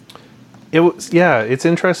that. It's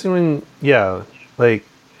interesting when, like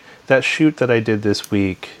that shoot that I did this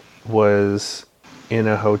week was in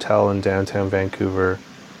a hotel in downtown Vancouver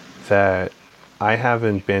that I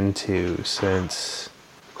haven't been to since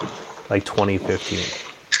like 2015.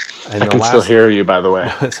 And I can still hear you, by the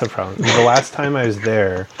way. That's no problem. The last time I was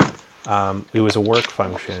there, it was a work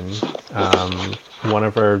function. One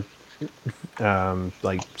of our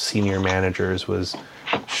like senior managers was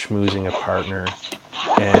schmoozing a partner,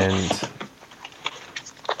 and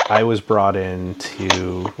I was brought in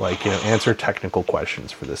to answer technical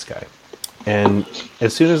questions for this guy. And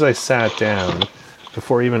as soon as I sat down,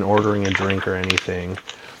 before even ordering a drink or anything,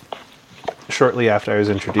 shortly after I was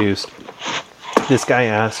introduced, this guy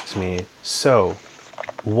asks me, "So,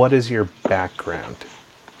 what is your background?"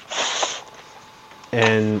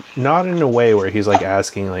 And not in a way where he's like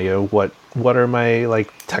asking what are my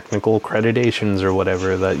technical accreditations or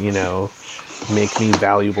whatever that make me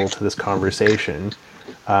valuable to this conversation.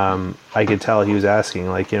 I could tell he was asking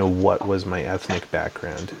what was my ethnic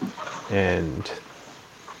background, and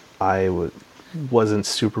I wasn't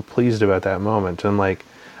super pleased about that moment. I'm like,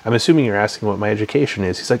 I'm assuming you're asking what my education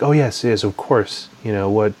is. He's like, oh yes, of course.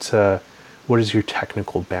 What is your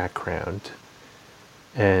technical background?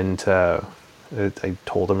 And I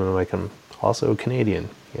told him, I'm also Canadian,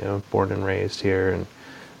 born and raised here, and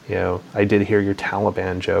I did hear your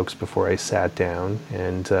Taliban jokes before I sat down,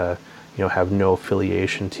 and have no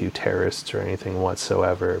affiliation to terrorists or anything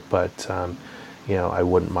whatsoever, but I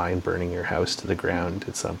wouldn't mind burning your house to the ground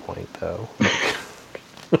at some point, though.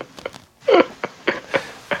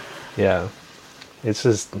 Yeah, it's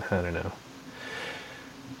just, I don't know.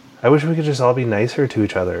 I wish we could just all be nicer to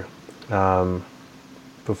each other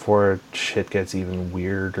before shit gets even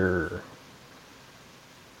weirder.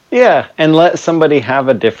 Yeah, and let somebody have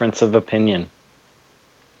a difference of opinion.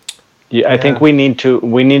 I think we need to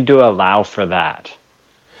allow for that.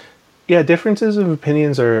 Yeah, differences of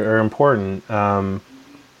opinions are important,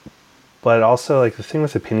 but also the thing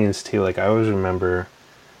with opinions too. I always remember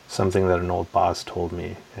something that an old boss told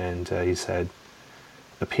me, and he said,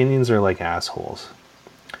 "Opinions are like assholes.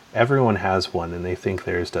 Everyone has one, and they think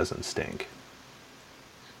theirs doesn't stink."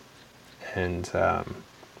 And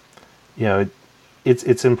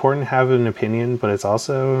it's important to have an opinion, but it's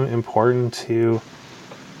also important to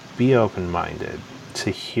be open-minded,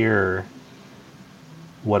 to hear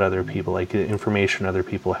what other people the information other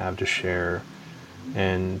people have to share,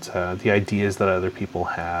 and the ideas that other people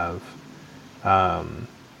have.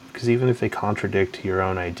 Because even if they contradict your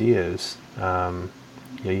own ideas,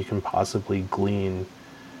 you can possibly glean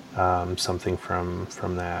something from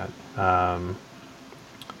that.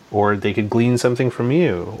 Or they could glean something from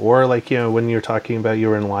you. Or when you're talking about you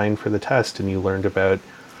were in line for the test and you learned about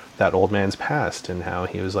that old man's past and how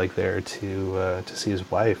he was there to see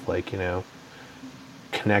his wife,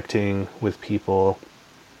 connecting with people,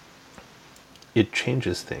 it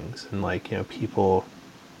changes things. And people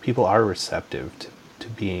are receptive to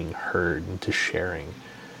being heard and to sharing.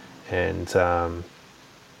 And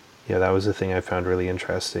that was the thing I found really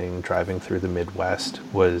interesting driving through the Midwest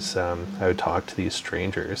was I would talk to these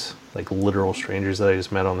strangers, literal strangers that I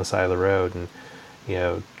just met on the side of the road, and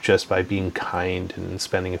just by being kind and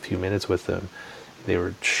spending a few minutes with them, they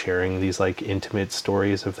were sharing these intimate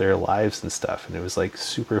stories of their lives and stuff, and it was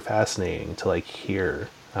super fascinating to hear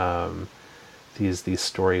these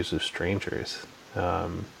stories of strangers,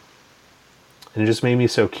 and it just made me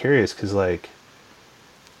so curious because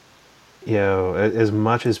as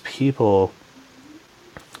much as people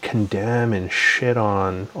condemn and shit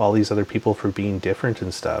on all these other people for being different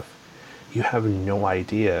and stuff, you have no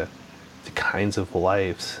idea the kinds of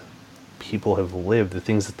lives people have lived, the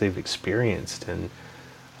things that they've experienced. And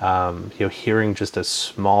Hearing just a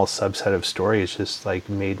small subset of stories just like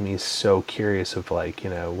made me so curious of like,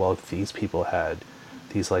 well, if these people had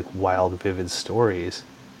these like wild, vivid stories,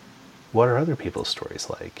 what are other people's stories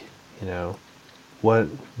like?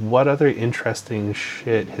 What other interesting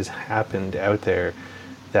shit has happened out there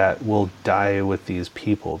that will die with these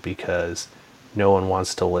people because no one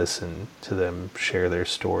wants to listen to them share their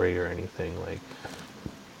story or anything like.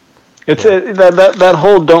 It's that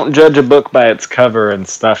whole don't judge a book by its cover and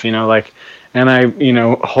stuff, like, and I,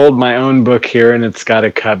 hold my own book here and it's got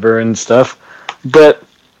a cover and stuff, but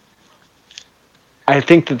I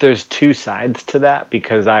think that there's two sides to that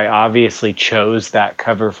because I obviously chose that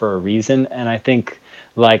cover for a reason, and I think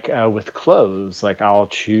like with clothes, like I'll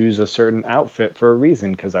choose a certain outfit for a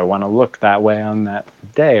reason because I want to look that way on that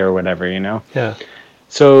day or whatever, Yeah.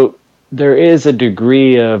 So there is a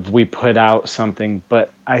degree of we put out something,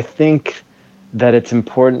 but I think that it's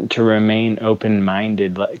important to remain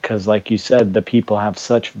open-minded because like you said, the people have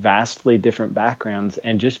such vastly different backgrounds,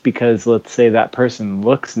 and just because let's say that person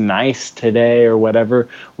looks nice today or whatever,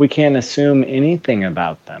 we can't assume anything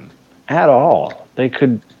about them at all. They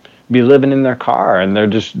could be living in their car and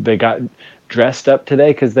they got dressed up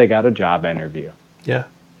today because they got a job interview. Yeah.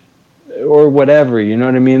 Or whatever, you know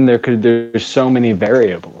what I mean? There's so many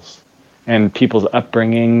variables. And people's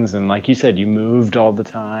upbringings, and like you said, you moved all the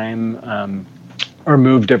time, or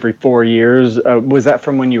moved every 4 years. Was that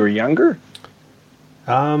from when you were younger?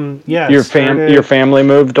 Yeah. Your family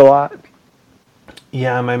moved a lot?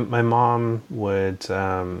 Yeah, my mom would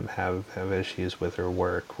have issues with her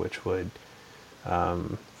work, which would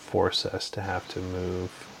force us to have to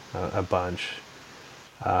move a bunch.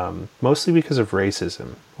 Mostly because of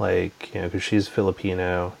racism, like, because she's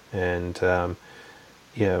Filipino and,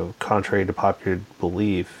 contrary to popular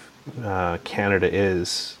belief, Canada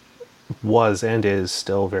was and is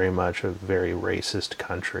still very much a very racist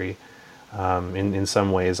country. In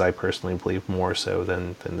some ways, I personally believe more so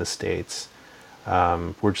than the States.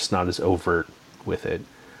 We're just not as overt with it.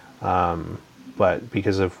 But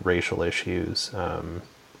because of racial issues,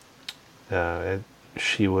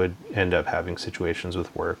 she would end up having situations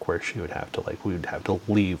with work where we would have to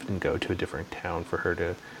leave and go to a different town for her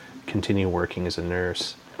to continue working as a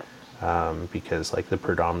nurse, because like the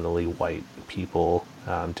predominantly white people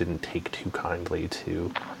didn't take too kindly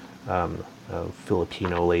to a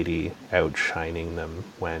Filipino lady outshining them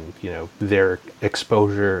when their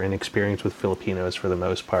exposure and experience with Filipinos for the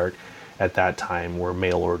most part at that time were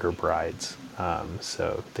mail order brides,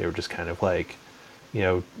 so they were just kind of like,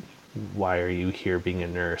 why are you here being a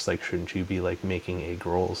nurse? Like, shouldn't you be like making egg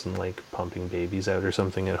rolls and like pumping babies out or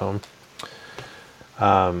something at home?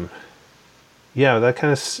 Yeah, that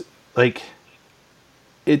kind of like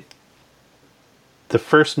it. The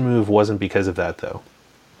first move wasn't because of that though.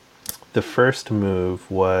 The first move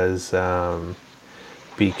was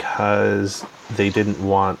because they didn't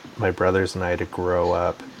want my brothers and I to grow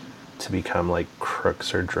up to become like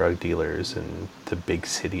crooks or drug dealers in the big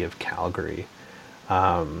city of Calgary.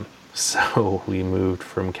 So we moved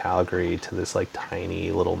from Calgary to this like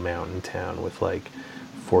tiny little mountain town with like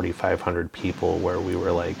 4,500 people, where we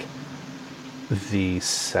were like the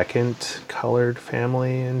second colored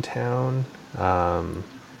family in town.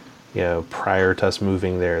 Prior to us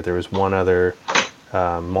moving there was one other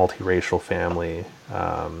multiracial family.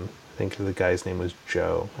 I think the guy's name was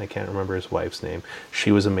Joe. I can't remember his wife's name. She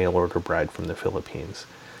was a mail order bride from the Philippines.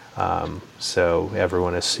 So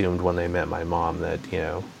everyone assumed when they met my mom that,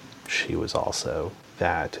 she was also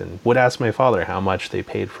that, and would ask my father how much they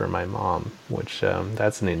paid for my mom, which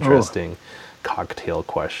that's an interesting cocktail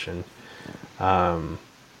question.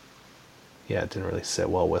 It didn't really sit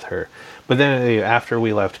well with her. But then after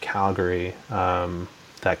we left Calgary,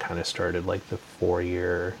 that kind of started like the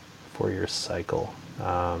four-year cycle.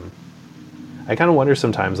 I kind of wonder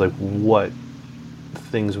sometimes like what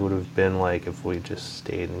things would have been like if we just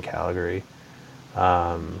stayed in Calgary.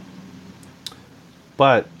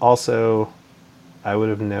 But also, I would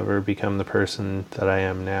have never become the person that I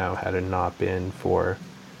am now had it not been for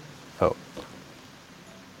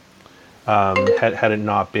had it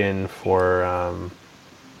not been for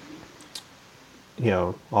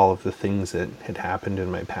all of the things that had happened in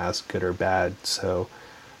my past, good or bad. So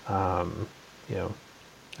I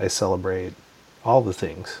celebrate all the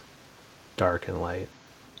things, dark and light.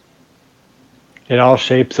 It all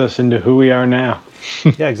shapes us into who we are now.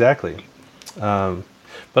 Yeah, exactly.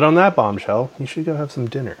 But on that bombshell, you should go have some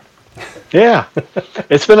dinner. Yeah.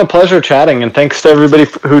 It's been a pleasure chatting, and thanks to everybody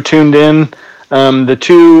who tuned in. The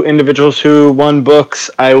two individuals who won books,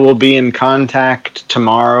 I will be in contact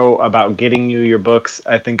tomorrow about getting you your books.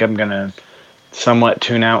 I think I'm going to somewhat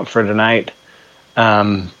tune out for tonight.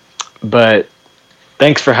 But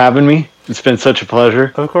thanks for having me. It's been such a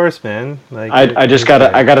pleasure. Of course, man. Like, I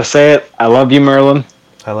gotta say it. I love you, Merlin.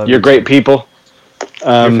 I love You're you great too. people.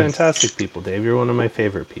 You're fantastic people, Dave. You're one of my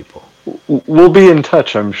favorite people. We'll be in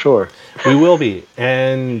touch, I'm sure. We will be.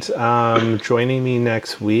 And joining me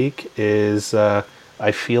next week is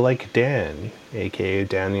I Feel Like Dan, aka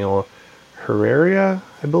Daniel Herrera,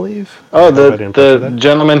 I believe. Oh, I hope I didn't butcher the that.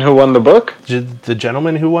 gentleman who won the book? The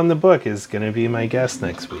gentleman who won the book is going to be my guest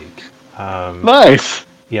next week. Nice.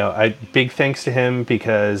 Big thanks to him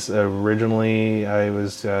because originally I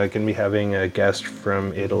was going to be having a guest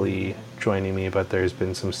from Italy joining me, but there's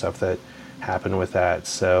been some stuff that happened with that.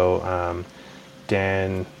 So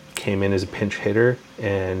Dan came in as a pinch hitter,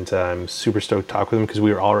 and I'm super stoked to talk with him because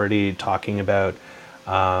we were already talking about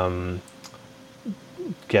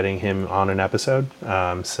getting him on an episode.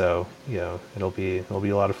 So it'll be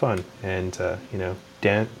a lot of fun. And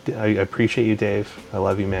Dan, I appreciate you, Dave. I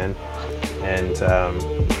love you, man. And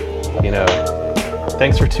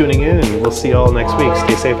thanks for tuning in, and we'll see you all next week.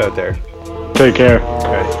 Stay safe out there. Take care.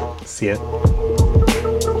 All right, see ya.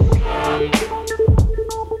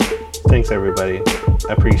 Thanks, everybody.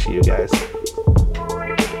 I appreciate you guys.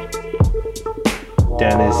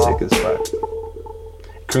 Dan is sick as fuck.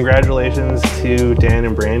 Congratulations to Dan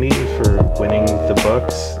and Brandy for winning the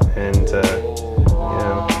books, and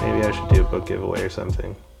maybe I should do a book giveaway or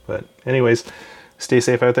something. But anyways, stay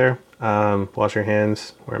safe out there. Wash your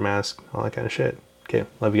hands, wear a mask, all that kind of shit. Okay,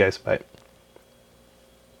 love you guys. Bye.